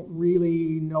engineers don't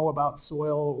really know about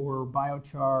soil or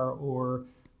biochar or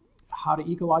how to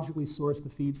ecologically source the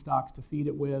feedstocks to feed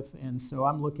it with, and so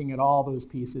I'm looking at all those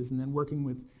pieces and then working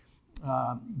with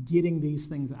getting these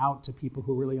things out to people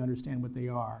who really understand what they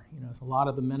are. So a lot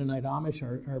of the Mennonite Amish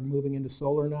are moving into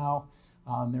solar now.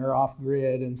 They're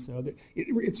off-grid, and so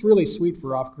it's really sweet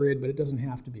for off-grid, but it doesn't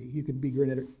have to be. You could be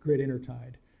grid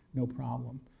intertied, no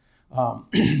problem.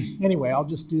 Anyway, I'll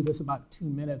just do this about 2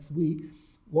 minutes.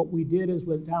 What we did is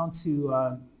went down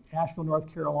to Asheville,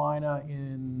 North Carolina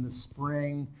in the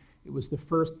spring. It was the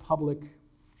first public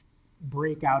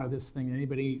breakout of this thing.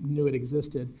 Anybody knew it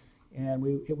existed. And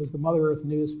it was the Mother Earth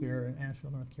News Fair in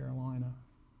Asheville, North Carolina.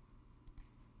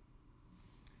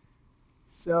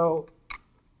 So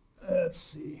let's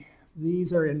see.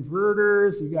 These are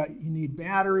inverters. You need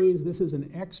batteries. This is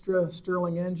an extra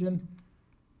Stirling engine.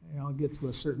 And I'll get to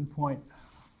a certain point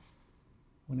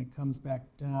when it comes back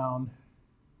down.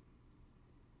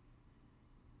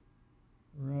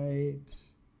 Right.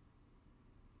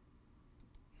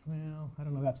 Well, I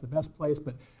don't know if that's the best place,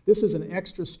 but this is an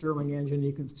extra Stirling engine.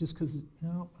 You can just because,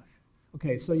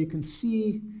 okay, so you can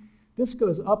see this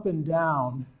goes up and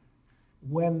down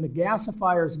when the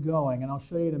gasifier is going, and I'll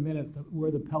show you in a minute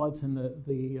where the pellets and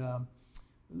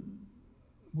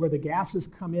where the gases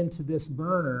come into this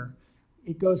burner.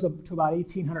 It goes up to about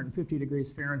 1,850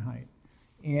 degrees Fahrenheit.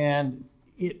 And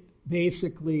it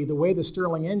basically, the way the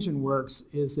Stirling engine works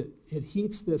is it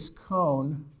heats this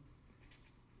cone,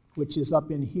 which is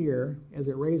up in here. As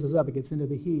it raises up, it gets into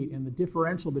the heat, and the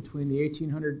differential between the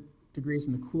 1,800 degrees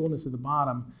and the coolness of the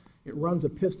bottom, it runs a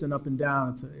piston up and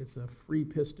down. It's a free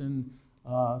piston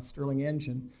Stirling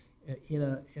engine in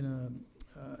a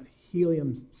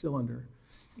helium cylinder.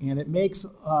 And it makes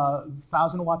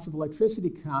 1,000 watts of electricity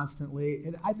constantly.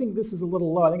 And I think this is a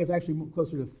little low. I think it's actually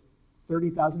closer to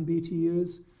 30,000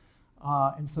 BTUs.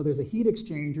 And so there's a heat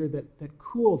exchanger that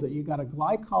cools it. You've got a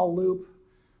glycol loop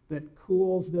that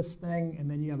cools this thing,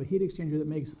 and then you have a heat exchanger that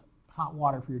makes hot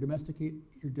water for your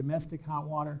domestic hot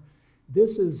water.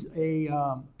 This is a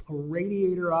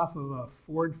radiator off of a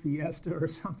Ford Fiesta or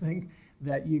something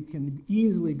that you can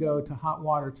easily go to hot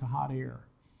water to hot air.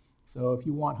 So if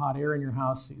you want hot air in your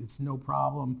house, it's no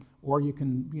problem. Or you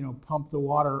can, pump the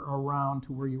water around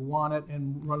to where you want it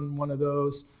and run one of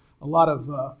those. A lot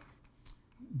of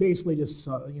basically just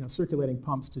circulating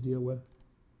pumps to deal with.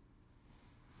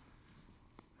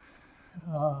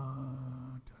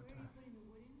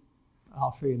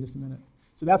 I'll show you in just a minute.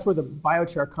 So that's where the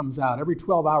biochar comes out. Every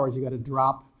 12 hours you got to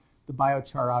drop the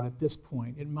biochar out at this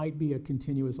point. It might be a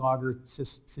continuous auger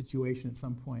situation at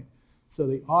some point. So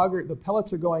the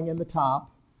pellets are going in the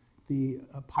top. The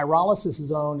pyrolysis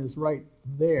zone is right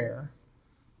there.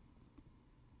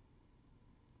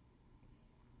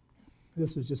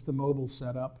 This was just the mobile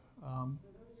setup. So those are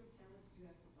pellets you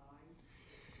have to buy?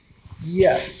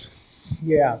 Yes.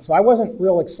 Yeah, so I wasn't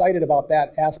real excited about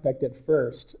that aspect at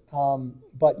first,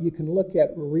 but you can look at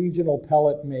regional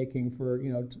pellet making for,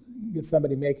 to get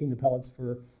somebody making the pellets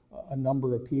for a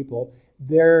number of people.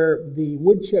 The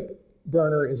wood chip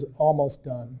burner is almost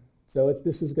done. So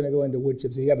this is going to go into wood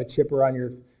chips. So you have a chipper on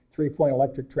your 3-point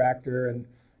electric tractor, and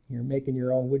you're making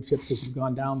your own wood chips because you've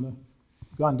gone down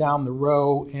the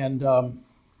row and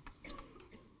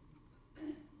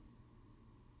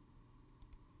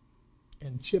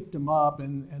chipped them up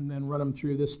and then run them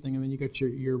through this thing, and then you got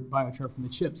your biochar from the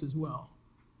chips as well.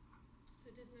 So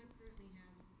it does not currently have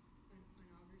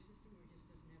an auger system, or just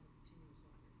doesn't have a continuous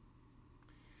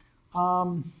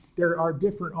auger? There are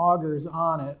different augers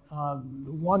on it.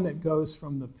 The one that goes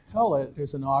from the pellet,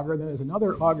 there's an auger. Then there's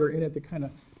another auger in it that kind of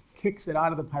kicks it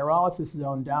out of the pyrolysis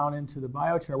zone down into the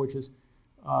biochar, which is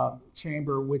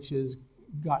chamber, which is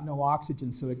got no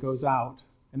oxygen, so it goes out.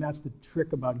 And that's the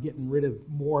trick about getting rid of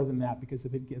more than that, because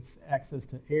if it gets access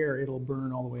to air, it'll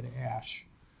burn all the way to ash.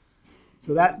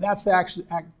 So that's actually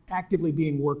actively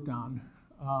being worked on.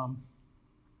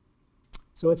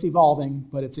 So it's evolving,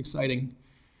 but it's exciting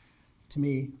to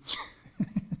me.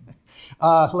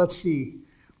 Let's see.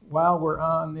 While we're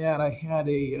on that, I had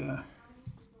the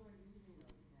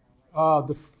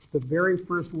very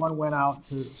first one went out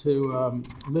to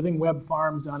Living Web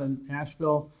Farms down in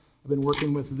Asheville. I've been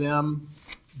working with them.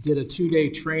 Did a 2-day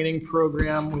training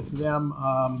program with them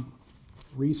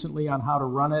recently on how to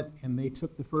run it, and they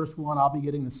took the first one. I'll be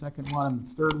getting the second one, and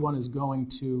the third one is going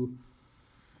to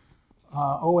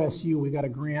OSU. We got a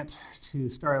grant to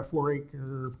start a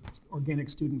 4-acre organic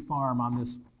student farm on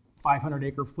this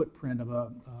 500-acre footprint of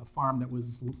a farm that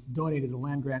was donated to the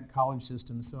land-grant college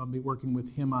system. So I'll be working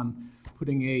with him on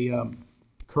putting a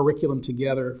curriculum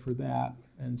together for that,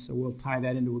 and so we'll tie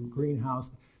that into a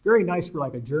greenhouse. Very nice for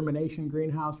like a germination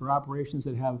greenhouse, for operations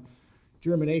that have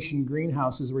germination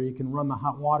greenhouses where you can run the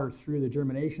hot water through the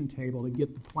germination table to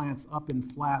get the plants up in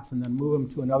flats and then move them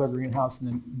to another greenhouse and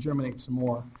then germinate some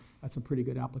more. That's a pretty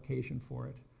good application for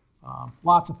it.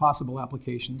 Lots of possible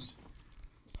applications.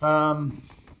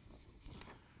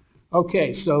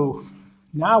 Okay, so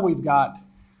now we've got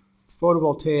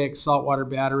photovoltaic, saltwater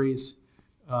batteries,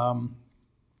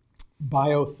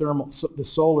 biothermal, so the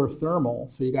solar thermal.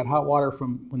 So you got hot water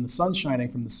from when the sun's shining,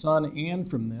 from the sun and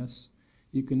from this.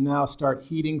 You can now start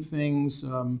heating things,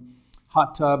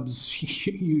 hot tubs,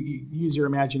 you use your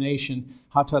imagination,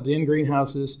 hot tubs in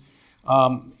greenhouses.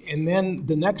 And then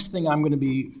the next thing I'm going to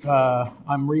be,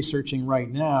 I'm researching right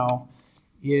now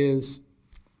is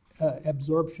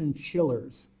absorption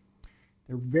chillers.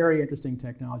 They're very interesting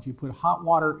technology. You put hot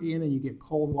water in and you get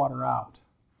cold water out.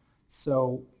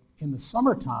 So in the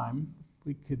summertime,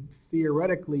 we could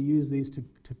theoretically use these to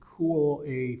cool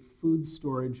a food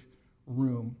storage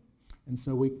room. And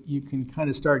so you can kind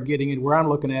of start getting it. Where I'm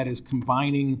looking at is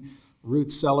combining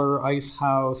root cellar, ice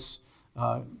house,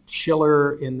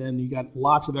 chiller, and then you got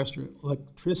lots of extra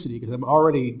electricity, because I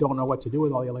already don't know what to do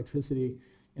with all the electricity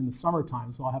in the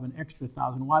summertime, so I'll have an extra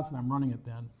 1,000 watts and I'm running it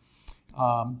then.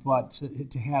 But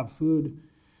to have food,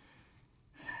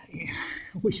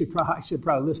 I should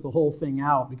probably list the whole thing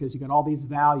out, because you got all these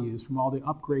values from all the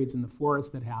upgrades in the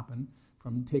forest that happen,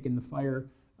 from taking the fire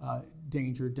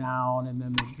danger down, and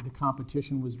then the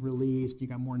competition was released. You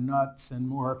got more nuts and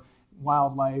more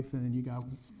wildlife, and then you got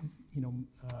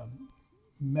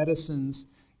medicines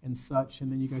and such,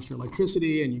 and then you got your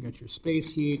electricity and you got your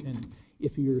space heat. And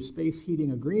if you're space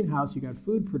heating a greenhouse, you got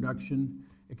food production,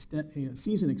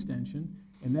 season extension.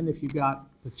 And then if you got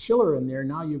the chiller in there,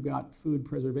 now you've got food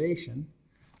preservation.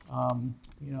 Who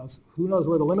knows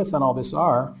where the limits on all this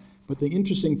are? But the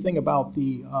interesting thing about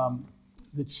the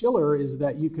chiller is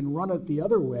that you can run it the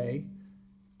other way.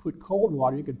 Put cold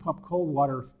water. You could pump cold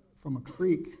water from a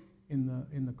creek in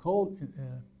the cold,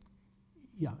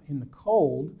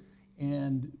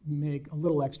 and make a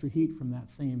little extra heat from that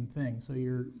same thing. So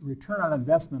your return on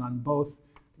investment on both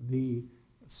the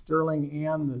Stirling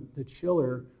and the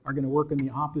chiller are going to work in the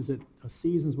opposite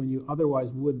seasons when you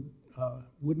otherwise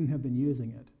wouldn't have been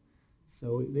using it.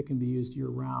 So they can be used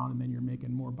year-round, and then you're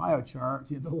making more biochar.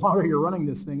 The longer you're running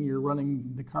this thing, you're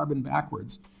running the carbon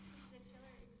backwards. Does the chiller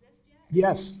exist yet?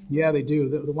 Yes, yeah, they do.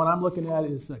 The one I'm looking at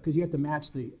is because you have to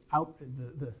match the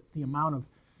amount of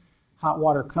hot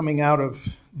water coming out of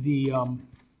the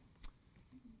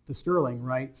Stirling,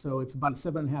 right? So it's about a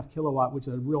 7.5 kilowatt, which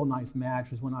is a real nice match.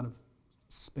 There's one out of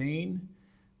Spain.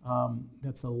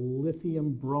 That's a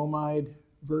lithium bromide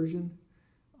version.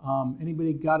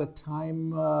 Anybody got a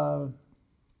time?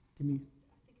 Give me.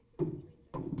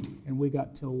 And we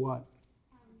got till what?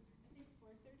 I think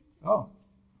 4:32. Oh,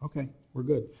 okay, we're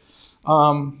good.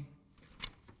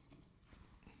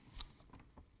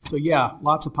 So yeah,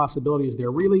 lots of possibilities there.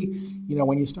 Really,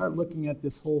 when you start looking at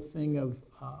this whole thing of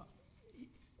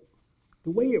the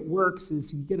way it works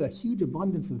is you get a huge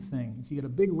abundance of things. You get a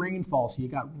big rainfall, so you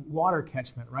got water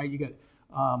catchment, right? You got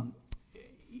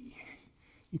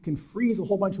you can freeze a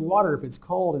whole bunch of water if it's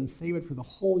cold and save it for the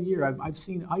whole year. I've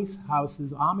seen ice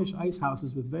houses, Amish ice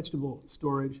houses with vegetable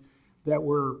storage that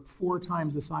were 4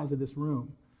 times the size of this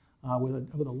room,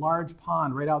 with a large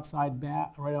pond right out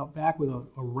back with a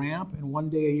ramp. And one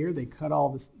day a year they cut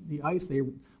all the ice, they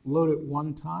load it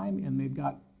one time, and they've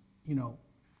got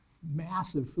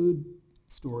massive food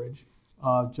storage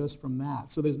just from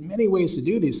that. So there's many ways to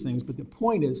do these things, but the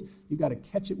point is you've got to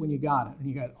catch it when you got it. And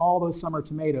you got all those summer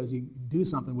tomatoes, you do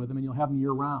something with them and you'll have them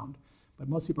year round. But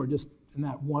most people are just in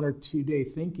that 1 or 2 day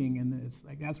thinking, and it's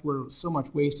like that's where so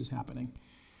much waste is happening.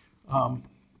 But how does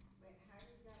that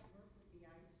work with the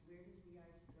ice? Where does the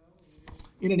ice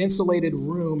go? In an insulated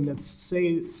room, that's say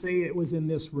it was in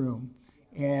this room,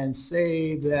 and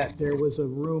say that there was a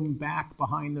room back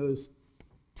behind those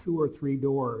 2 or 3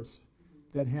 doors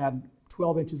that had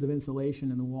 12 inches of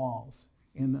insulation in the walls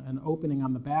and an opening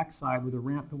on the back side with a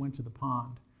ramp that went to the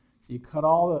pond. So you cut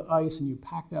all the ice and you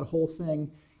pack that whole thing,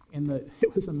 and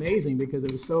it was amazing because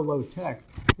it was so low tech.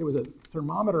 There was a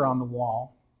thermometer on the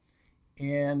wall,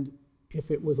 and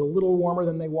if it was a little warmer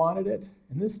than they wanted it,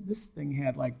 and this thing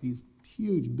had like these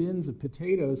huge bins of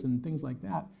potatoes and things like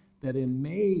that in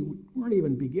May weren't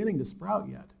even beginning to sprout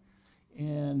yet.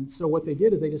 And so what they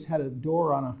did is they just had a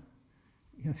door on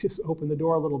just open the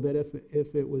door a little bit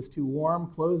if it was too warm,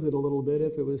 close it a little bit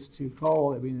if it was too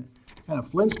cold. I mean, kind of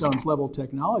Flintstones level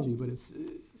technology, but it's, Wait,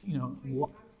 I'm sorry,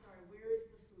 where is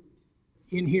the food?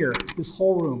 in here, this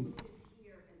whole room. The food is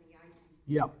here and the ice is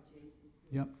Yep. adjacent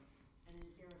to Yep. it. And is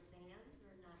there fans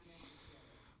or not necessarily?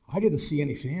 I didn't see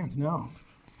any fans, no.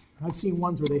 I've seen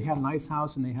ones where they had an ice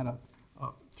house and they had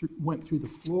went through the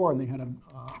floor and they had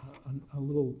a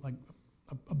little, like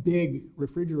a big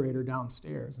refrigerator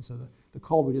downstairs. And so the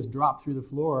cold would just drop through the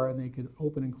floor and they could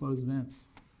open and close vents.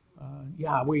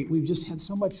 We've just had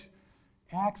so much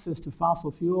access to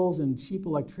fossil fuels and cheap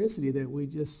electricity that we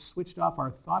just switched off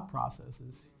our thought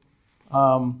processes.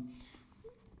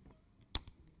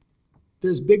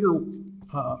 There's bigger,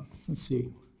 let's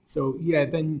see. So yeah,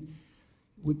 then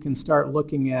we can start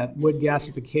looking at wood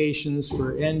gasifications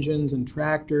for engines and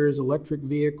tractors, electric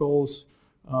vehicles,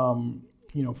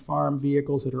 farm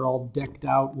vehicles that are all decked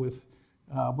out with,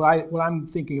 what I'm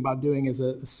thinking about doing is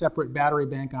a separate battery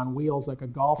bank on wheels like a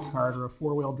golf cart or a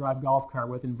 4-wheel drive golf cart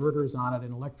with inverters on it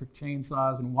and electric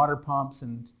chainsaws and water pumps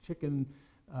and chicken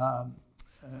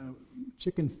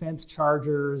fence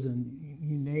chargers and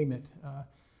you name it.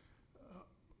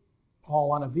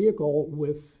 All on a vehicle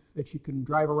that you can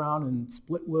drive around and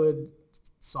split wood,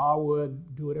 saw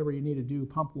wood, do whatever you need to do,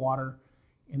 pump water.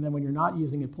 And then when you're not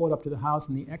using it, pull it up to the house,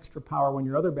 and the extra power when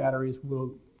your other batteries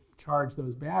will charge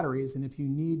those batteries. And if you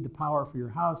need the power for your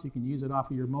house, you can use it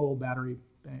off of your mobile battery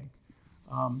bank.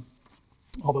 All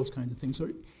those kinds of things. So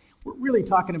what we're really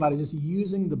talking about is just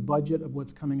using the budget of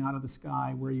what's coming out of the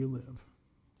sky where you live.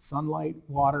 Sunlight,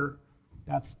 water,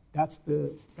 that's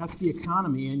the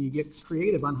economy, and you get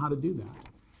creative on how to do that.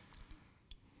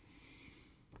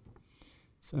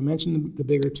 So I mentioned the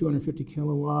bigger 250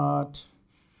 kilowatt.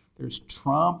 There's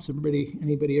tromps.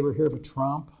 Anybody ever hear of a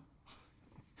tromp?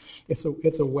 It's a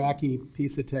wacky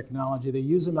piece of technology. They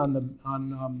use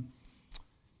them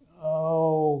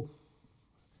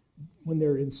when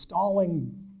they're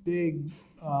installing big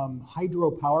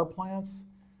hydropower plants,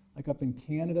 like up in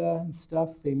Canada and stuff.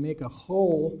 They make a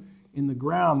hole in the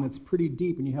ground that's pretty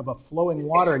deep, and you have a flowing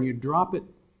water, and you drop it,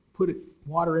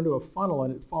 water into a funnel,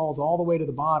 and it falls all the way to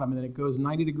the bottom, and then it goes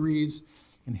 90 degrees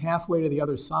and halfway to the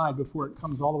other side before it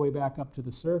comes all the way back up to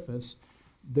the surface.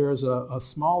 there's a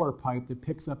smaller pipe that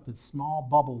picks up the small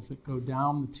bubbles that go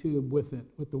down the tube with it,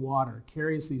 with the water. It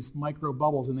carries these micro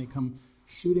bubbles and they come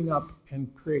shooting up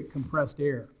and create compressed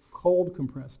air, cold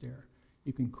compressed air.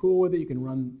 You can cool with it, you can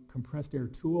run compressed air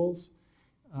tools,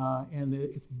 and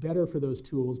it's better for those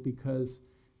tools because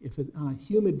if it's on a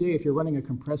humid day, if you're running a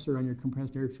compressor on your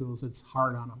compressed air tools, it's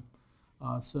hard on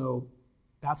them. So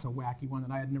that's a wacky one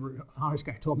that I had never, an Amish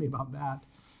guy told me about that.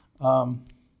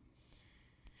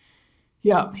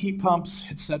 Yeah, heat pumps,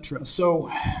 etc. So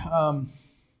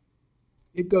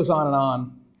it goes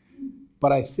on,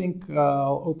 but I think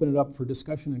I'll open it up for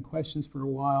discussion and questions for a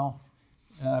while.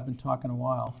 I've been talking a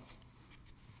while.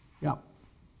 Yeah. Have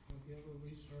you ever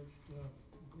researched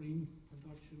green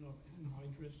production of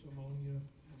anhydrous ammonia and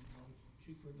how it's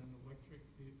cheaper than electric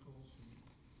vehicles and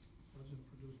doesn't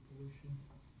produce pollution?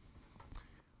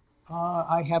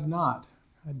 I have not.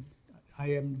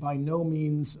 I am by no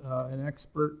means an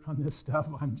expert on this stuff.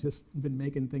 I've just been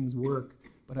making things work,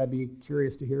 but I'd be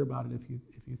curious to hear about it if you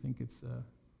think it's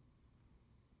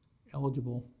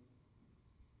eligible.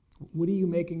 What are you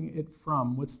making it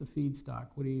from? What's the feedstock?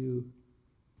 What do you? You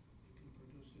can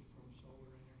produce it from solar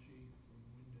energy, from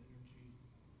wind energy.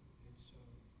 It's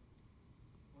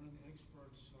one of the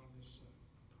experts on this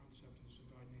concept is a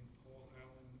guy named Paul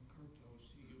Allen Curto,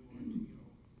 C-U-R-T-O.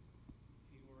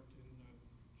 He worked in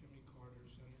Jimmy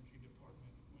Carter's energy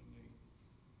department when they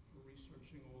were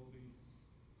researching all the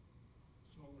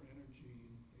solar energy,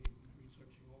 and they were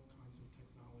researching all kinds of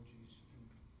technologies. And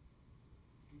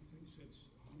he thinks it's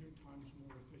 100 times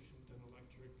more efficient than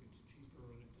electric, it's cheaper,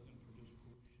 and it doesn't produce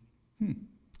pollution.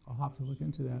 I'll have to look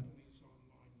into that. He's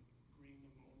online,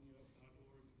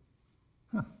 greenammonia.org.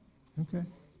 Huh. Okay.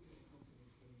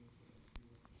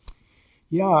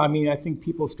 Yeah, I mean, I think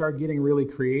people start getting really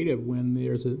creative when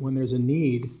there's a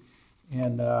need,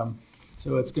 and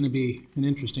so it's going to be an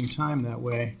interesting time that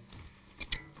way.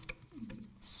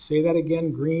 Say that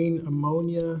again. Green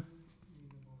ammonia.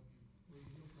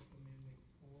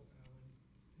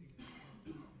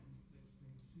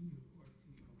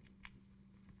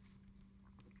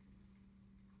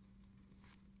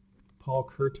 Paul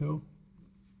Curto.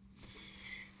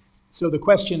 So the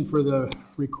question for the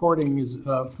recording is,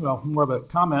 well, more of a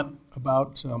comment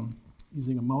about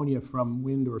using ammonia from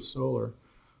wind or solar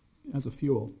as a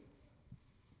fuel.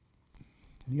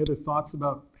 Any other thoughts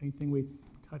about anything we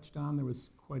touched on? There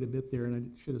was quite a bit there, and I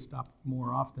should have stopped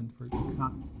more often for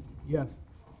yes.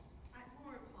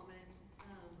 More a comment.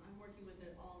 I'm working with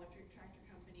an all-electric tractor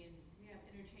company, and we have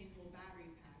interchangeable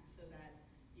battery packs so that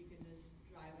you can just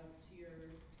drive up to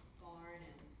your barn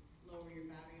and lower your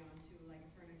battery onto like a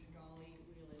furniture dolly,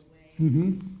 wheel it away.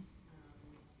 Mm-hmm.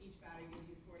 Each battery gives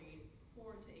you 4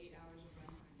 to 8 hours of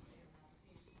runtime for your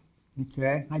application.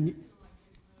 Okay. It's an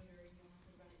electric motor, you don't have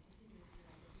to run it continuously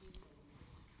like a diesel.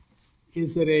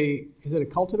 Is it a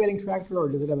cultivating tractor or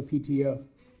does it have a PTO? We have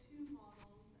two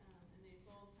models, and they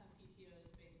both have PTOs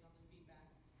based on the feedback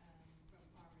from farmers that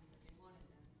they wanted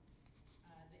them.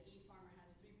 The E-Farmer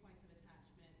has 3 points of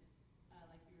attachment,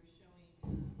 like you were showing.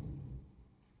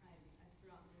 I've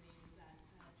forgotten the name of that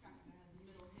tractor that has the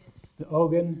middle hitch. The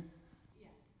Ogun.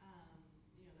 Yes,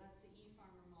 that's the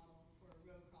E-Farmer model for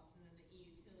row crops, and then the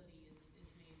E-Utility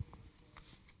is made for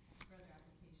other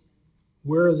applications.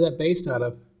 Where is that based out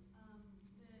of? The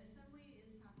assembly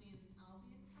is happening in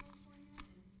Albion,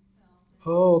 California, in South.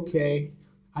 Oh, okay.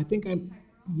 I think I'm.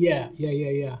 Pepperell. Yeah.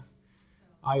 So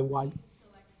I want.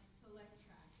 Select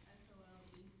Track, SOLECTRAC.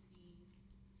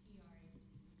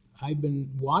 I've been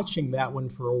watching that one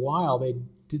for a while. They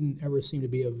didn't ever seem to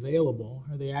be available.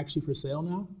 Are they actually for sale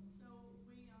now? So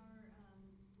we have the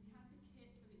kit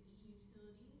for the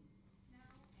E-Utility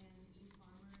now, and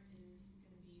E-Farmer is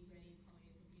going to be ready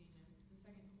probably at the beginning of the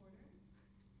second quarter.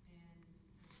 And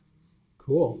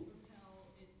Cool.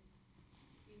 until it's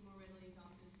being more readily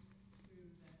adopted through the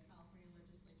California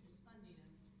legislature's funding of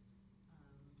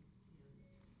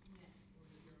net or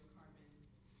zero carbon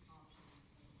options.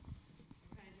 So we're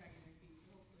kind of dragging their feet,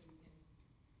 so hopefully we can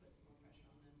put some more pressure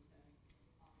on them to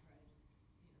authorize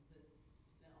the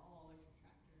all-electric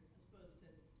tractor as opposed to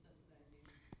subsidizing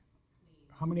clean.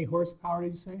 How many horsepower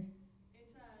did you say? It's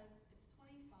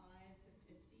 25 to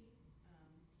 50 peak,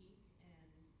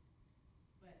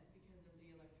 but because of the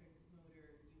electric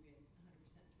motor, you get 100%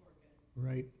 torque at.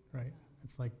 Right.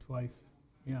 It's like twice.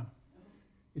 Yeah.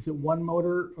 Is it one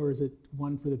motor or is it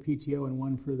one for the PTO and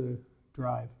one for the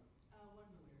drive? One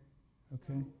motor.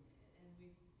 Okay. And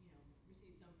we've,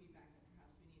 received some feedback that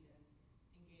perhaps we need to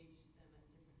engage them at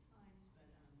different times, but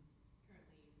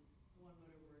currently the one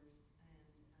motor works, and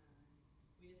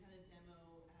we just had a demo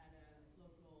at a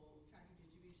local tractor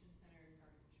distribution center,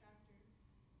 Garden Tractor,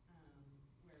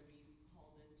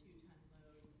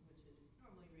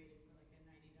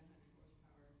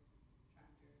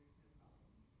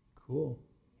 Cool.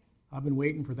 I've been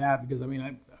waiting for that because, I mean,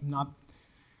 I'm not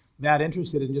that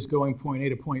interested in just going point A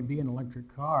to point B in an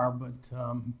electric car, but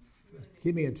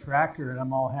give me a tractor and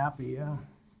I'm all happy, yeah.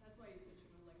 That's why you switch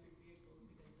from electric vehicles,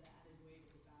 because the added weight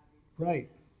of the batteries. Right.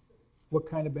 What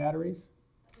kind of batteries?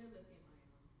 They're lithium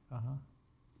ion.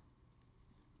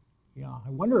 Yeah, I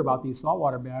wonder about these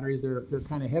saltwater batteries. They're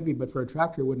kind of heavy, but for a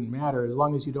tractor it wouldn't matter as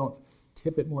long as you don't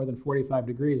tip it more than 45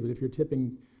 degrees. But if you're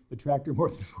tipping the tractor more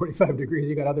than 45 degrees,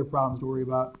 you got other problems to worry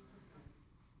about.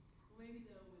 Well, maybe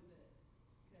though with the,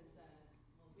 because well,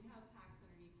 we have packs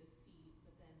underneath the seat,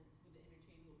 but then with the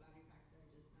interchangeable battery packs that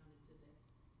are just mounted to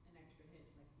an extra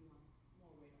hitch, like if you want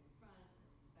more weight on the front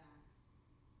or on the back,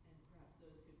 and perhaps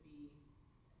those could be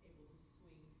able to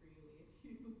swing freely if you needed to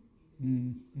keep them.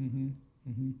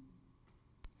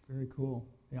 Very cool.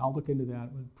 Yeah, I'll look into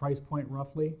that. With price point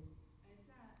roughly? It's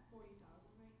at $40,000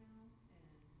 right now, and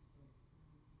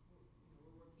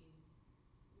we're working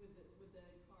with the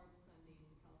CARB funding, the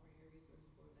California Air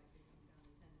Resources Board, that could come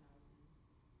down to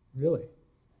 $10,000. Really?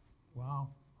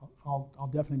 Wow. I'll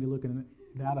definitely be looking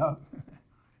that up.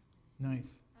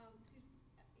 Nice. Could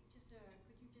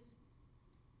you just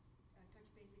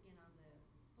touch base again on the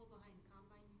pull-behind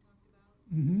combine you talked about?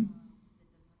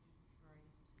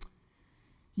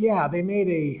 Yeah, they made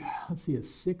a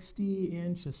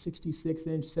 60-inch, a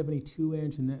 66-inch,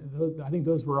 72-inch, and I think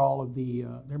those were all of the,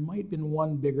 there might have been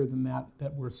one bigger than that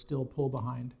were still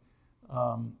pull-behind.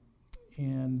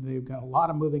 And they've got a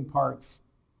lot of moving parts,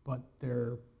 but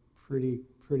they're pretty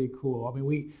cool. I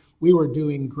mean, we were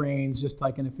doing grains just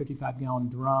like in a 55-gallon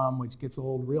drum, which gets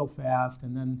old real fast,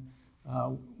 and then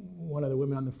one of the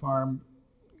women on the farm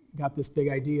got this big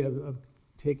idea of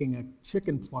taking a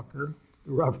chicken plucker,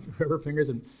 the rubber fingers,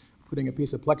 and putting a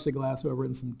piece of plexiglass over it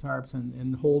and some tarps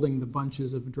and holding the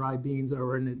bunches of dry beans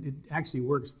over it, and it actually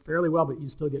works fairly well, but you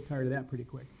still get tired of that pretty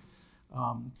quick.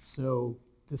 So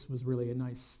this was really a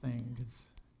nice thing. And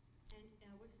what's the company?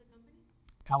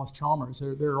 Alice Chalmers.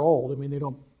 They're old. I mean,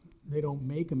 they don't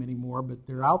make them anymore, but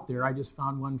they're out there. I just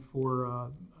found one for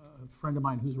a friend of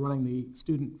mine who's running the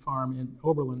student farm in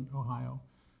Oberlin, Ohio.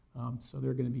 So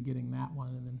they're going to be getting that one,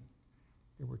 and then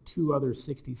there were two other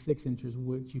 66 inches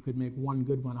which you could make one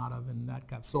good one out of, and that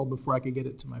got sold before I could get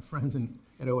it to my friends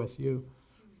at OSU.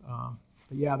 But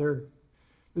yeah,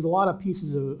 there's a lot of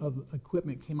pieces of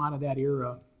equipment came out of that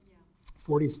era,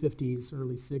 40s, 50s,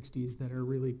 early 60s, that are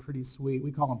really pretty sweet.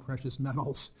 We call them precious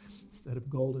metals instead of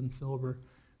gold and silver,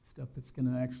 stuff that's going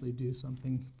to actually do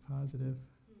something positive.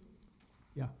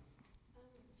 Yeah.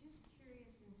 Just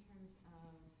curious in terms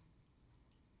of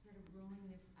sort of rolling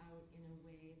this out in a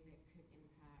way that could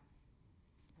impact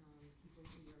people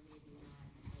who are maybe not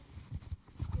as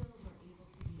skilled or able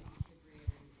to be off the grid,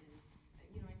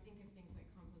 and I think of things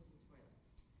like composting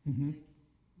toilets. Like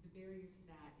the barrier to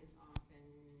that is often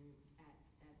at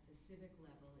the civic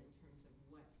level in terms of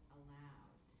what's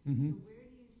allowed. So where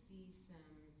do you see some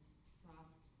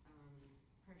soft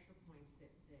pressure points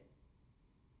that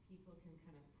people can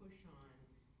kind of push on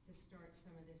to start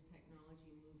some of this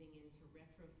technology moving into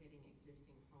retrofitting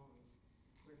existing homes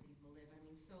where people live? I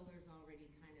mean, solar's already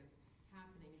kind of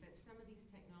happening, but some of these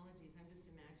technologies, I'm just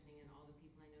imagining, and all the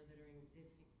people I know that are in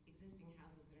existing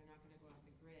houses that are not going to go off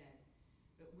the grid,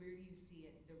 but where do you see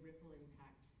the ripple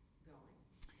impact going?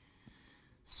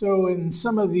 So in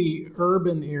some of the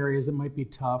urban areas it might be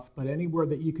tough, but anywhere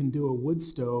that you can do a wood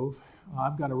stove,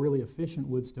 I've got a really efficient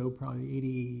wood stove,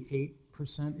 probably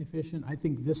 88% efficient. I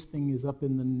think this thing is up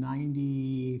in the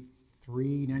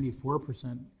 93,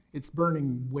 94%. It's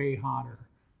burning way hotter.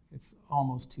 It's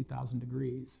almost 2,000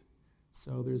 degrees.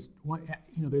 So there's one,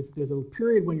 there's a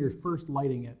period when you're first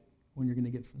lighting it when you're going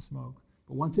to get some smoke.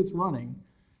 But once it's running,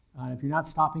 if you're not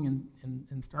stopping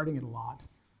and starting it a lot,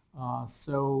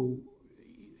 so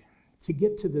to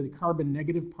get to the carbon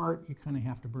negative part, you kind of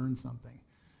have to burn something.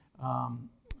 I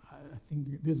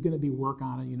think there's going to be work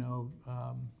on it.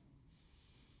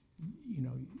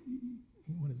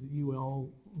 What is it? UL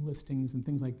listings and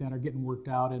things like that are getting worked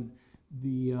out, and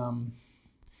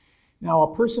now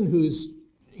a person who's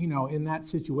in that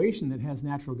situation that has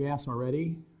natural gas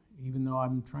already, even though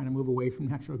I'm trying to move away from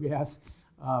natural gas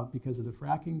because of the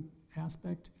fracking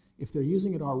aspect, if they're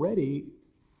using it already,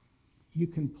 you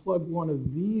can plug one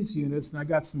of these units, and I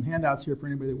got some handouts here for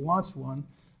anybody that wants one.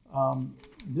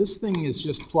 This thing is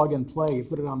just plug and play. You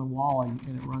put it on the wall and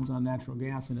it runs on natural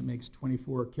gas, and it makes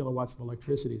 24 kilowatts of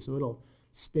electricity. So it'll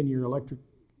spin your electric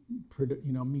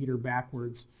meter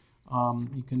backwards.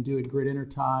 You can do it grid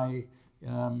intertie.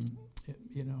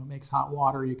 It makes hot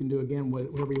water. You can do, again,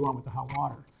 whatever you want with the hot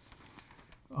water.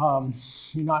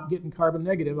 You're not getting carbon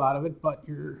negative out of it, but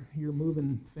you're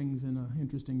moving things in an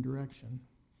interesting direction.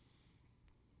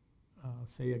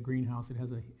 say a greenhouse that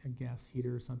has a gas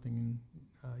heater or something, and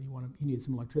you need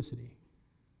some electricity.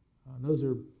 Those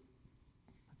are,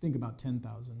 I think, about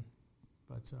 10,000.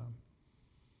 But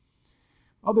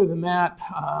other than that,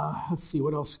 let's see,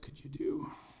 what else could you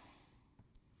do?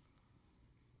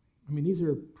 I mean, these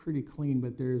are pretty clean,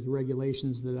 but there's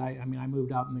regulations that I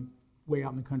moved way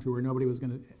out in the country where nobody was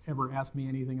going to ever ask me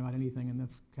anything about anything, and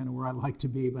that's kind of where I'd like to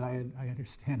be, but I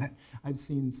understand it. I've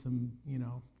seen some,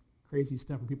 crazy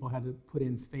stuff where people had to put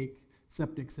in fake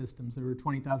septic systems that were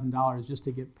 $20,000 just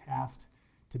to get past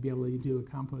to be able to do a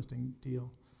composting deal.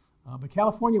 But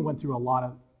California went through a lot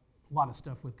of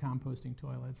stuff with composting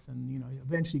toilets, and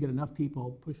eventually you get enough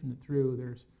people pushing it through.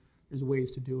 There's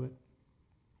ways to do it.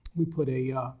 We put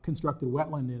a constructed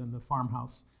wetland in the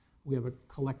farmhouse. We have a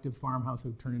collective farmhouse that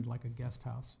would turn into like a guest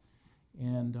house.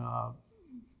 And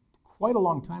quite a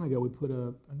long time ago, we put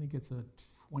I think it's a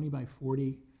 20 by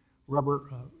 40 rubber,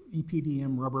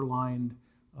 EPDM rubber-lined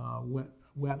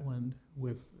wetland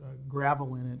with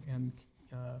gravel in it. And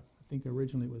I think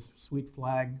originally it was sweet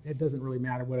flag. It doesn't really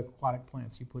matter what aquatic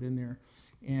plants you put in there.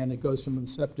 And it goes from the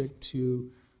septic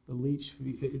to the leach.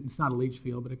 It's not a leach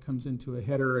field, but it comes into a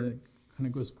header and it kind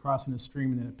of goes across in a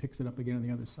stream, and then it picks it up again on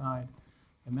the other side.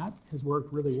 And that has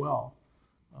worked really well.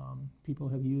 People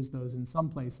have used those in some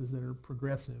places that are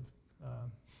progressive.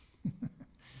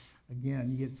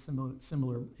 Again, you get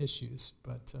similar issues,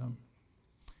 but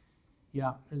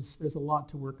yeah, there's a lot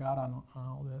to work out on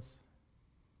all this.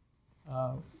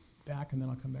 Back, and then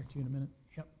I'll come back to you in a minute.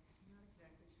 Yep. I'm not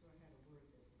exactly sure how to word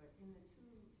this, but in the two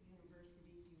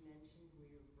universities you mentioned where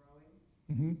you're growing,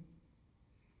 Mm-hmm.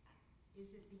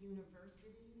 is it the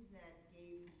university that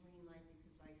gave you green light?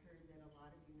 Because I heard that a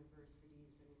lot of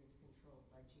universities, it's controlled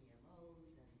by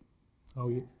GMOs, and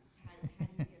Oh, yeah. how do you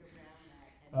get around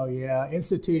that? Oh, yeah.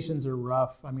 Institutions are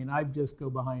rough. I mean, I just go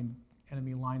behind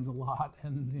enemy lines a lot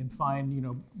and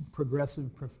find,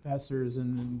 progressive professors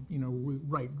and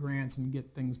write grants and get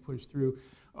things pushed through.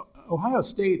 Ohio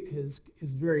State is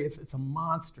very, it's a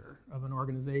monster of an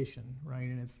organization, right?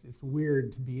 And it's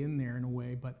weird to be in there in a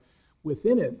way, but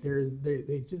within it,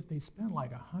 they spent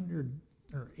like $100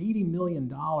 or $80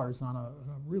 million on a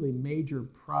really major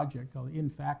project called the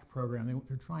InFact program.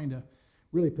 They're trying to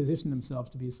really position themselves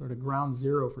to be sort of ground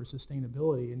zero for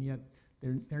sustainability, and yet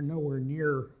they're nowhere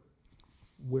near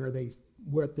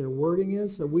what their wording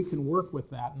is. So we can work with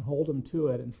that and hold them to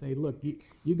it and say, look,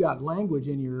 you got language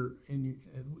in your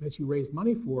that you raised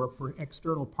money for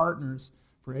external partners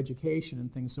for education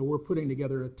and things. So we're putting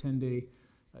together a 10-day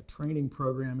training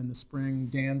program in the spring.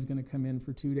 Dan's going to come in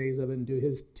for 2 days of it and do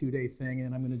his 2-day thing,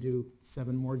 and I'm going to do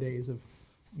 7 more days of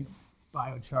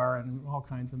biochar and all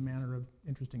kinds of manner of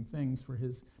interesting things for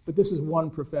his. But this is one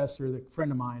professor, a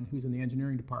friend of mine, who's in the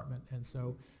engineering department, and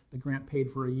so the grant paid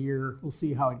for a year. We'll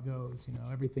see how it goes.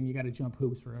 Everything, you got to jump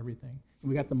hoops for everything. And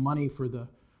we got the money for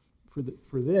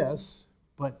this,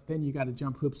 but then you got to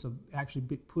jump hoops of actually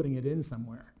putting it in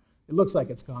somewhere. It looks like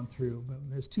it's gone through, but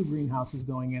there's 2 greenhouses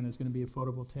going in. There's going to be a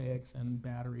photovoltaics and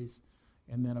batteries,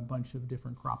 and then a bunch of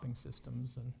different cropping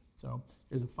systems. And so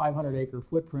there's a 500-acre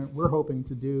footprint. We're hoping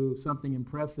to do something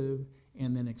impressive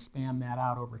and then expand that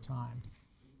out over time,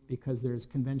 because there's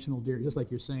conventional dairy, just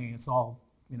like you're saying, it's all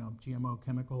GMO,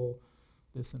 chemical,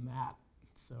 this and that.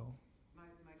 So my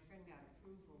friend got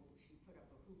approval. She put up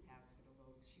a hoop house at a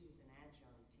local. She was an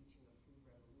adjunct teaching a food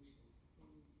revolution,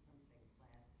 food something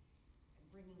class, and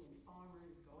bringing in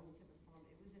farmers, going to the farm.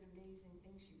 It was an amazing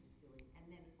thing she was doing. And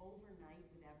then overnight,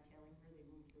 without telling her, they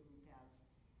moved the hoop house,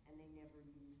 and they never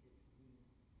used it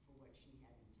for what she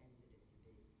had intended it to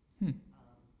be.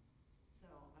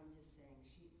 So I'm just saying,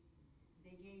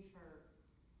 they gave her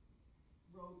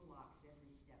roadblocks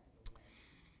every step of the way.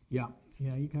 yeah,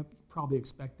 you can probably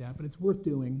expect that, but it's worth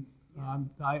doing. Yeah.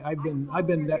 I've been that.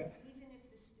 Even if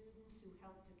the students who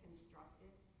helped to construct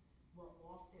it were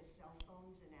off their cell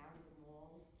phones and out of the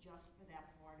malls, just for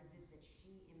that part of it, that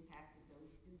she impacted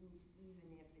those students,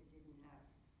 even if it didn't have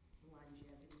the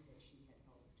longevity that she had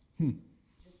hoped.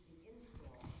 Just the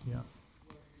install. Yeah.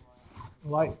 Worthwhile.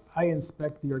 Well, I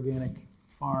inspect the organic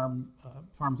farms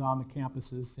on the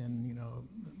campuses in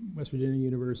West Virginia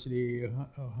University,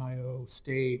 Ohio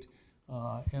State,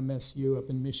 MSU up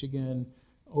in Michigan,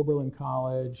 Oberlin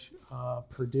College,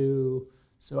 Purdue.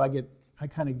 So I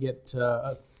kind of get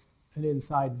an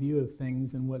inside view of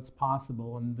things and what's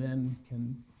possible, and then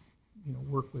can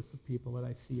work with the people that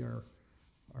I see are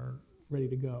ready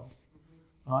to go.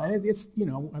 And it's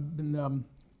I've been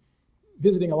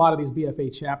visiting a lot of these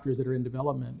BFA chapters that are in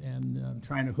development and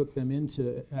trying to hook them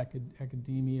into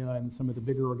academia and some of the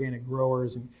bigger organic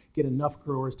growers and get enough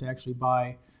growers to actually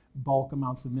buy bulk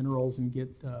amounts of minerals and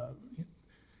get.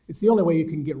 it's the only way you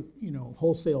can get,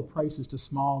 wholesale prices to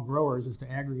small growers is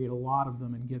to aggregate a lot of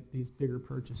them and get these bigger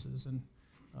purchases. And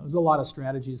there's a lot of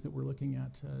strategies that we're looking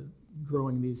at,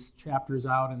 growing these chapters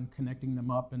out and connecting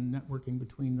them up and networking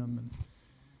between them. And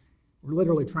we're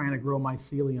literally trying to grow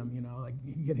mycelium, like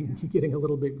getting a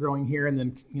little bit growing here and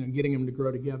then, getting them to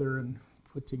grow together and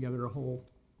put together a whole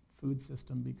food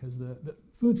system, because the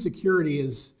food security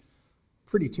is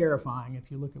pretty terrifying if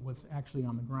you look at what's actually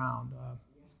on the ground.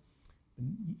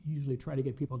 And usually try to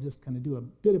get people just kind of do a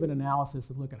bit of an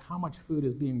analysis of look at how much food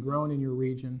is being grown in your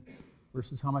region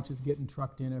versus how much is getting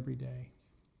trucked in every day.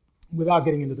 Without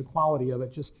getting into the quality of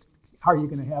it, just how are you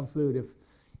going to have food if,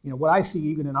 what I see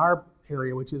even in our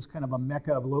area, which is kind of a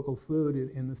mecca of local food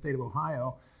in the state of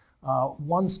Ohio,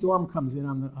 one storm comes in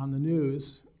on the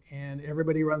news and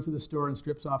everybody runs to the store and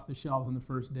strips off the shelves on the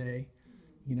first day.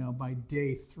 By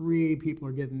day 3, people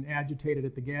are getting agitated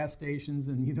at the gas stations,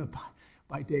 and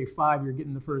by day 5, you're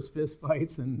getting the first fist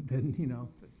fights, and then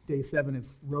day 7,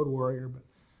 it's road warrior. But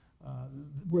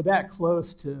we're that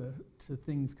close to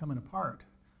things coming apart.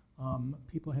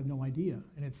 People have no idea,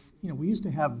 and it's we used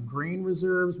to have grain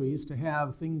reserves, we used to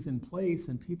have things in place,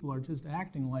 and people are just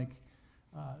acting like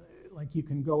you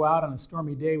can go out on a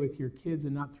stormy day with your kids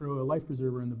and not throw a life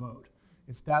preserver in the boat.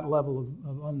 It's that level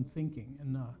of unthinking,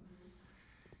 and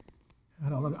I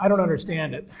don't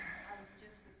understand it. I was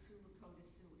just with two Lakota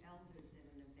Sioux elders at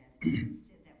an event, and they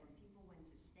said that when people went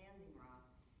to Standing Rock,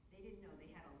 they didn't know they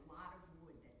had a lot of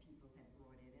wood that people had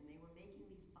brought in, and they were making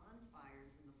these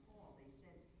bonfires in the fall. They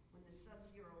said when the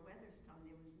sub-zero weathers come,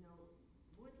 there was no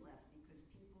wood left because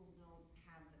people don't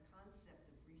have the concept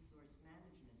of resource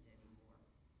management anymore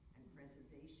and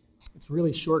preservation. It's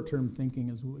really short-term thinking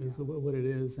is what it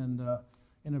is, and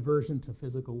an aversion to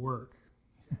physical work.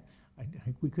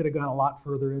 We could have gone a lot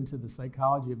further into the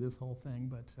psychology of this whole thing,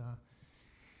 but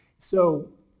so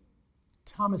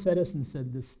Thomas Edison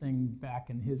said this thing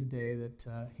back in his day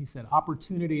that he said,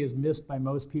 opportunity is missed by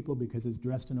most people because it's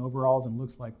dressed in overalls and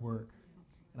looks like work.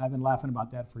 And I've been laughing about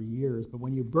that for years, but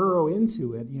when you burrow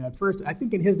into it, at first, I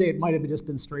think in his day it might have just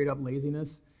been straight up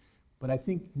laziness, but I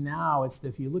think now it's that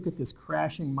if you look at this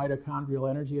crashing mitochondrial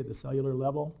energy at the cellular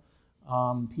level,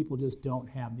 people just don't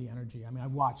have the energy. I mean,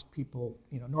 I've watched people,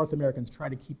 North Americans try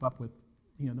to keep up with,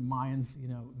 the Mayans,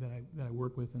 that I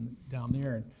work with down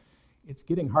there, and it's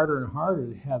getting harder and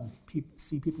harder to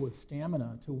see people with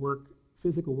stamina to work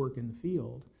physical work in the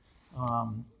field,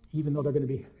 even though they're going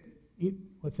to be.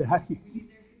 What's that?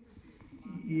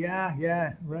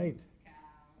 Yeah, right.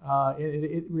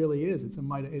 It really is. It's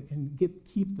and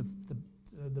keep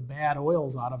the bad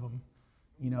oils out of them.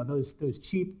 Those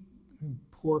cheap,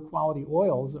 poor quality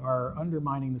oils are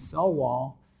undermining the cell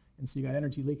wall, and so you got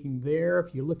energy leaking there.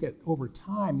 If you look at over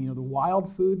time, the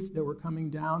wild foods that were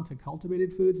coming down to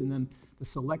cultivated foods, and then the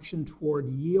selection toward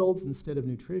yields instead of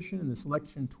nutrition, and the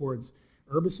selection towards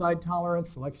herbicide tolerance,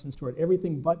 selections toward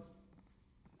everything but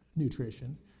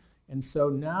nutrition. And so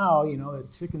now, the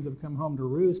chickens have come home to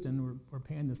roost, and we're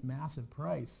paying this massive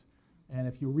price. And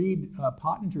if you read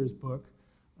Pottinger's book,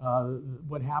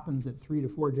 what happens at 3 to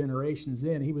 4 generations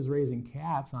in, he was raising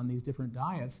cats on these different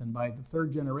diets, and by the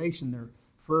 3rd generation, their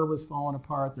fur was falling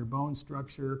apart, their bone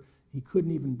structure. He couldn't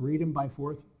even breed them by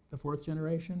the 4th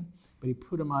generation, but he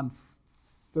put them on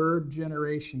 3rd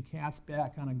generation cats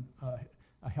back on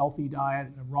a healthy diet,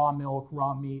 raw milk,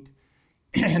 raw meat,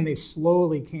 and they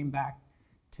slowly came back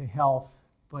to health,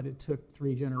 but it took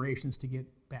 3 generations to get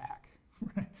back.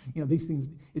 These things,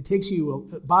 it takes you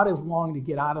about as long to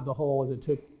get out of the hole as it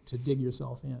took to dig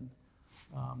yourself in.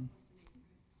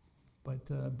 But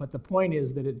the point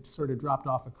is that it sort of dropped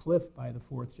off a cliff by the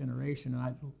 4th generation.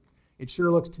 And it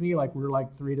sure looks to me like we're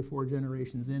like 3 to 4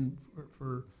 generations in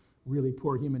for really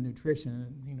poor human nutrition.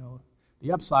 And,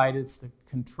 the upside, it's the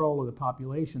control of the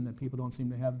population that people don't seem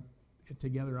to have it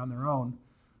together on their own.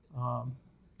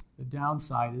 The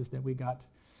downside is that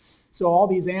so all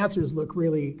these answers look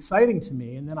really exciting to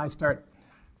me, and then I start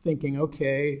thinking,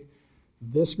 okay,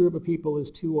 this group of people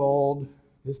is too old,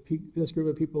 this group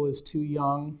of people is too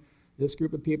young, this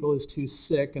group of people is too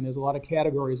sick, and there's a lot of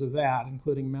categories of that,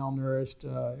 including malnourished,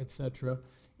 etc.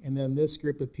 And then this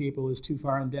group of people is too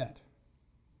far in debt.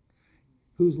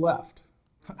 Who's left?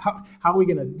 How are we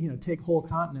going to take whole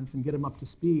continents and get them up to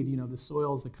speed? The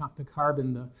soils, the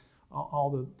carbon,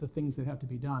 all the things that have to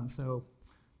be done. So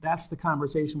that's the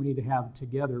conversation we need to have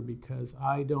together, because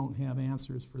I don't have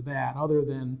answers for that other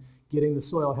than getting the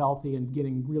soil healthy and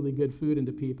getting really good food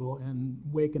into people and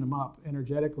waking them up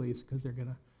energetically, because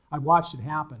I've watched it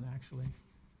happen, actually.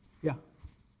 Yeah.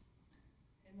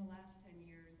 In the last 10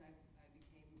 years, I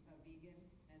became a vegan,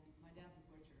 and my dad's a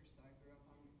butcher, so I grew up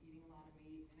on eating a lot of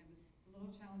meat, and it was a little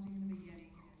challenging in the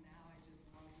beginning, and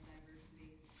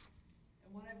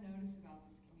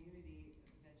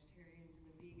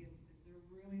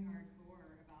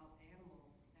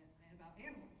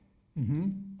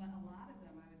Mm-hmm. But a lot of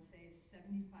them, I would say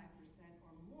 75%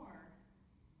 or more,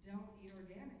 don't eat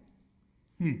organic.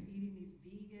 They're eating these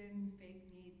vegan, fake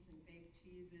meats and fake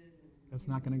cheeses. And, That's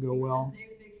not going to go well.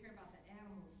 They care about the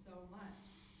animals so much,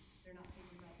 they're not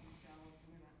thinking about themselves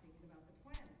and they're not thinking about the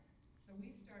planet. So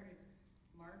we started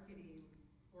marketing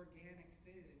organic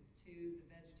food to the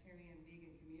vegetarian,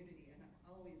 vegan community, and I'm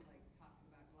always like talking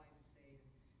about glyphosate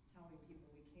and telling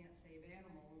people we can't save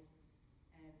animals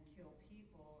and kill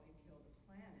people and kill the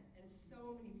planet. And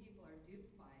so many people are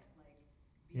duped by it, like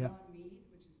Beyond Meat,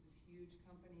 which is this huge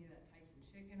company that Tyson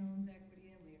Chicken owns equity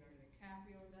in. Leonardo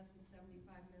DiCaprio invested $75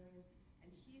 million,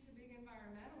 and he's a big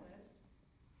environmentalist.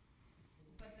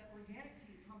 But the organic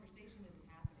conversation isn't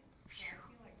happening. So I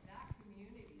feel like that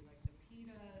community, like the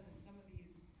PETAs and some of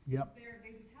these, they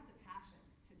have the passion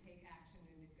to take action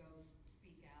and to go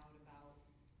speak out about,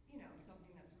 you know,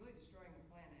 something that's really destroying the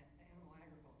planet, animal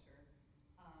agriculture.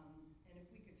 And if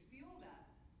we could fuel that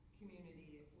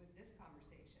community with this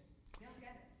conversation, they'll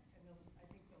get it, and I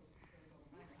think they'll go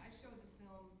find it. I showed the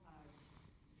film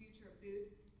Future of Food.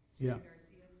 Yeah.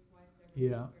 Garcia's wife,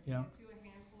 Yeah. to a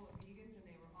handful of vegans, and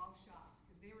they were all shocked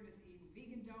because they were just eating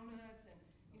vegan donuts and,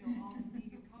 you know, all the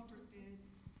vegan comfort foods.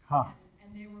 Huh.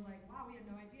 And they were like, wow, we had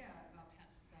no idea about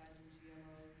pesticides and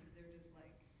GMOs because they're just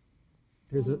like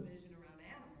There's vision around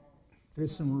animals.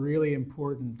 There's some really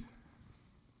important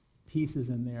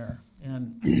pieces in there,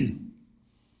 and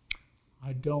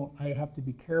I have to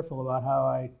be careful about how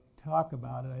I talk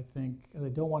about it, I think. I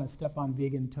don't want to step on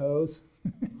vegan toes,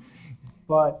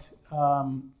 but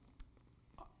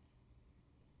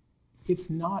it's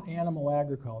not animal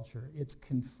agriculture. It's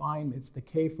confinement. It's the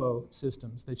CAFO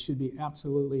systems that should be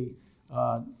absolutely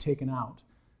taken out,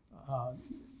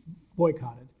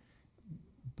 boycotted.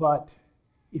 But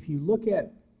if you look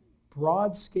at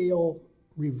broad-scale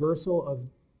reversal of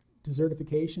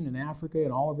desertification in Africa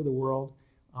and all over the world,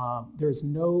 there's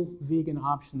no vegan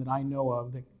option that I know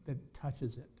of that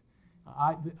touches it.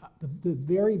 The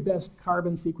very best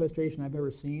carbon sequestration I've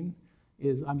ever seen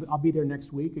is, I'll be there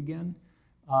next week again.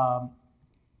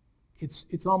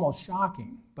 It's almost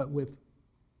shocking, but with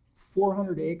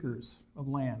 400 acres of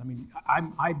land. I mean,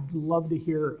 I'd love to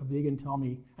hear a vegan tell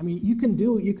me, I mean, you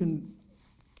can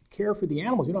care for the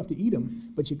animals, you don't have to eat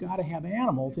them, but you got to have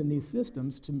animals in these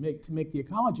systems to make the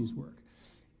ecologies work.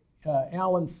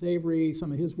 Alan Savory,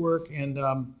 some of his work, and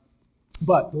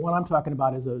but the one I'm talking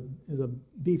about is a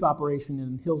beef operation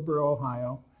in Hillsboro,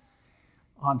 Ohio,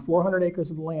 on 400 acres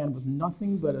of land with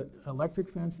nothing but an electric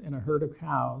fence and a herd of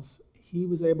cows. He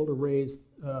was able to raise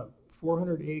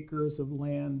 400 acres of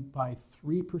land by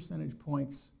 3 percentage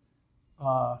points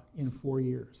in 4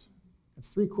 years.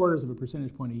 It's 3/4 of a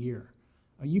percentage point a year.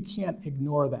 You can't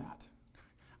ignore that.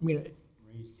 I mean,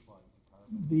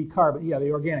 the carbon, yeah,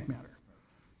 the organic matter.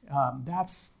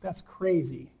 That's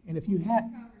crazy. And if you had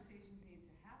Conversations need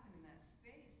to happen in that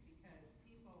space because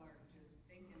people are just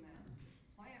thinking that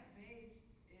plant-based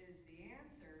is the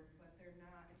answer, but they're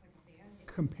not. It's like a band-aid.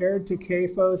 compared to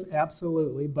CAFOs,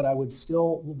 absolutely, but I would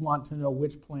still want to know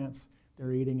which plants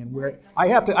they're eating and where. I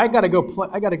got to go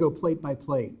plate by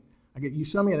plate. You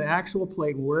show me an actual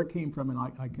plate and where it came from, and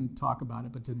I can talk about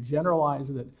it. But to generalize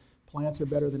that plants are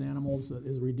better than animals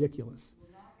is ridiculous.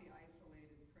 Will not be isolated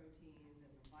proteins and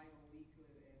the vital wheat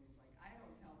glutens. Like I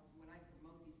don't tell when I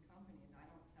promote these companies, I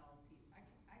don't tell people.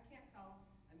 I can't tell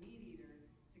a meat eater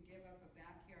to give up a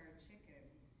backyard chicken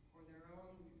or their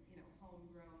own,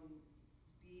 homegrown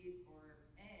beef or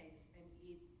eggs and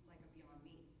eat like a Beyond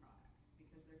Meat product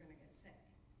because they're going to get sick.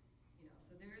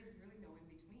 So there is really no in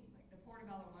between. Like the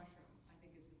portobello mushroom, I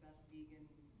think is the best vegan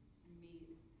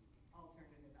meat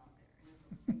alternative out there, and it's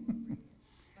a single ingredient.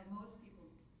 But most people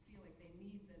feel like they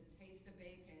need the taste of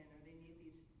bacon or they need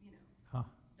these,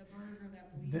 the burger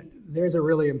that we eat. There's a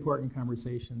really important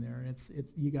conversation there, and it's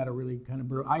you got to really kind of.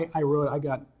 I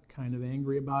got kind of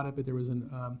angry about it, but there was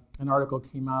an article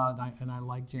came out, and I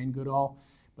like Jane Goodall,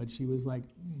 but she was like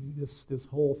this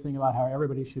whole thing about how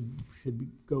everybody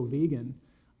should go vegan.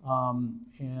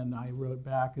 And I wrote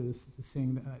back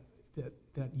saying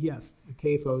that yes, the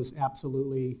CAFO is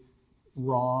absolutely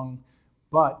wrong,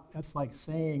 but that's like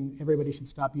saying everybody should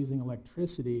stop using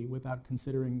electricity without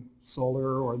considering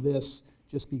solar or this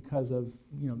just because of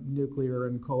nuclear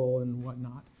and coal and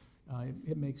whatnot.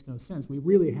 It makes no sense. We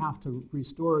really have to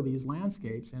restore these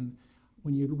landscapes, and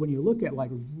when you look at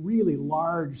like really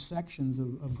large sections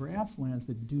of grasslands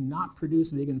that do not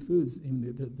produce vegan foods,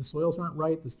 the soils aren't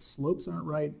right, the slopes aren't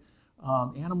right.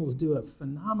 Animals do a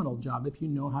phenomenal job if you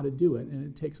know how to do it, and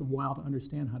it takes a while to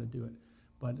understand how to do it.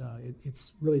 But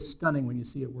it's really stunning when you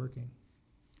see it working.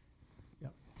 Yeah.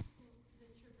 The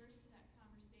traverse to that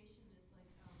conversation is like,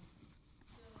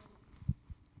 so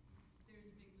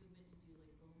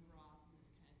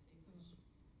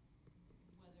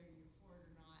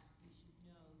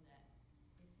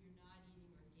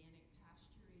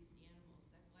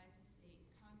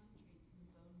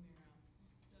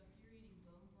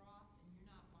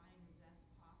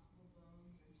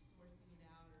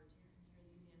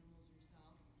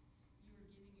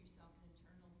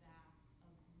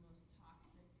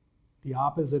the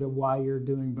opposite of why you're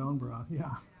doing bone broth, yeah.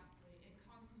 Exactly, a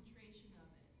concentration of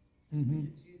it. Mm-hmm.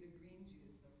 The green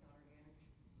juice, that's not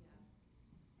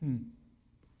organic.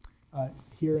 Yeah.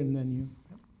 Here and then you.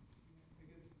 Yep. I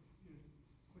guess,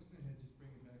 question I had, just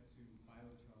bringing it back to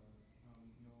biochar,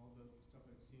 all the stuff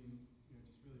I've seen,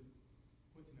 just really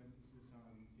puts an emphasis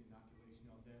on the inoculation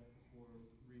of that before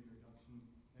reintroduction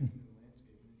back into the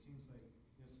landscape. And it seems like,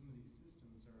 some of these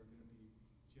systems are going to be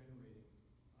generating,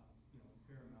 a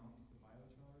fair amount of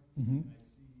biochar. Mm-hmm. And I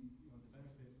see, the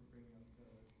benefit for bringing up the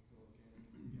organic,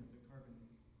 the carbon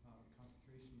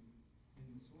concentration in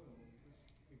the soil.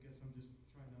 I guess I'm just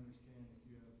trying to understand if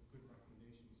you have good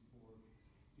recommendations for,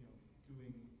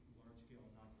 doing large-scale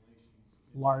inoculations.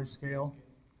 Large scale?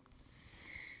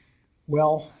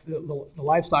 Well, the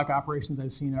livestock operations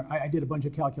I've seen, I did a bunch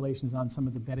of calculations on some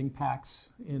of the bedding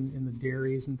packs in the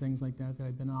dairies and things like that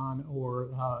I've been on, or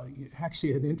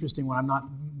actually an interesting one. I'm not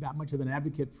that much of an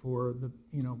advocate for the,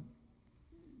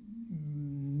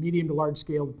 medium to large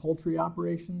scale poultry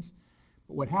operations.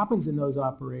 But what happens in those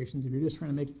operations, if you're just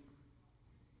trying to make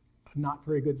a not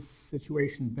very good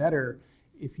situation better,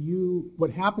 what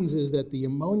happens is that the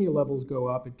ammonia levels go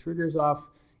up, it triggers off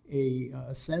a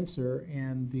sensor,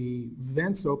 and the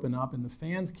vents open up and the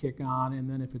fans kick on, and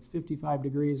then if it's 55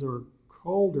 degrees or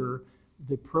colder,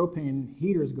 the propane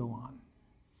heaters go on.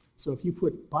 So if you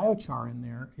put biochar in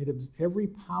there, every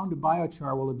pound of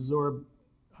biochar will absorb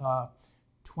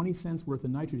 20 cents worth of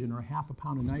nitrogen, or a half a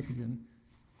pound of nitrogen,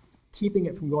 keeping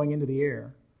it from going into the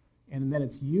air. And then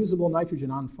it's usable nitrogen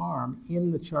on farm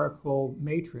in the charcoal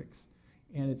matrix.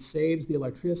 And it saves the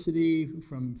electricity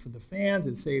for the fans,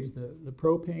 it saves the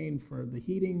propane for the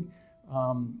heating.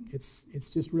 It's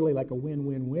just really like a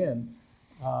win-win-win.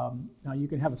 Now you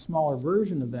can have a smaller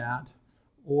version of that,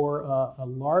 or a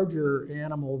larger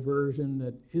animal version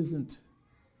that isn't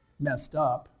messed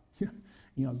up.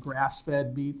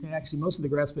 Grass-fed beef. Actually, most of the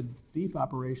grass-fed beef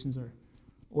operations are,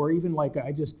 or even like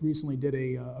I just recently did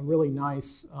a really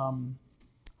nice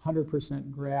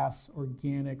 100% grass,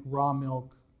 organic, raw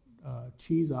milk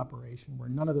cheese operation where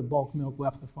none of the bulk milk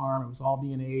left the farm. It was all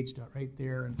being aged right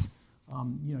there, and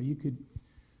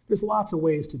there's lots of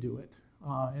ways to do it,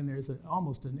 and there's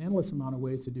almost an endless amount of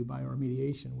ways to do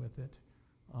bioremediation with it.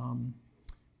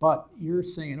 But you're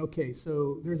saying, okay,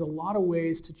 so there's a lot of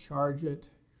ways to charge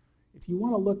it. If you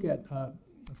want to look at, a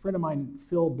friend of mine,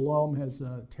 Phil Blom, has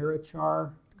a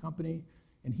TerraChar company,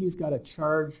 and he's got a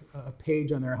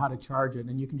page on there how to charge it,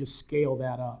 and you can just scale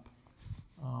that up.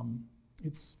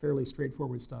 It's fairly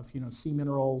straightforward stuff, sea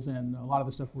minerals and a lot of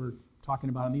the stuff we're talking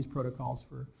about in these protocols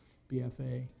for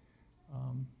BFA.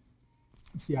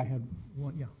 Let's see, I had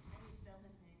one, yeah. How do you spell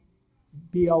his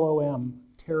name? BLOM,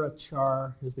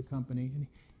 TerraChar is the company. And,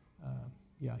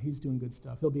 yeah, he's doing good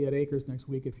stuff. He'll be at Acres next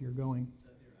week if you're going. Is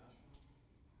that near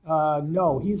Asheville?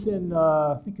 No, he's in,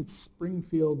 I think it's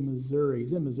Springfield, Missouri.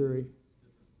 He's in Missouri.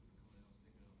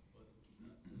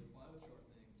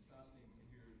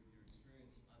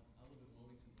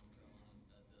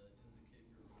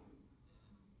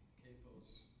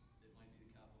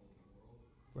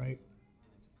 Right.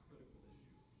 And it's a critical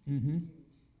issue. Mm-hmm.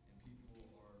 And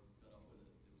people are fed up with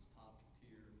it. It was top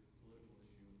tier political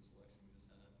issue in the selection we just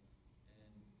had.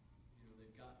 And,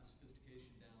 they've gotten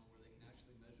sophistication down where they can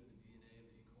actually measure the DNA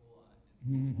of the E. coli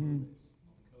in Mm-hmm.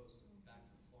 on the coast and back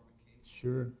to the Florida Kings.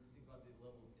 Sure. Think about the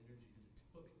level of energy that it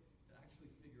took to actually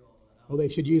figure all of that out. Well,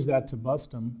 they should use that to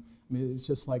bust them. I mean, it's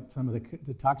just like some of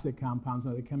the toxic compounds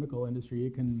of the chemical industry. You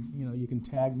can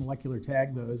molecular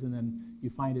tag those, and then you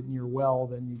find it in your well,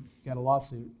 then you got a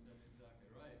lawsuit. That's exactly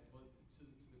right. But to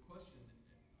the question,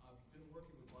 I've been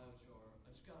working with biochar. I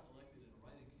just got elected in a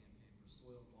write-in campaign for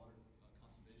soil and water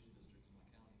conservation district in my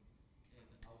county, and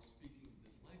I was speaking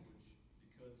this language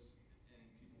because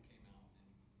people came out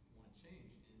and want to change.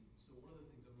 And so one of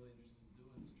the things I'm really interested in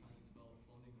doing is trying to develop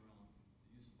funding around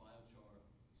the use of biochar,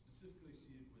 specifically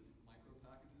seeded with micro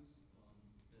packages.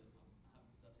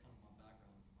 That's kind of my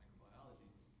background, it's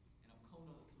microbiology, and I've come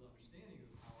to the understanding of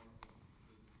the power of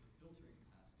the filtering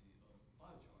capacity of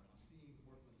biochar. And I've seen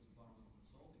work with this environmental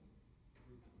consulting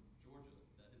group in Georgia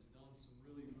that has done some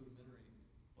really rudimentary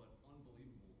but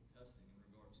unbelievable testing in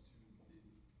regards to the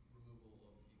removal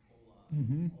of E. coli,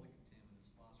 Mm-hmm. all the contaminants,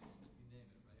 phosphorus, you name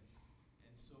it, right?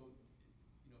 And so,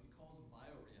 he calls them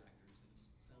bioreactors, and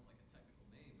it sounds like a technical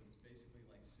name, but it's basically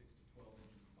like 6 to 12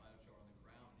 inches of biochar on the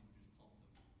ground, and you just pump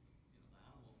the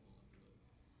animal fluid through it,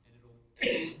 and it'll.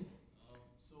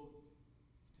 So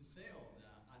to say all of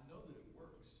that, I know that it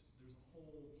works. There's a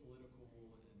whole political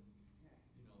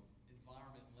and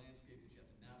environment landscape that you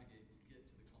have to navigate to get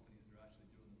to the companies that are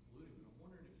actually doing the polluting. But I'm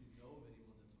wondering if you know of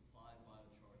anyone that's applied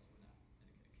biochar to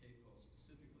a CAFO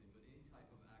specifically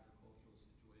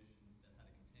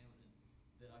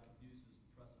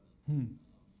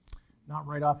Not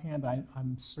right offhand, but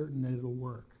I'm certain that it'll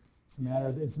work. It's a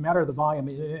matter of the volume.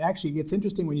 It actually gets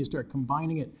interesting when you start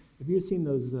combining it. Have you seen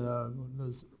those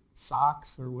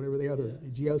socks or whatever they are, those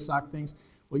geosock things?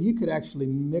 Well, you could actually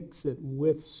mix it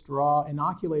with straw,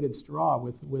 inoculated straw,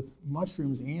 with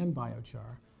mushrooms and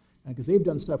biochar, because they've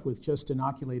done stuff with just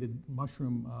inoculated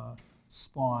mushroom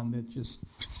spawn that just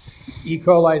E.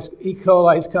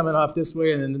 coli's coming off this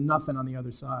way and then nothing on the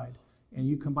other side. And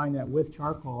you combine that with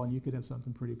charcoal, and you could have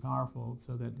something pretty powerful.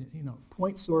 So that,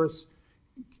 point source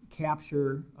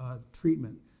capture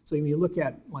treatment. So when you look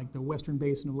at like the western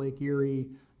basin of Lake Erie,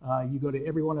 you go to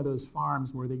every one of those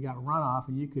farms where they got runoff,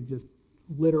 and you could just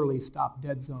literally stop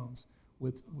dead zones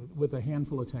with a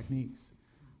handful of techniques.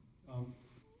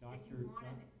 Dr.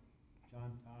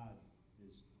 John Todd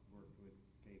has worked with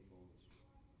CAFOs,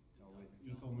 with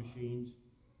Eco Machines.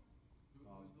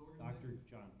 Dr.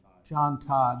 John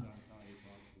Todd.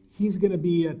 He's going to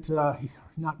be at,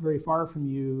 not very far from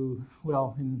you,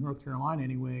 well, in North Carolina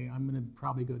anyway. I'm going to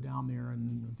probably go down there,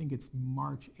 and I think it's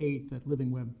March 8th at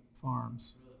Living Web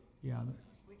Farms. Yeah.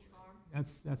 Which farm?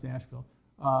 That's Asheville.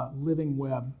 Living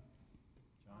Web.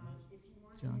 If you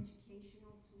want an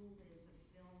educational tool, there's a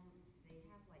film, they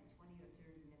have like 20 or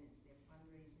 30 minutes. They're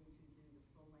fundraising to do the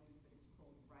full length, but it's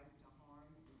called Right to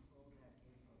Harm. It's all about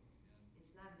CAFOs.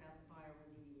 It's not about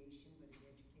bioremediation, but it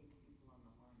educates people on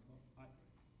the harm.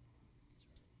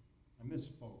 I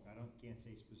misspoke. Can't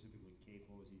say specifically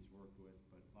CAFOs he's worked with,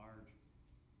 but large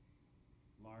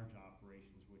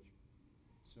operations which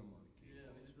similar to CAFOs. Yeah,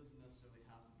 I mean, it doesn't necessarily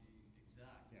have to be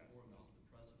exact, Yeah, or no. just the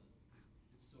precedent.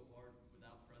 It's so hard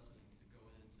without precedent to go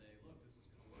in and say, look, this is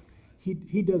going to work.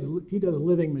 He does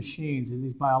living machines,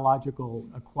 these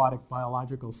aquatic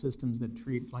biological systems that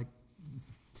treat like,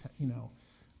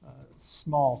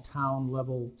 small town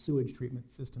level sewage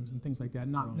treatment systems and things like that.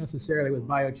 Not necessarily with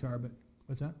biochar, but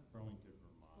what's that? Burlington, It's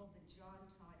Vermont. called the John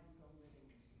Todd Eco Living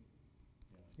Machine.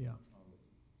 Yeah.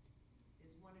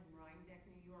 There's one in Rhinebeck,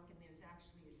 New York, and there's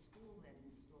actually a school that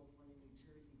installed one in New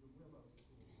Jersey, the Willow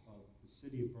School. The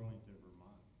city of Burlington,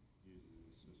 Vermont uses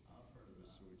the system. I've heard for of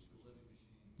the that, sewage the system. living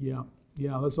machine.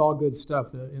 Yeah, that's all good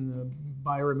stuff in the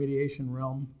bioremediation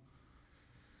realm.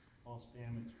 Paul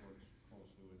Stamets works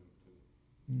closely with him too.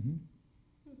 Mm-hmm.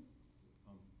 Thank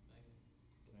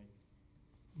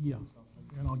you. Yeah,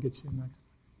 and I'll get you next.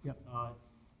 Yep.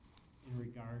 In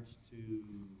regards to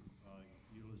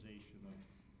utilization of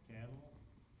cattle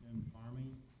in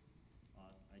farming,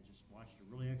 I just watched a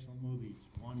really excellent movie. It's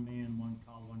One Man, One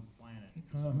Cow, One Planet. It's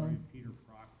starring Peter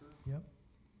Proctor. Yep.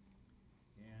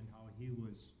 And how he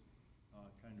was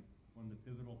kind of one of the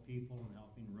pivotal people in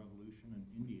helping the revolution in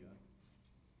India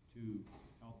to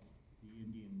help the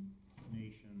Indian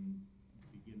nation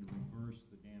begin to reverse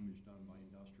the damage done by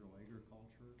industrial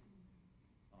agriculture.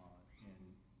 And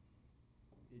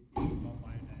it's about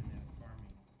biodynamic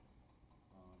farming,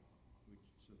 which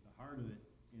so at the heart of it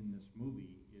in this movie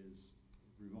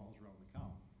revolves around the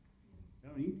cow. They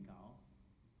don't eat the cow,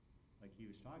 like he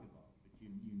was talking about, but you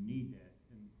need that.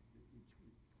 And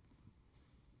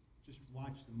just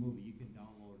watch the movie. You can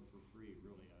download it for free,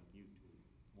 really, on YouTube.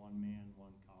 One Man,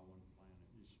 One Cow, One Planet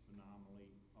is a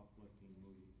phenomenally uplifting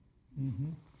movie.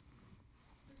 Mm-hmm.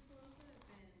 For soils that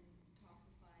have been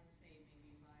toxified, say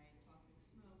maybe by toxic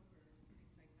smoke or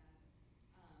things like that,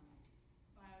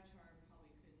 biochar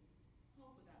probably could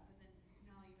help with that, but then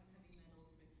now you have heavy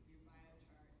metals mixed with your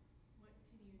biochar. What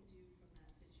can you do from that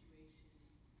situation?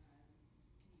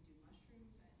 Can you do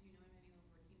mushrooms? Do you know of anyone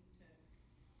working to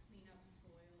clean up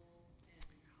soil?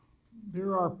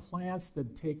 There are plants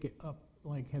that take it up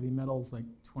like heavy metals like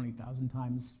 20,000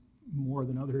 times more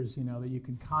than others, that you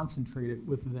can concentrate it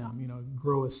with them,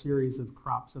 grow a series of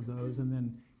crops of those and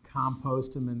then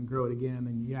compost them and grow it again.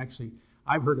 And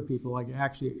I've heard of people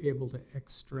actually able to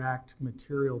extract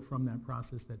material from that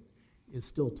process that is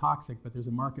still toxic, but there's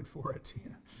a market for it.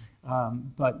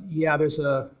 But yeah, there's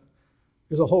a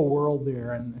whole world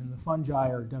there, and the fungi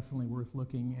are definitely worth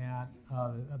looking at,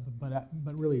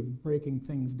 but really breaking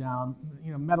things down.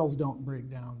 Metals don't break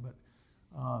down, but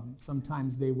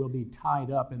sometimes they will be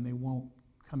tied up and they won't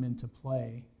come into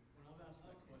play. When I've asked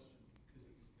that question,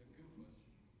 because it's a good question,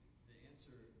 the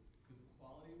answer, because the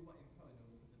quality of, you probably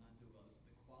know what not do about this,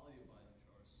 but the quality of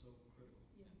biochar is so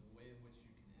critical, and the way in which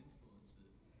you can influence it,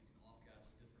 you can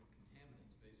off-gas different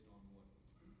contaminants based on what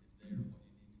is there and what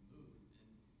you need to move.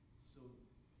 And so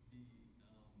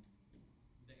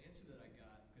the answer that I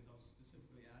got, because I was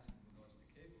specifically asking in regards to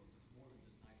CAFOs, it's more than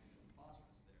just nitrogen and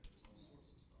phosphorus there. There's all sorts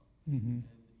of stuff. Mm-hmm.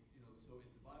 And so if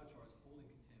the biochar is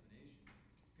holding contamination,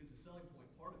 because the selling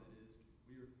point part of it is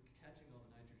we are catching all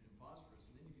the nitrogen and phosphorus,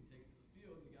 and then you can take it to the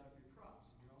field and you got it for your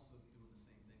crops. And you're also doing the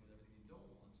same thing with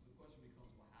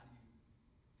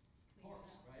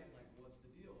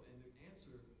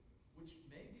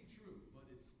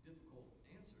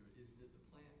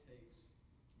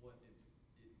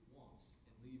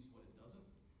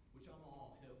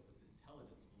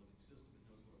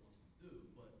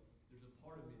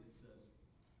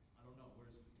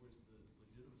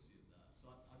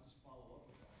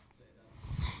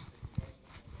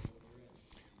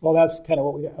Well, that's kind of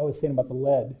what I was saying about the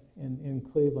lead in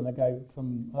Cleveland. A guy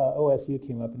from OSU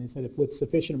came up and he said if with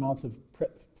sufficient amounts of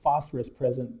phosphorus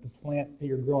present, the plant that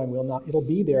you're growing will not, it'll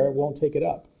be there, it won't take it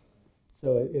up.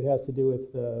 So it has to do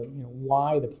with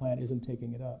why the plant isn't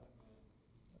taking it up,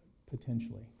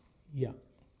 potentially. Yeah.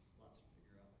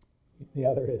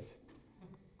 Yeah, there is.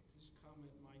 This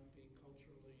comment might be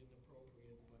culturally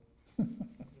inappropriate, but I'm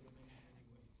going to make it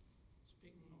anyway.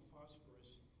 Speaking of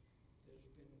phosphorus, there's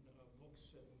been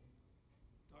books and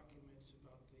documents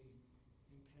about the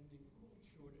impending world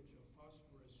shortage of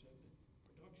phosphorus, and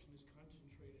production is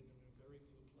concentrated in very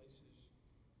few places.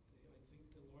 I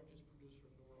think the largest producer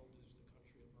in the world is the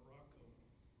country of Morocco.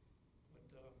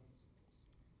 But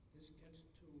this gets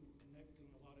to connecting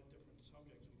a lot of different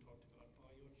subjects. We talked about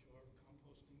biochar,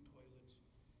 composting toilets,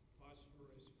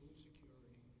 phosphorus, food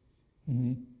security.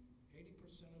 80%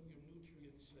 of your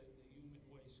nutrients in the human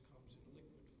waste comes in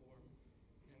liquid form,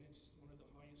 and it's one of the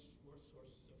highest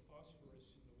sources of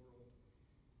phosphorus in the world.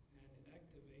 And you can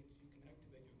activate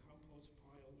your compost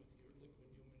pile with your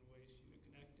liquid human waste. You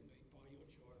can activate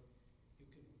biochar. You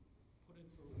can put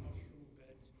it through mushroom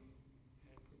beds and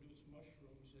produce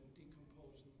mushrooms and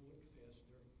decompose the wood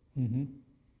faster. And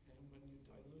when you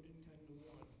dilute it 10 to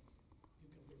 1, you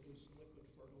can produce liquid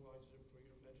fertilizer for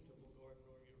your vegetable garden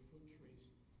or your fruit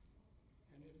trees.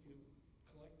 And if you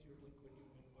collect your liquid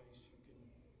human waste, you can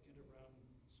get around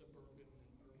suburban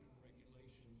and urban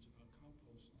regulations about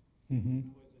compost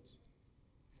toilets.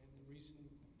 And the reason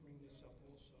I bring this up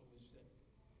also is that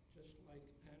just like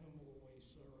animal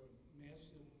waste are a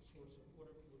massive source of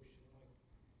water pollution, like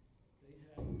they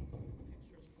had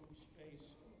pictures from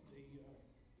space of the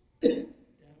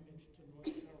damage to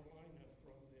North Carolina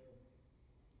from their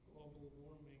global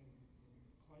warming and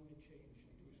climate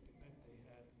change-induced event they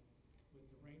had with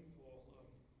the rainfall of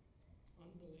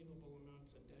unbelievable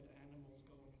amounts of dead animals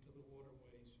going into the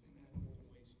waterways and animal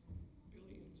waste,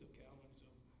 billions of gallons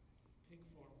of pig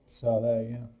farm waste. Saw that,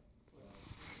 yeah.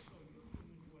 So your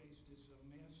human waste is a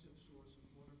massive source of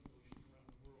water pollution around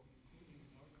the world, including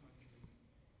in our country.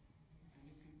 And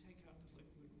if you take out the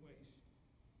liquid waste,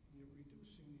 you're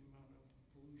reducing the amount of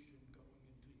pollution going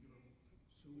into your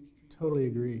sewage treatment. Totally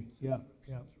agree. Yeah,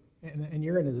 yeah. And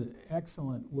urine is an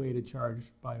excellent way to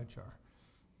charge biochar.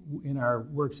 In our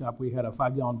workshop, we had a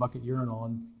 5-gallon bucket urinal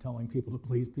and telling people to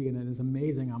please pee in it. It's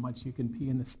amazing how much you can pee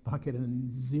in this bucket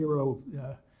and zero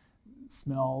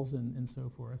smells and so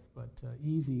forth. But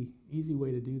easy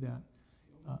way to do that.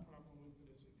 The only problem with it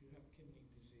is if you have kidney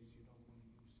disease, you don't want to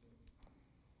use it.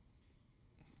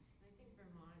 I think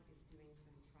Vermont is doing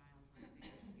some trials on a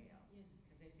bigger scale. Yes.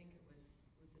 Because I think it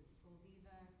was it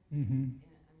Solviva? I'm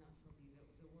not Solviva,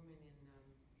 it was a woman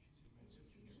in,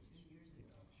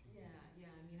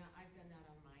 yeah, I mean, I've done that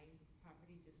on my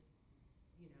property, just,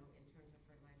 in terms of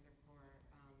fertilizer for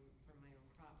my own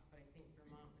crops, but I think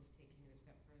Vermont was taking it a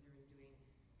step further and doing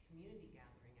community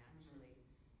gathering, actually,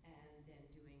 and then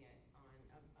doing it on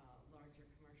a larger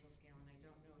commercial scale, and I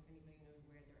don't know if anybody knows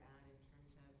where they're at in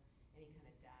terms of any kind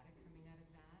of data coming out of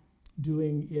that.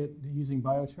 Doing it using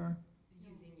biochar?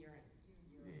 Using urine.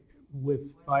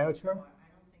 With biochar?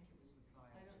 I don't think it was with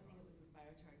biochar. I don't think it was with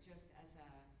biochar, just as a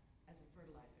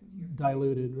fertilizer. To your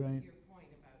Diluted, point, right. To your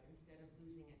point about instead of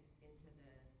losing it into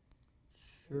the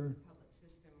Sure. public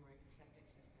system or into septic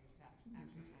systems to actually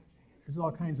capturing it. There's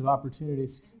all kinds of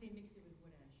opportunities. I think they mixed it with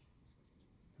wood ash.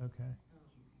 Okay.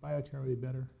 Biochar would be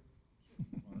better.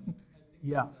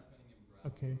 Yeah.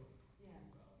 Okay. Yeah.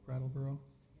 Brattleboro.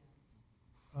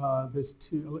 There's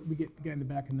two. Let me get the guy in the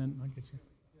back and then I'll get you.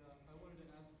 Yeah, I wanted to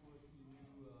ask what you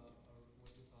knew, or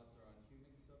what your thoughts are on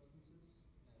humic substances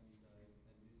and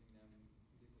using them,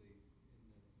 particularly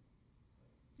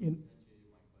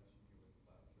potentiated my question here with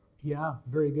biochar. Yeah,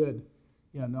 very good.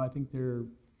 Yeah, no, I think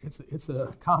it's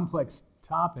a complex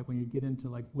topic when you get into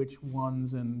like which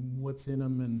ones and what's in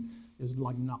them, and there's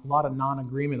like a lot of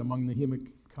non-agreement among the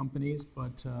humic companies,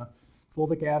 but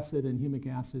fulvic acid and humic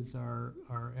acids are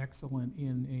excellent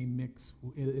in a mix.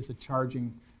 It's a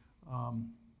charging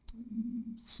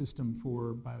system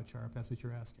for biochar, if that's what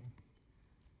you're asking.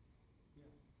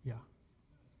 Yeah.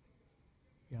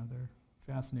 Yeah, they're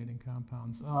fascinating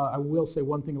compounds. I will say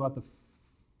one thing about the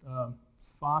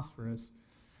phosphorus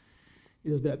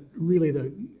is that really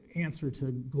the answer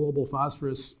to global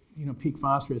phosphorus, peak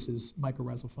phosphorus, is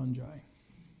mycorrhizal fungi.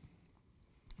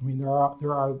 I mean, there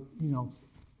are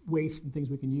waste and things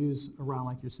we can use around,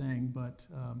 like you're saying, but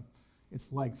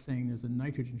it's like saying there's a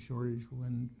nitrogen shortage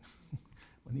when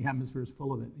when the atmosphere is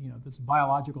full of it. This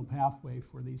biological pathway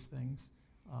for these things.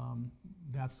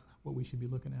 That's what we should be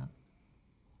looking at.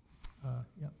 Have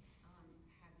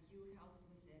you helped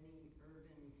with any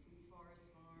urban food forest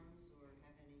farms or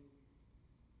have any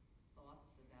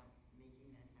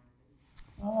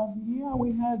Yeah,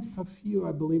 we had a few,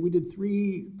 I believe. We did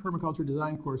 3 permaculture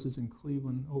design courses in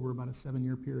Cleveland over about a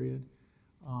 7-year period.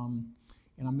 And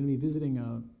I'm going to be visiting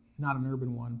not an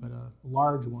urban one, but a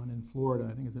large one in Florida.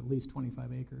 I think it's at least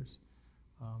 25 acres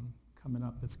coming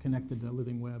up that's connected to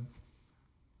Living Web.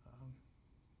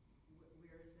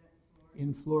 Where is that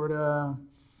In Florida,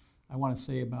 I want to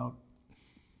say about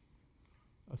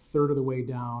a third of the way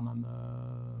down on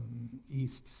the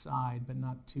east side, but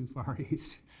not too far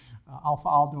east.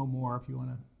 I'll know more if you want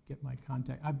to get my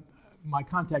contact. My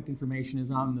contact information is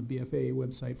on the BFA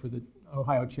website for the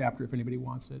Ohio chapter if anybody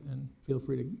wants it, and feel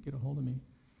free to get a hold of me.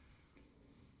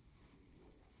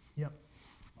 Yep.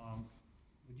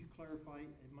 Would you clarify,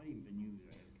 it might even been you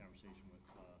that I had a conversation with,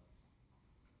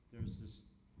 there's this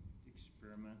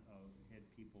experiment of had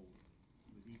people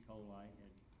with E. coli,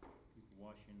 had people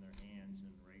washing their hands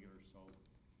in regular soap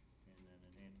and then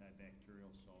an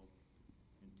antibacterial soap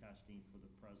and testing for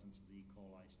the presence of E.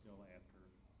 coli still after,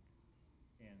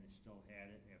 and they still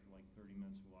had it after like 30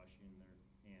 minutes of washing their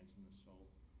hands in the soap,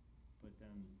 but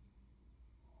then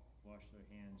wash their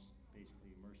hands,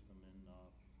 basically immerse them in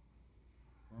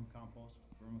vermicompost,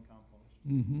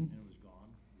 Mm-hmm. and it was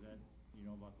gone. Is that, you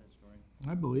know about that story?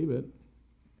 I believe it.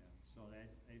 Yeah. So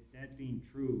that being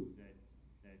true, that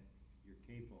your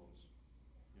capos,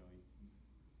 you know,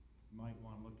 you might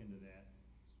want to look into that.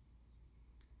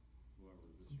 Whoever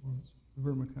this was.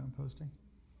 Vermicomposting.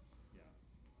 Yeah,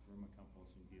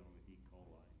 vermicomposting dealing with E.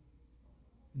 coli.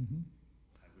 Mm-hmm.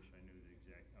 I wish I knew the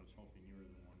exact. I was hoping you were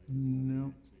the one that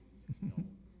No. so you know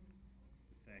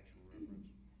the factual reference.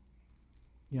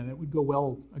 Yeah, that would go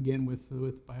well again with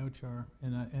biochar,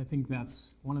 and I think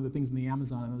that's one of the things in the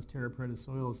Amazon and those terra preta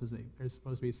soils is there's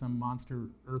supposed to be some monster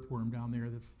earthworm down there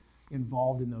that's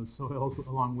involved in those soils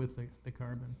along with the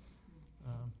carbon.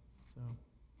 So.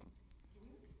 Can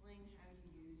you explain how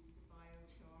you use the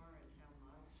biochar and how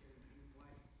much and in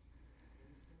what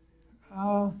instances?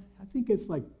 I think it's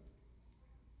like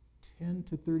 10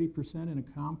 to 30% in a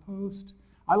compost.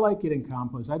 I like it in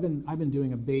compost. I've been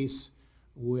doing a base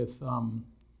with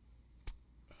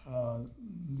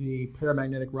the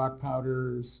paramagnetic rock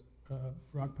powder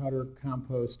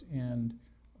compost and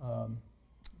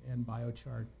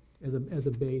biochar as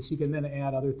a base. You can then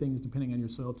add other things depending on your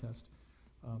soil test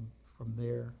from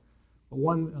there. But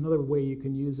another way you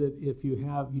can use it, if you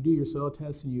do your soil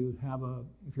test and you have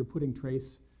if you're putting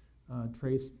trace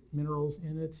minerals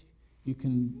in it, you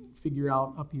can figure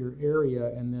out up your area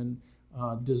and then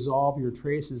dissolve your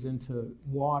traces into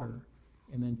water,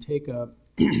 and then take a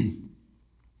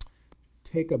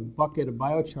bucket of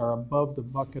biochar above the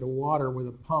bucket of water with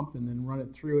a pump, and then run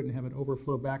it through it and have it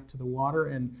overflow back to the water.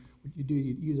 And what you do,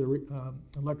 you use a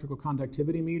electrical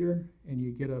conductivity meter, and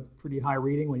you get a pretty high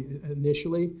reading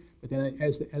initially. But then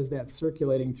as that's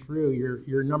circulating through,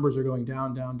 your numbers are going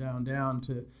down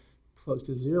to close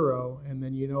to 0, and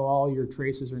then you know all your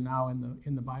traces are now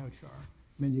in the biochar.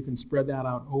 And then you can spread that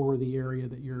out over the area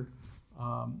that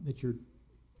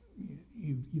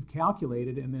you've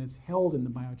calculated, and then it's held in the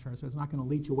biochar, so it's not going to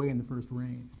leach away in the first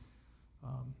rain.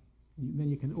 Then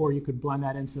you could blend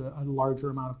that into a larger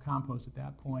amount of compost at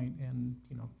that point, and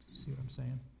see what I'm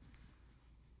saying.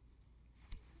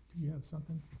 Do you have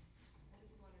something? I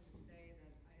just wanted to say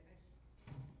that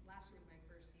last year was my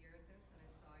first year at this, and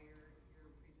I saw your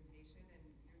presentation, and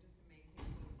you're just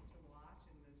amazing to watch,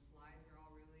 and the slides are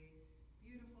all really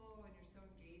beautiful, and you're so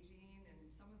engaging, and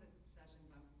some of the sessions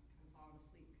I'm falling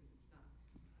asleep because it's not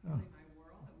really my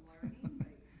world. I'm learning, but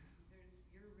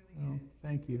you're really good.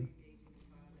 Thank you. Really engaging and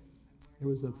fun, and I'm learning There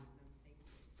was a lot, and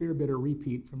fair bit of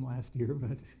repeat from last year,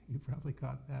 but you probably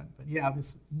caught that. But yeah,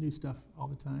 this new stuff all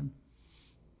the time.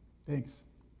 Thanks.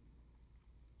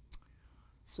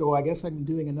 So I guess I'm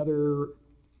doing another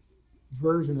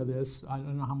version of this. I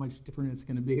don't know how much different it's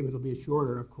going to be, but it'll be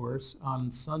shorter, of course,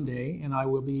 on Sunday, and I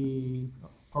will be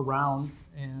around.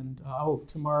 And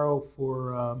tomorrow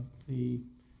for the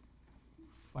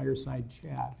fireside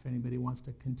chat, if anybody wants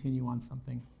to continue on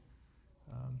something.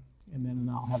 And then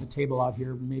I'll have a table out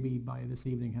here, maybe by this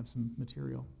evening, have some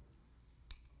material.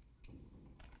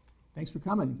 Thanks for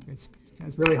coming. You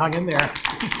guys really hung in there.